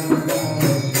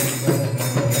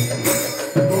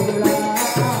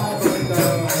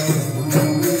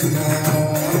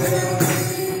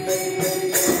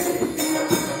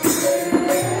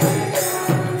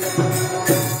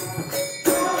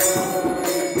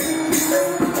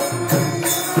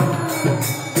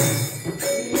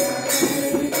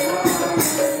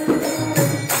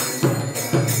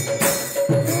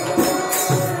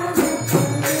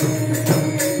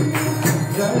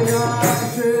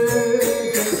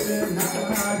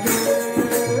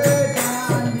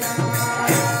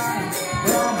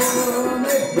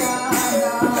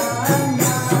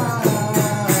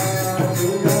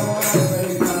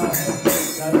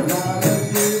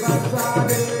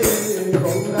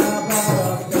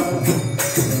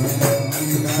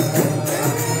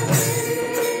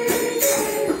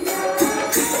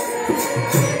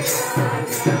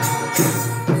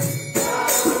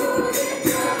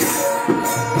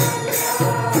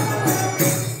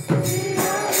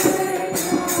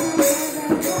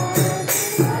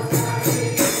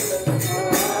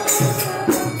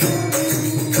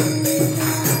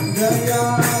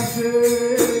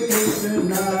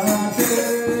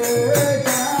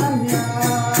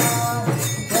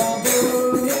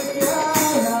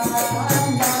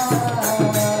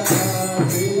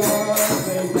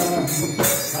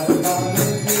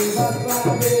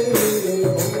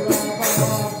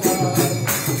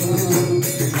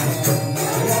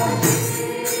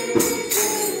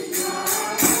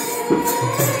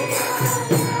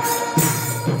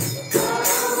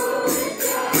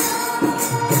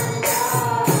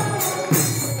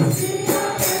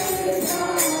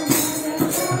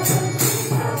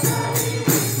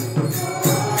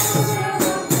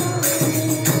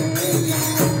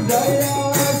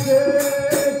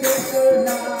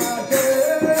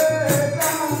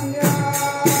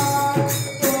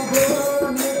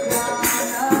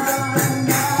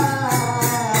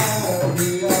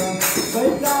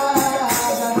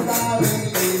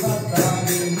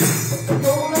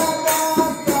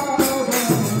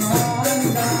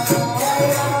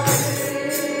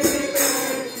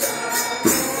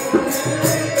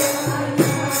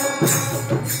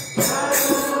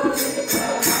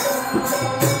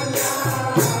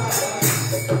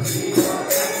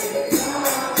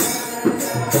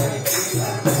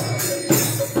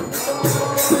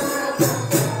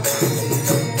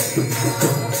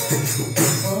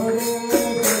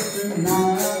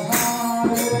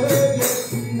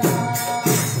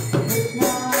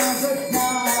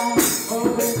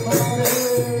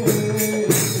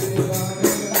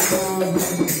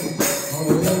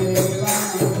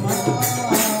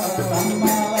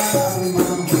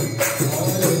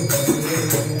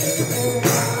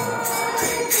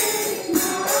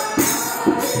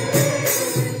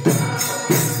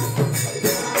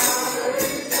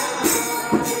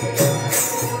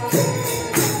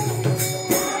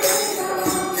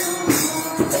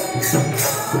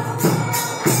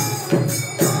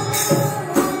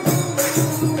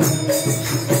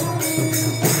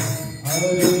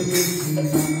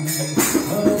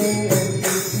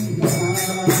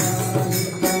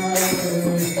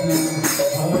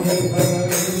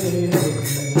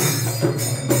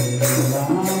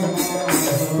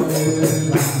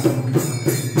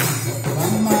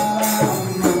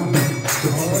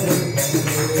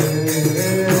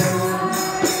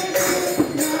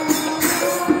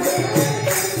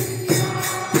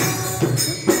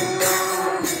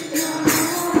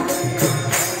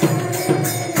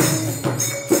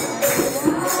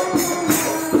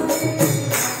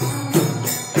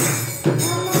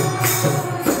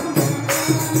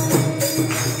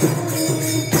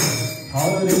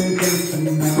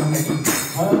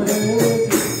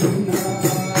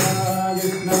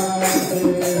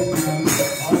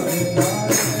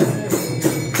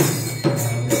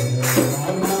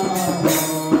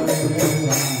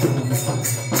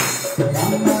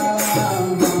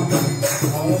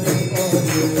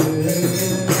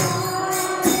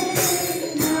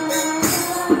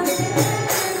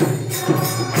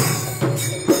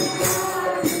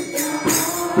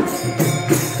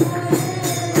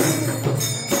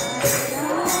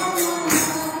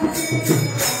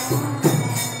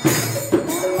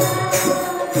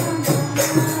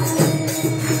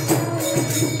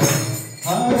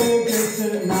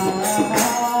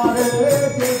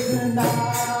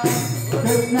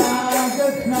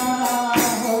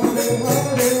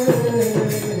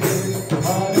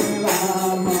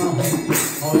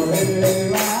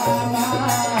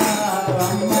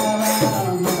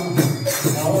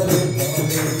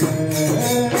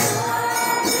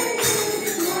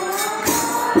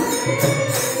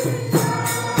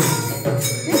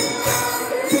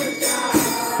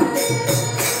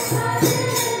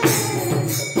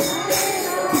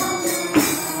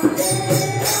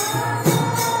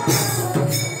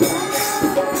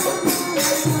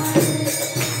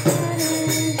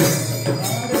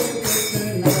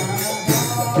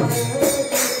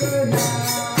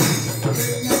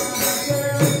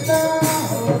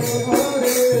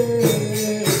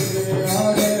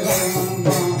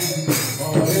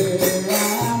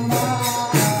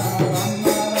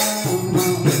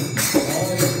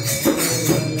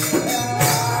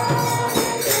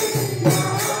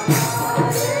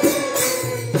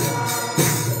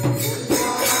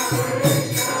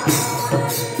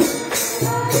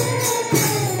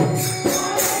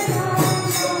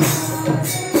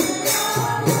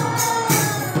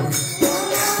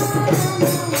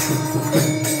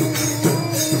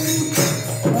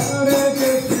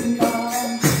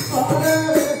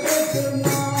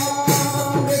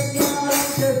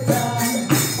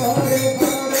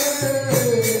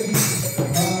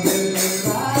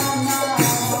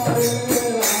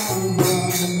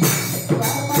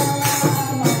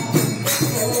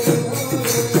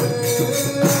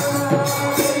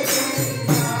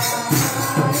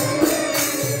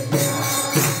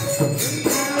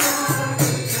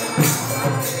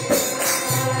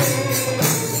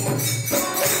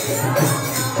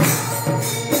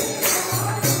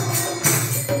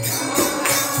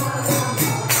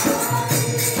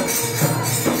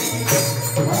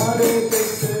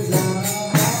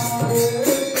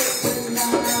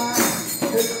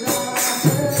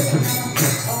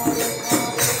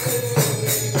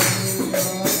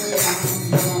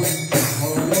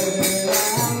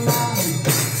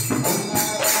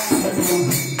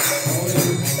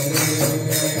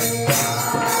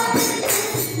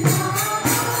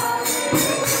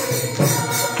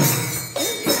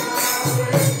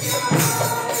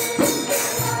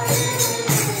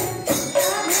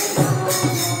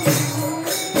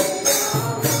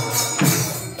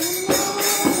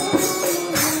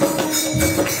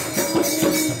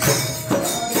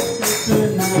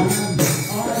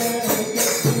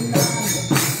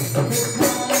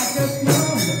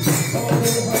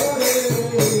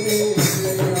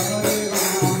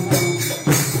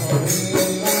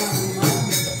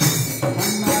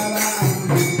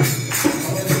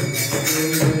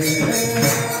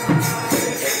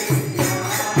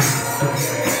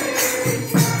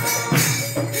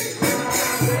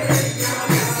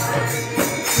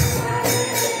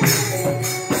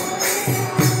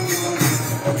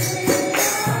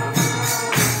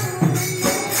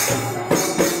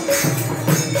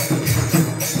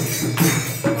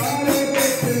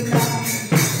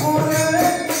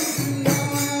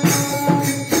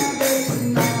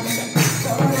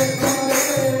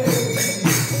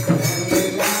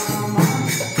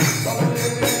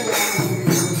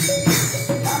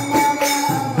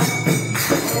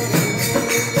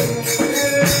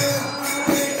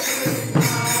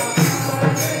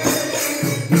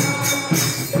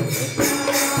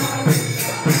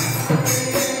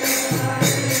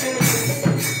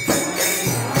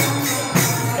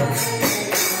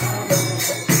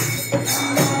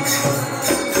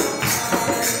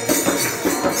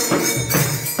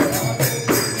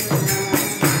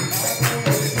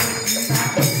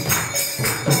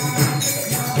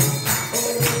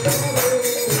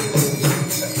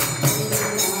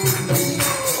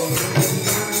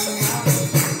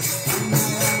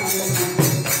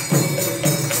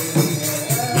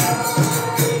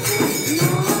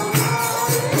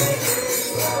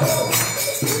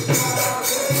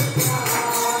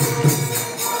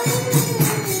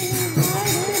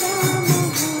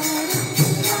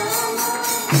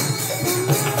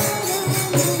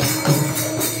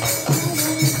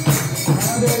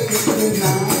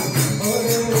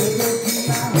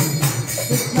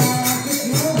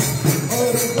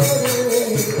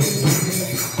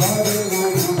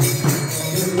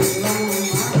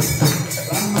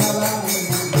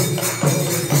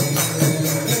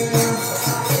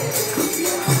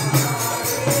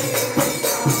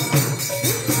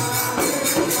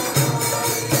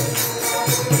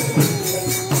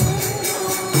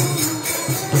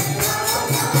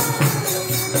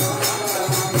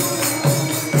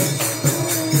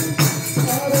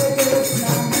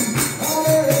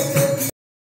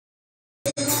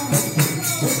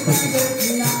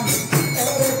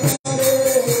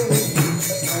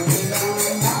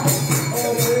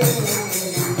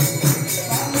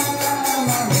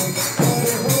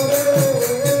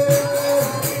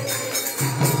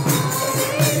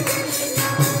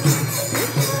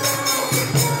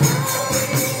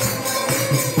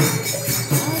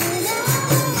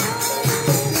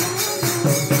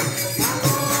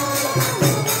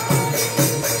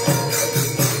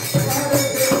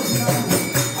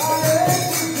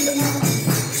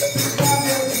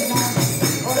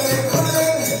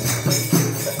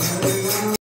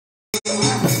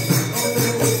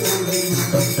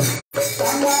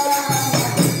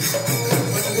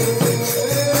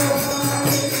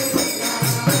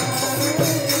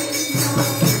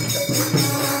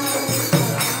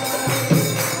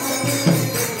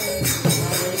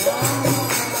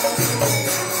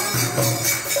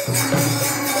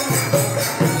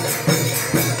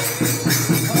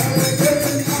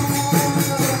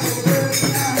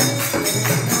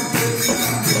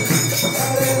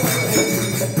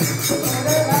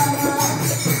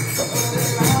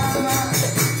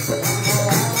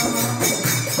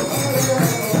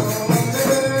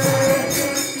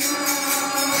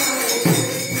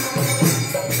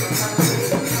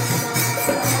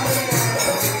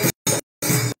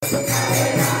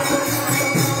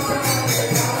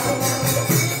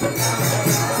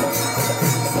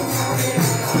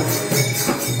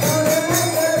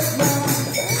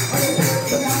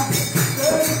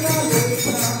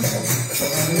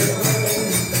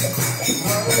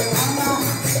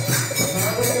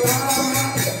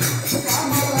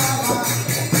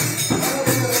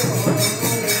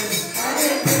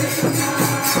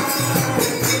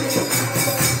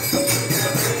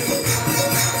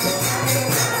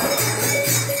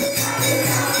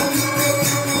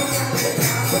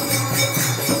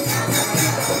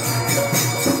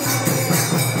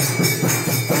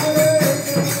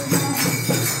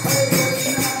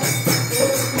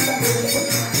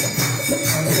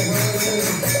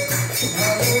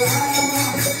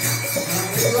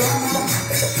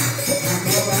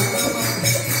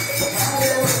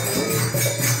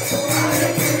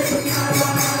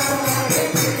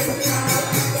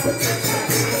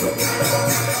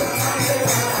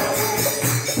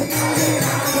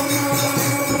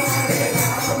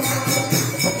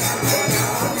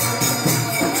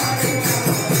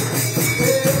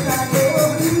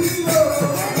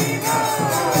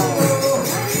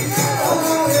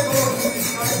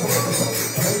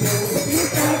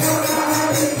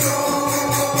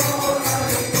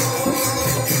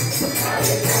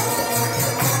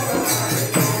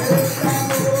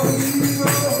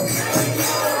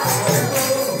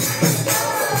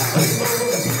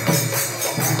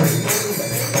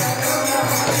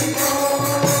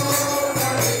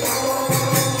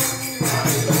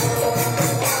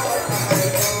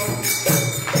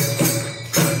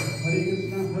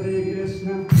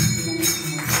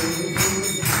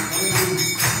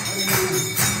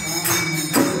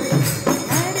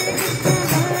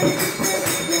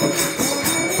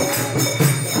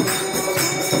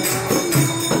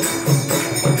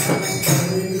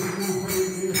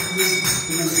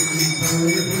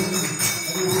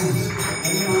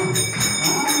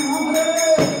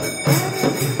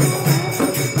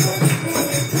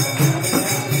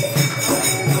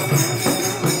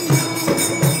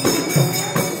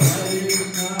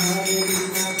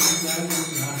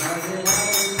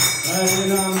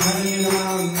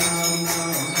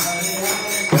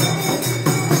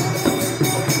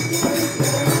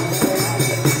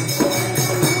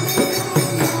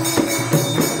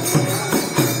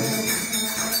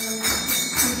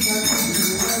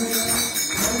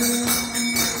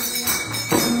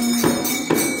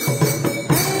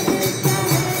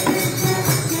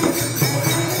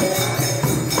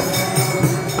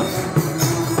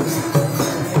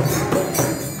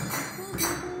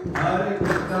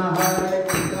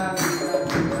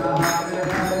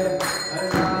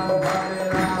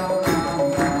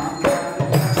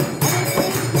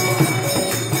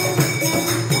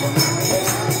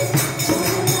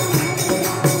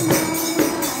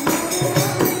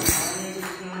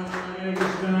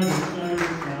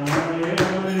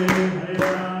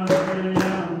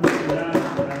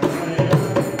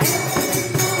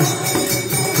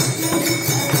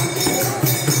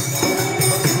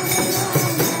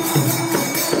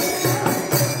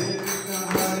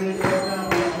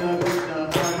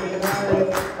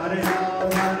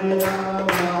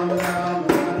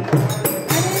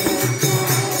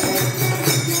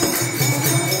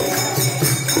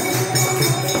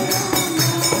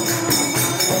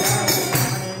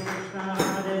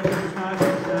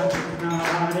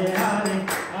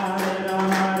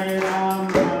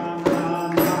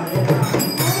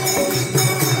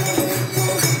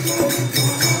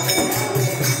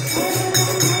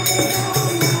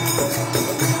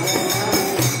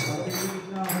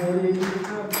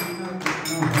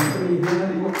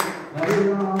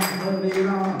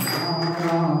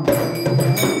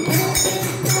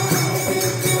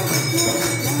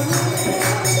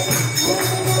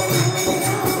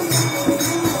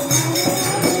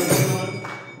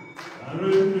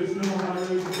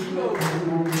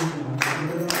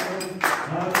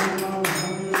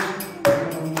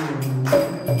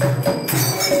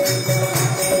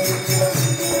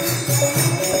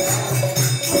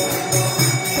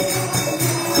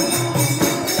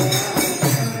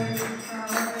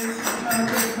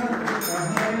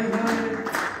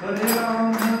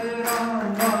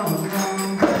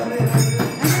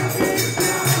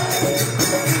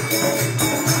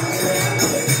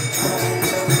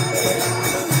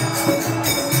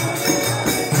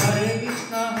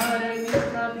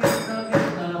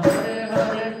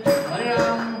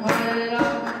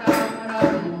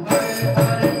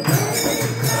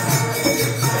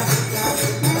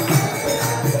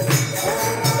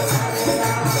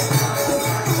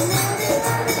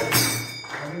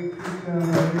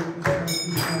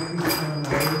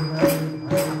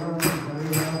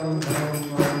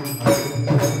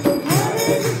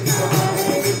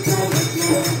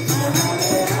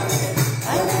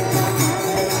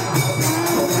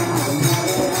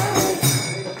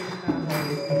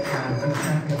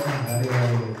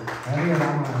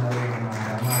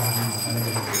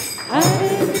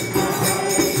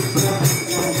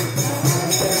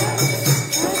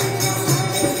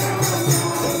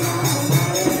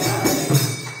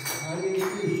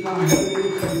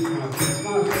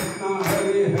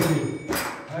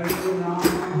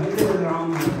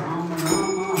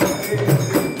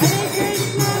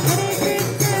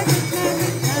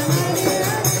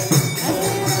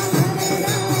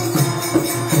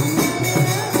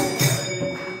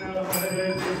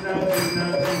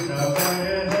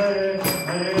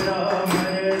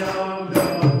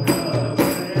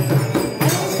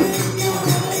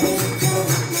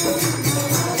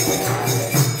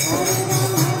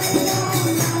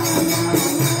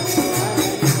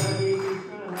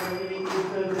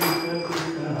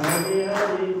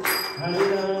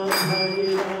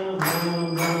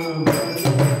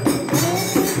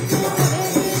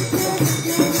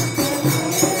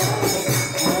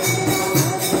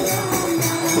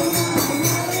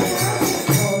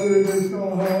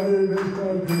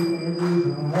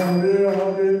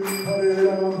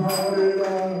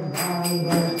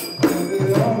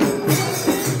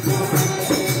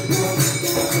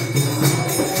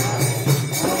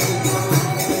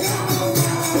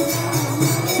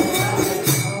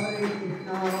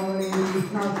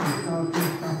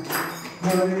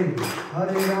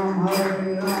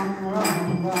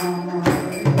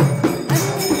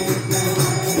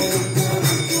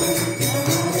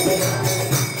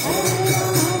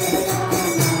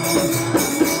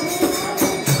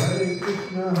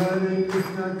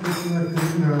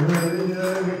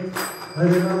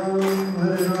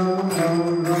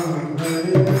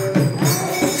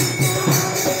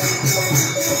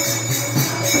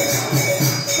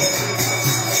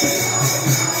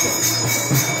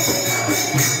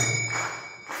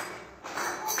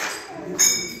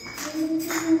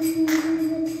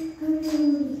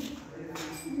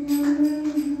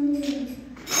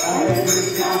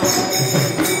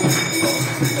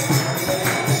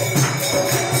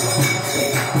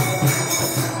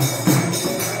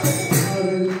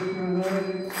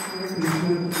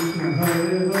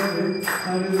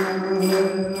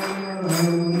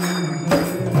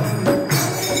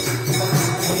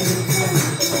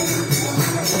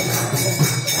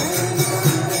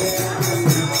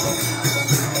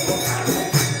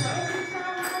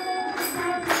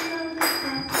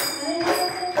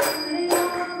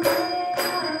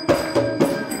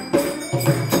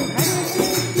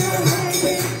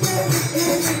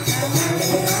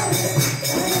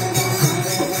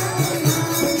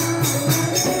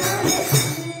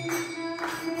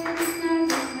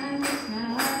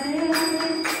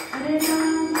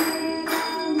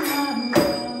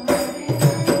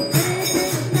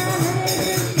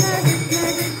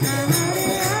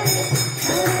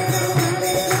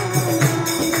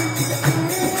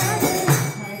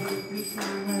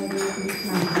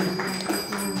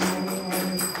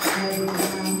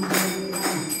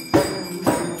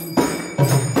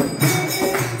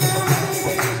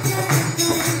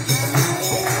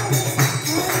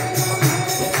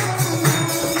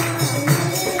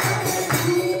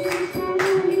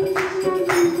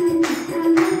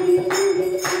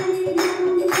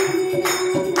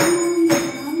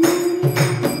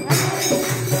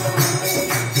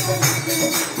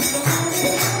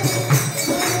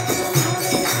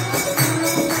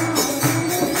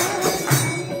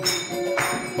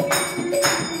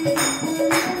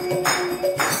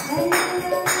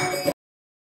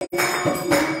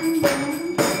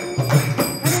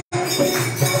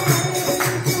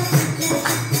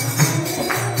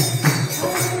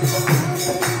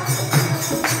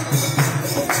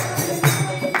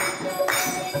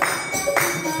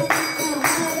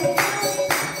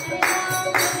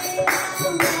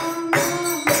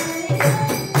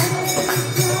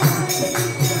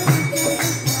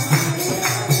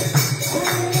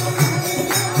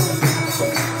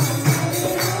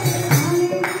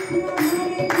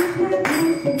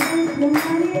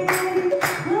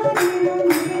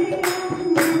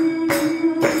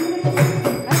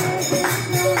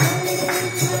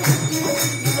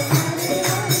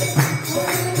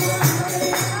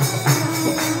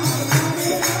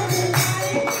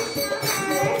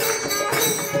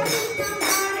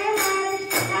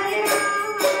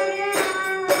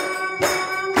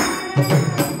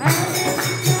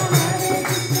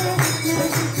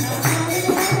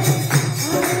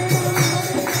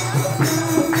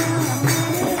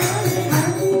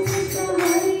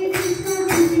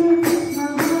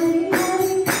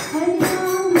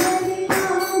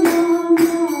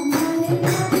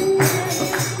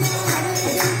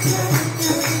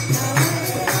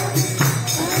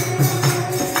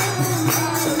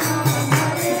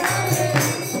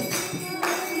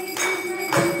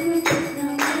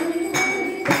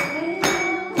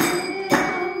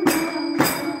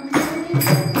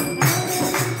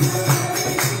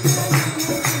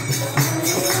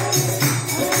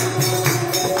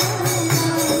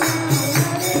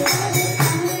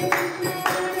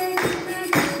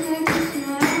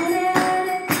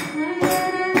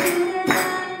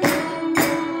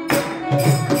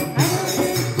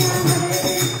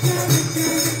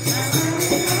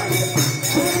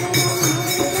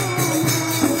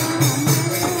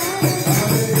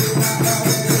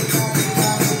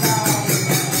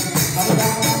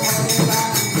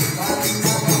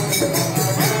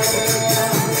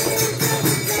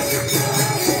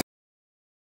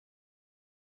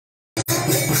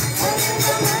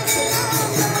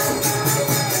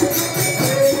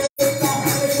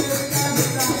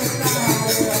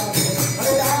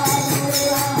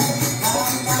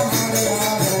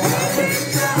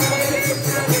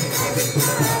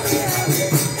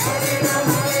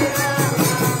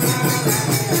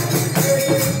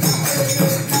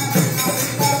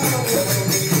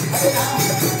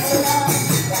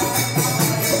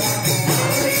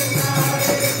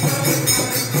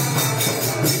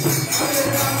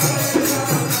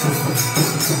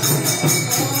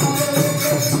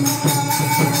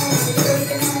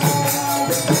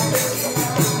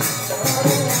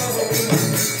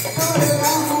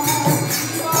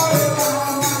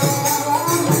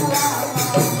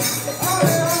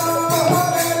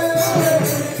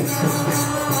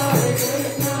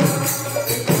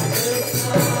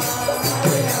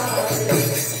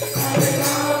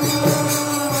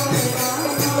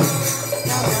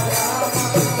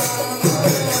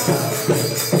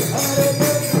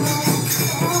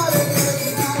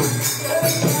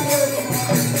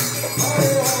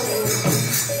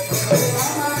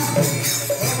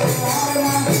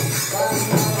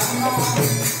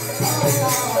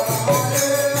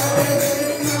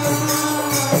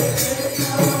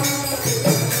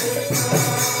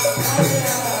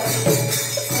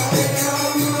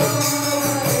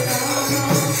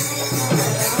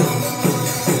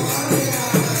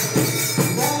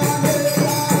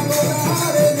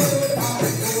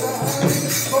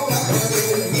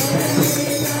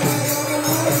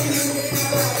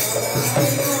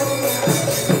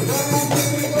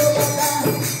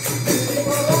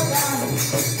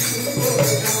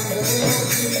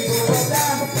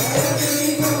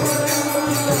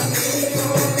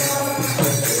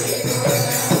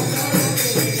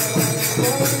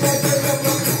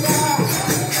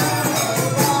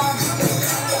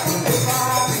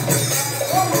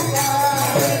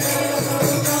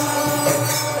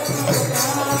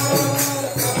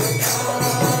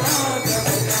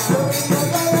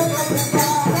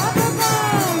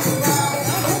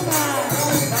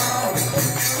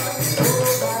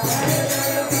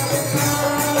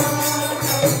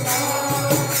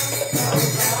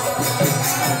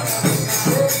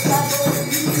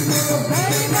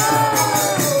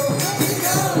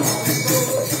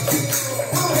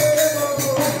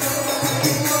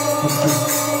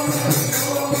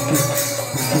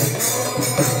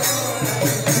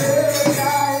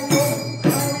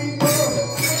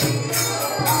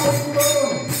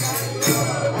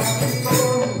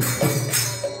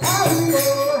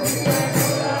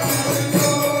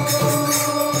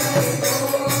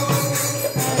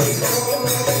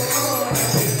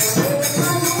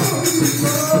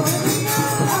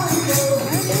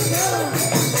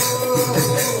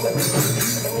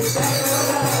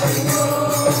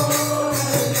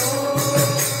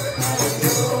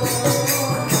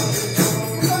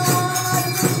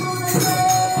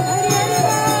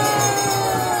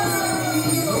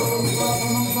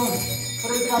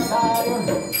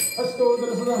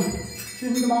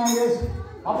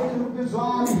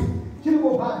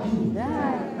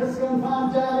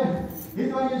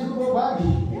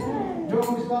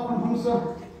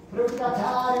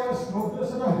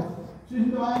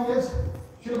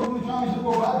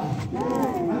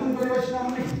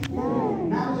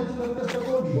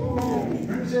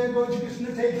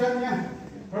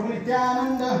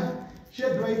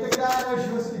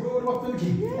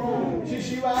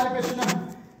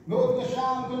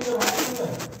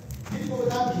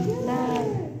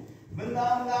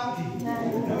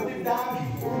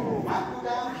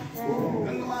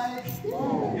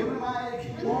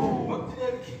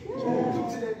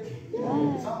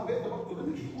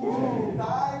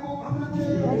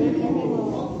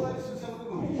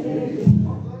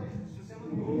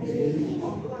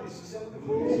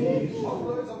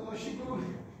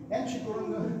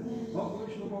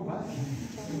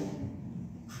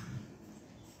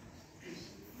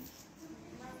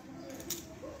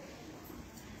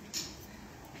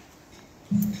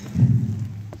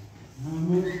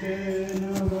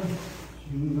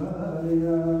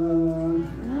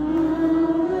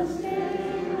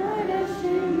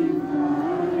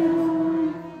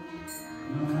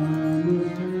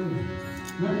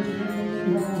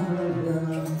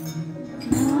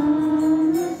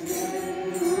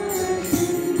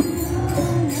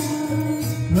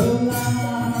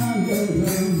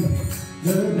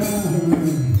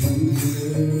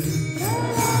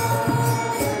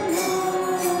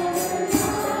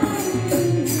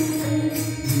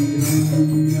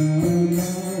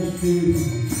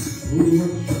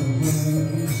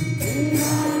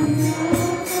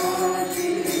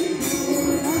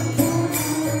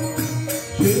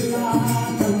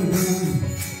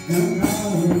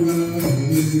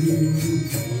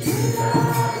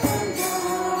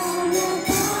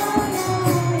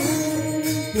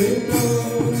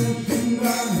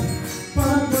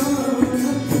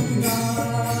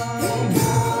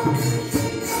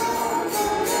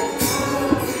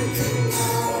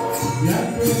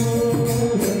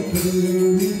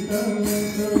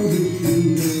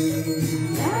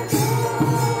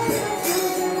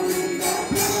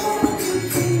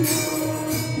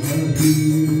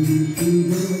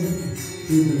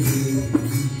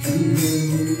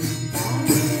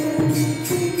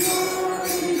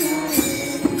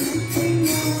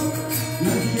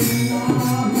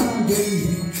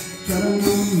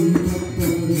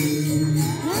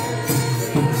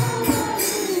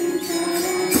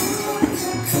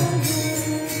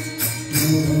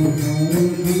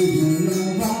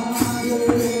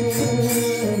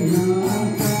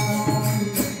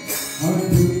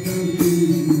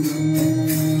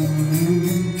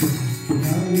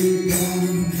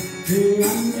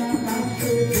Hey,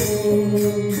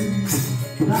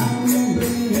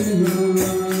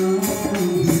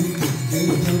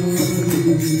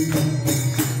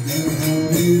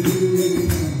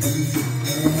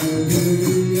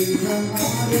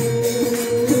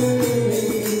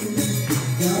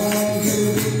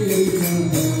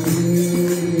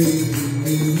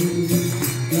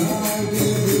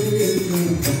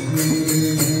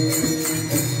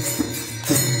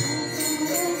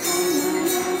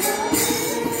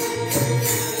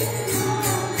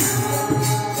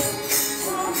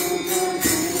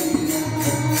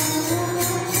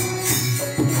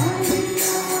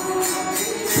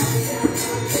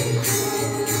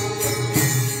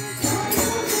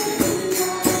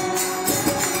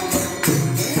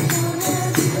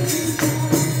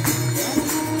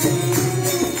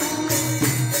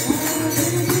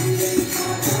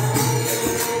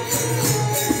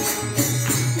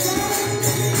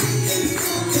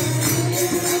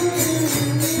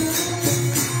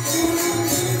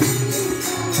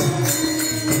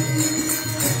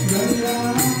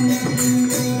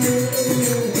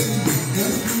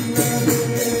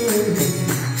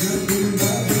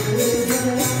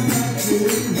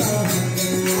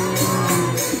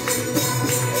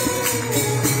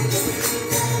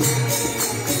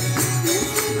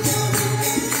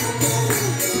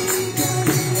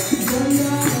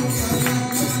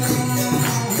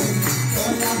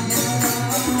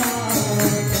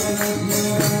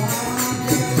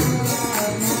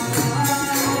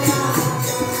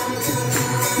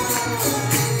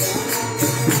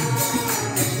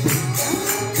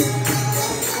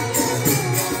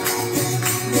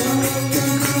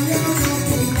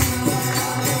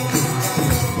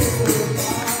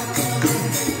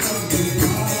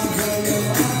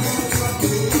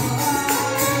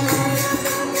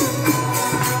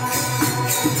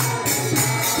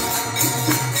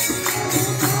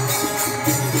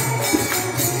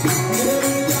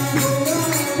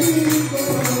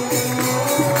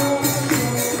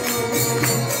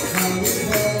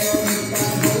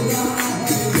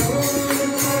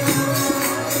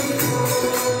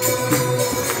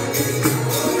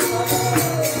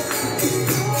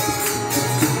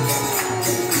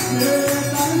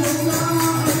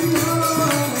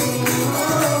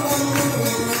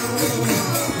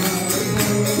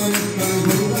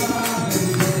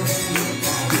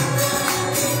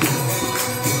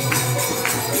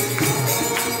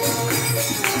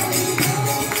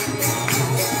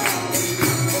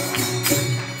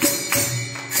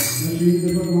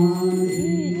 सिद्ध भगवान की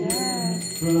जय।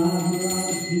 प्रहलाद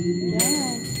महाराज की जय।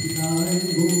 जय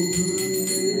भोले।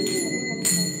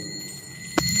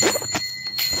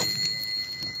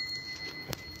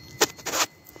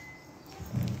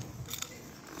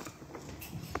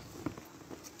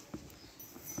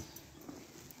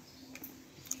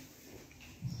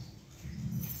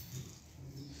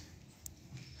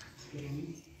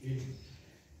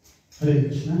 Hare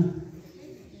Krishna.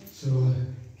 So,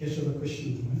 Keshava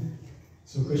Krishna.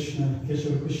 So,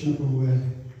 Keshava Krishna Prabhu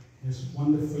has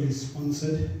wonderfully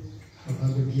sponsored a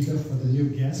Bhagavad Gita for the new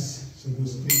guests. So,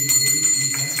 those 3 devotees,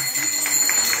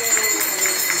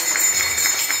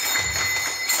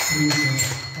 please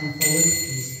come forward,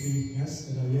 those 3 guests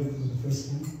that are here for the first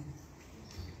time.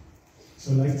 So,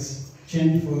 let's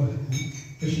chant for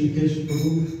Krishna Keshava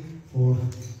Prabhu for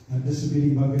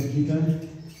distributing Bhagavad Gita.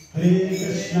 Hare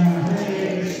Krishna,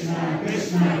 Krishna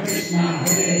Krishna,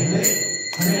 Hare Hare,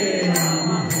 Hare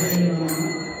Rama,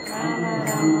 Rama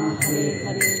Rama, Hare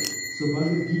Hare. So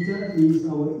Bhagavad Gita is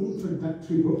our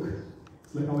introductory book.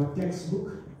 It's like our textbook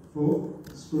for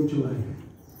spiritual life.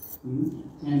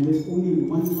 And there's only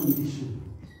one condition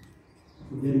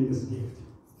for getting this gift.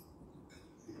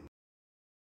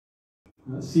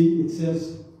 See, it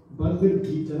says Bhagavad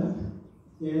Gita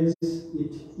as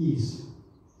it is.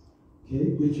 Okay,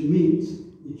 which means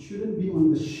it shouldn't be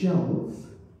on the shelf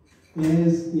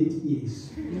as it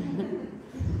is.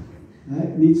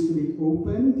 It needs to be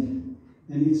opened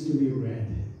and needs to be read.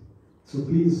 So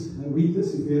please read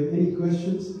this. If you have any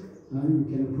questions, you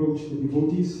can approach the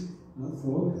devotees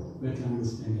for better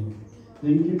understanding.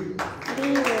 Thank you.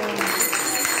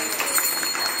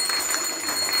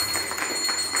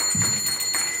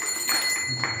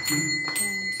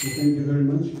 So thank you very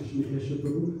much, Krishna Keshava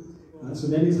Prabhu. So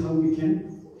that is how we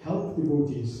can help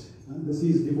devotees. This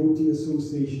is devotee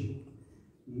association.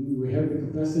 We have the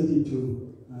capacity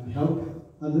to help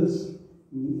others,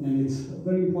 and it's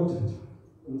very important.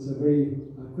 It's a very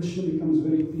Krishna becomes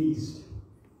very pleased.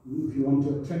 If you want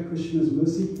to attract Krishna's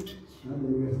mercy,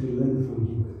 then you have to learn from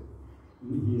him.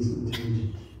 He is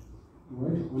intelligent. All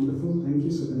right, wonderful. Thank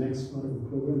you. So the next part of the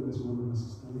program is one of us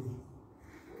studying.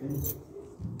 Okay.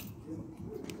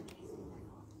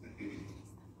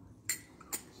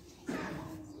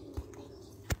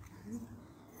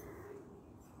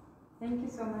 Thank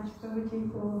you so much, Prabhuji,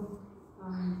 for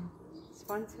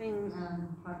sponsoring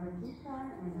Bhagavad Gita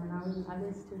and allowing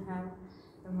others to have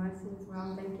the mercy as well.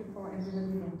 Thank you for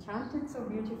everybody that chanted so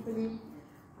beautifully.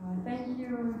 Thank you,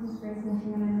 His Grace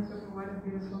Nishingananda Prabhu. What a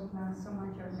beautiful class, so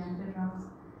much of nectar drops.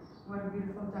 What a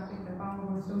beautiful topic, the power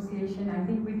of association. I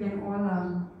think we can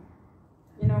all,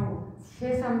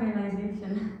 share some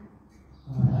realization. I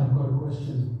have got a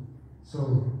question. So,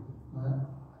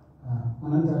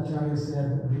 Ananta Acharya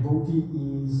said devotee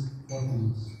is what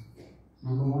things?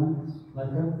 Number 1,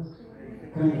 like a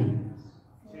crane,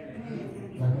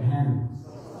 like a hand,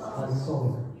 like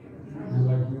salt, and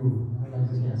like you, like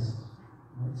the guest.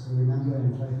 Right? So remember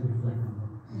and try to reflect on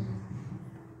that.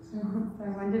 So I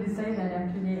wanted to say that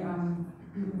actually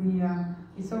we're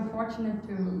so fortunate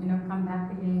to come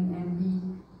back again and be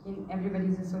in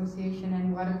everybody's association,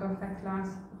 and what a perfect class,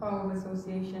 power of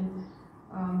association.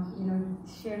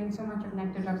 Sharing so much of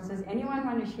nectar drops. Does anyone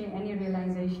want to share any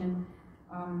realization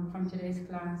from today's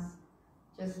class?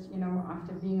 Just,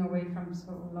 after being away from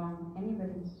so long.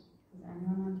 Anybody? Does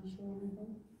anyone want to share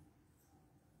anything?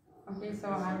 Okay, so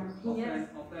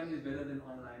offline is better than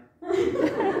online.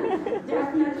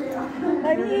 Definitely.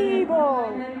 Haribol.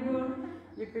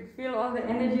 You could feel all the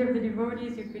energy of the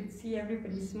devotees. You could see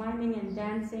everybody smiling and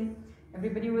dancing.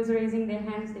 Everybody was raising their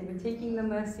hands. They were taking the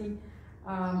mercy.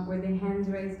 With their hands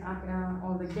raised up,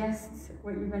 all the guests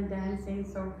were even dancing.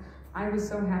 So I was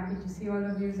so happy to see all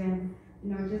of you, and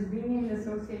just being in the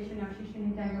association of Sri Sri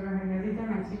Nitai Guru Hari. Every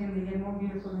time I see them, they get more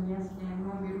beautiful than yesterday and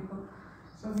more beautiful.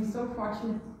 So we're so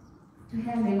fortunate to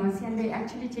have their mercy, and they're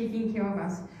actually taking care of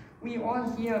us. We all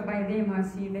here by their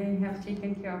mercy, they have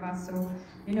taken care of us. So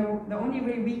the only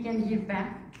way we can give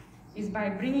back is by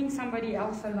bringing somebody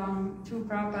else along to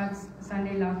Prabhupada's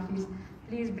Sunday Love Feast.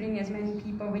 Please bring as many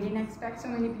people. We didn't expect so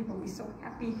many people. We're so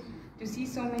happy to see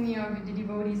so many of the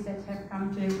devotees that have come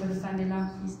today for the Sunday Love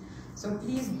Feast. So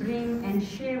please bring and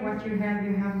share what you have.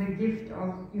 You have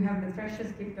the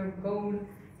precious gift of gold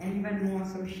and even more.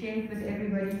 So share it with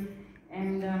everybody.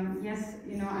 And yes,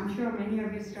 I'm sure many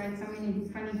of you tried so many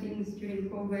funny things during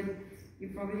COVID. You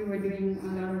probably were doing a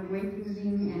lot of weight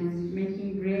losing and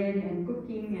making bread and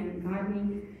cooking and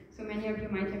gardening. So many of you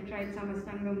might have tried some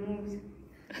Astanga moves.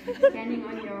 Standing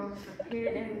on your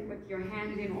head and with your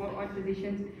hands in all odd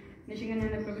positions.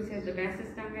 Nishingananda Prabhu says the best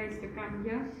Astanga is to come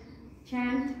here,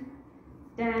 chant,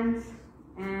 dance,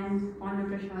 and honor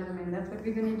Prasadam. And that's what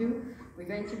we're going to do.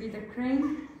 We're going to be the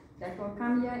crane that will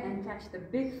come here and catch the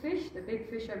big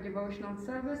fish of devotional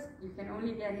service. You can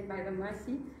only get it by the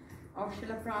mercy of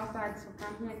Srila Prabhupada. So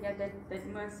come here and get that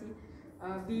mercy.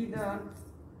 Be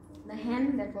the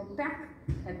hen that will pack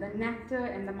the nectar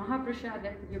and the Mahaprasad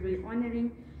that you'll be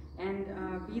honoring, and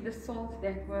be the salt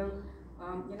that will,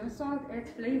 salt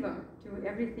adds flavor to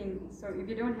everything. So if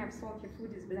you don't have salt, your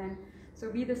food is bland. So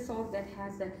be the salt that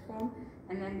has that form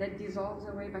and then that dissolves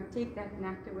away, but take that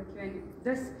nectar with you. And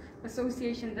this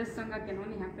association, this Sangha can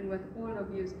only happen with all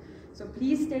of you. So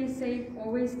please stay safe,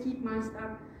 always keep masked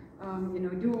up,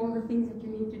 do all the things that you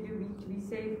need to do to be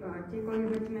safe, take all your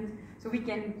vitamins, so we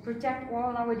can protect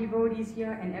all our devotees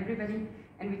here and everybody,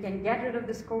 and we can get rid of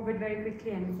this COVID very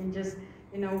quickly, and we can just,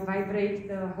 vibrate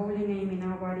the holy name in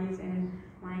our bodies and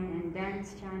mind and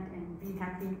dance, chant, and be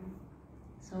happy.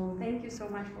 So thank you so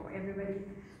much for everybody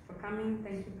for coming.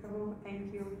 Thank you, Prabhu.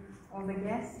 Thank you, all the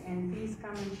guests, and please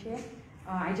come and share.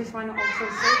 I just want to also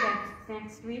say that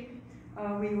next week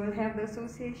we will have the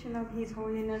association of His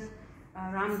Holiness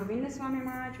Ram Govinda Swami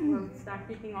Maharaj, who will start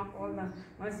kicking off all the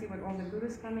mercy with all the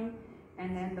gurus coming.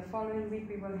 And then the following week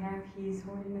we will have His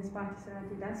Holiness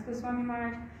Parthasarathi Das Goswami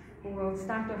Maharaj, who will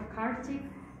start off Kartik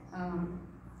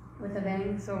with a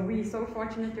bang. So we're so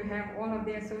fortunate to have all of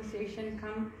the association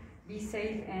come, be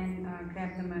safe, and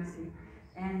grab the mercy.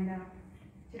 And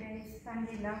today's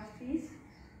Sunday Love Feast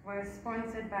was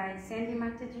sponsored by Sandy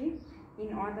Mataji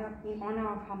in honor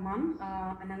of her mom,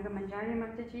 Ananga Manjari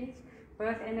Mataji's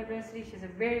birth anniversary. She's a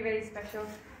very, very special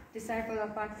disciple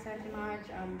of Parthasarathi Maharaj.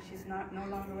 She's no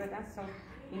longer with us, so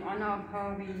in honor of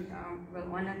her, we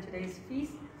will honor today's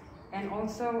feast. And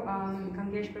also,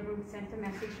 Gangesh Prabhu sent a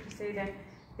message to say that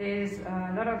there's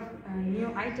a lot of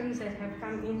new items that have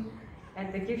come in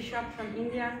at the gift shop from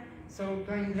India. So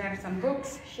go and grab some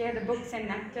books, share the books and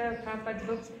nectar, Prabhupada's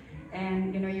books,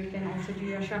 and you can also do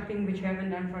your shopping, which you haven't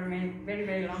done for a very,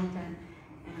 very long time.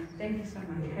 And thank you so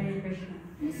much. Hare Krishna.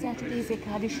 Saturday is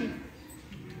Ekadashi.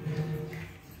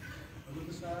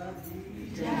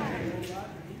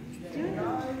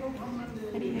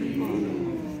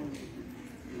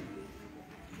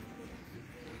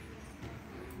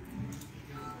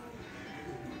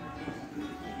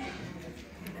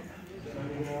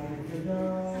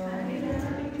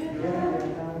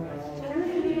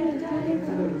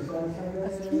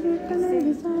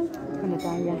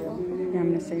 I'm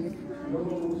going to save it.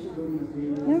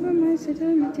 Never my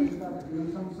Siddhamati.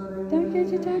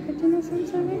 Takajitakatina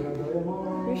Samsara.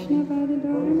 Krishna Bhada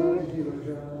Dharma.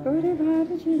 Gori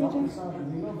Bhada Jivija.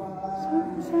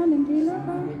 Sadandila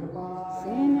Bha.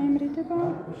 Senamrita Bha.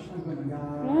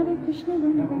 Radha Krishna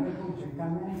Gunava.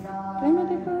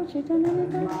 Premadiko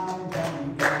Chitanavika.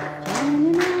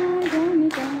 Janana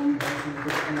Janita.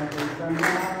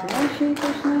 Jai Shri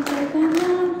Krishna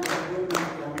Chaitanya.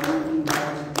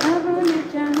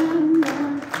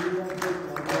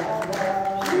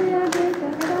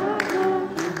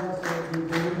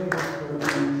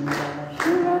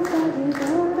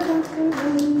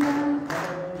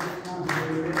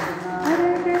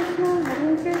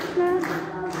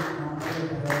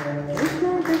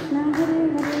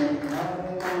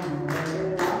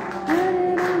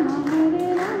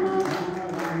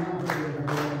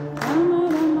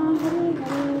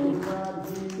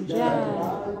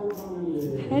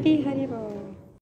 Hare Hare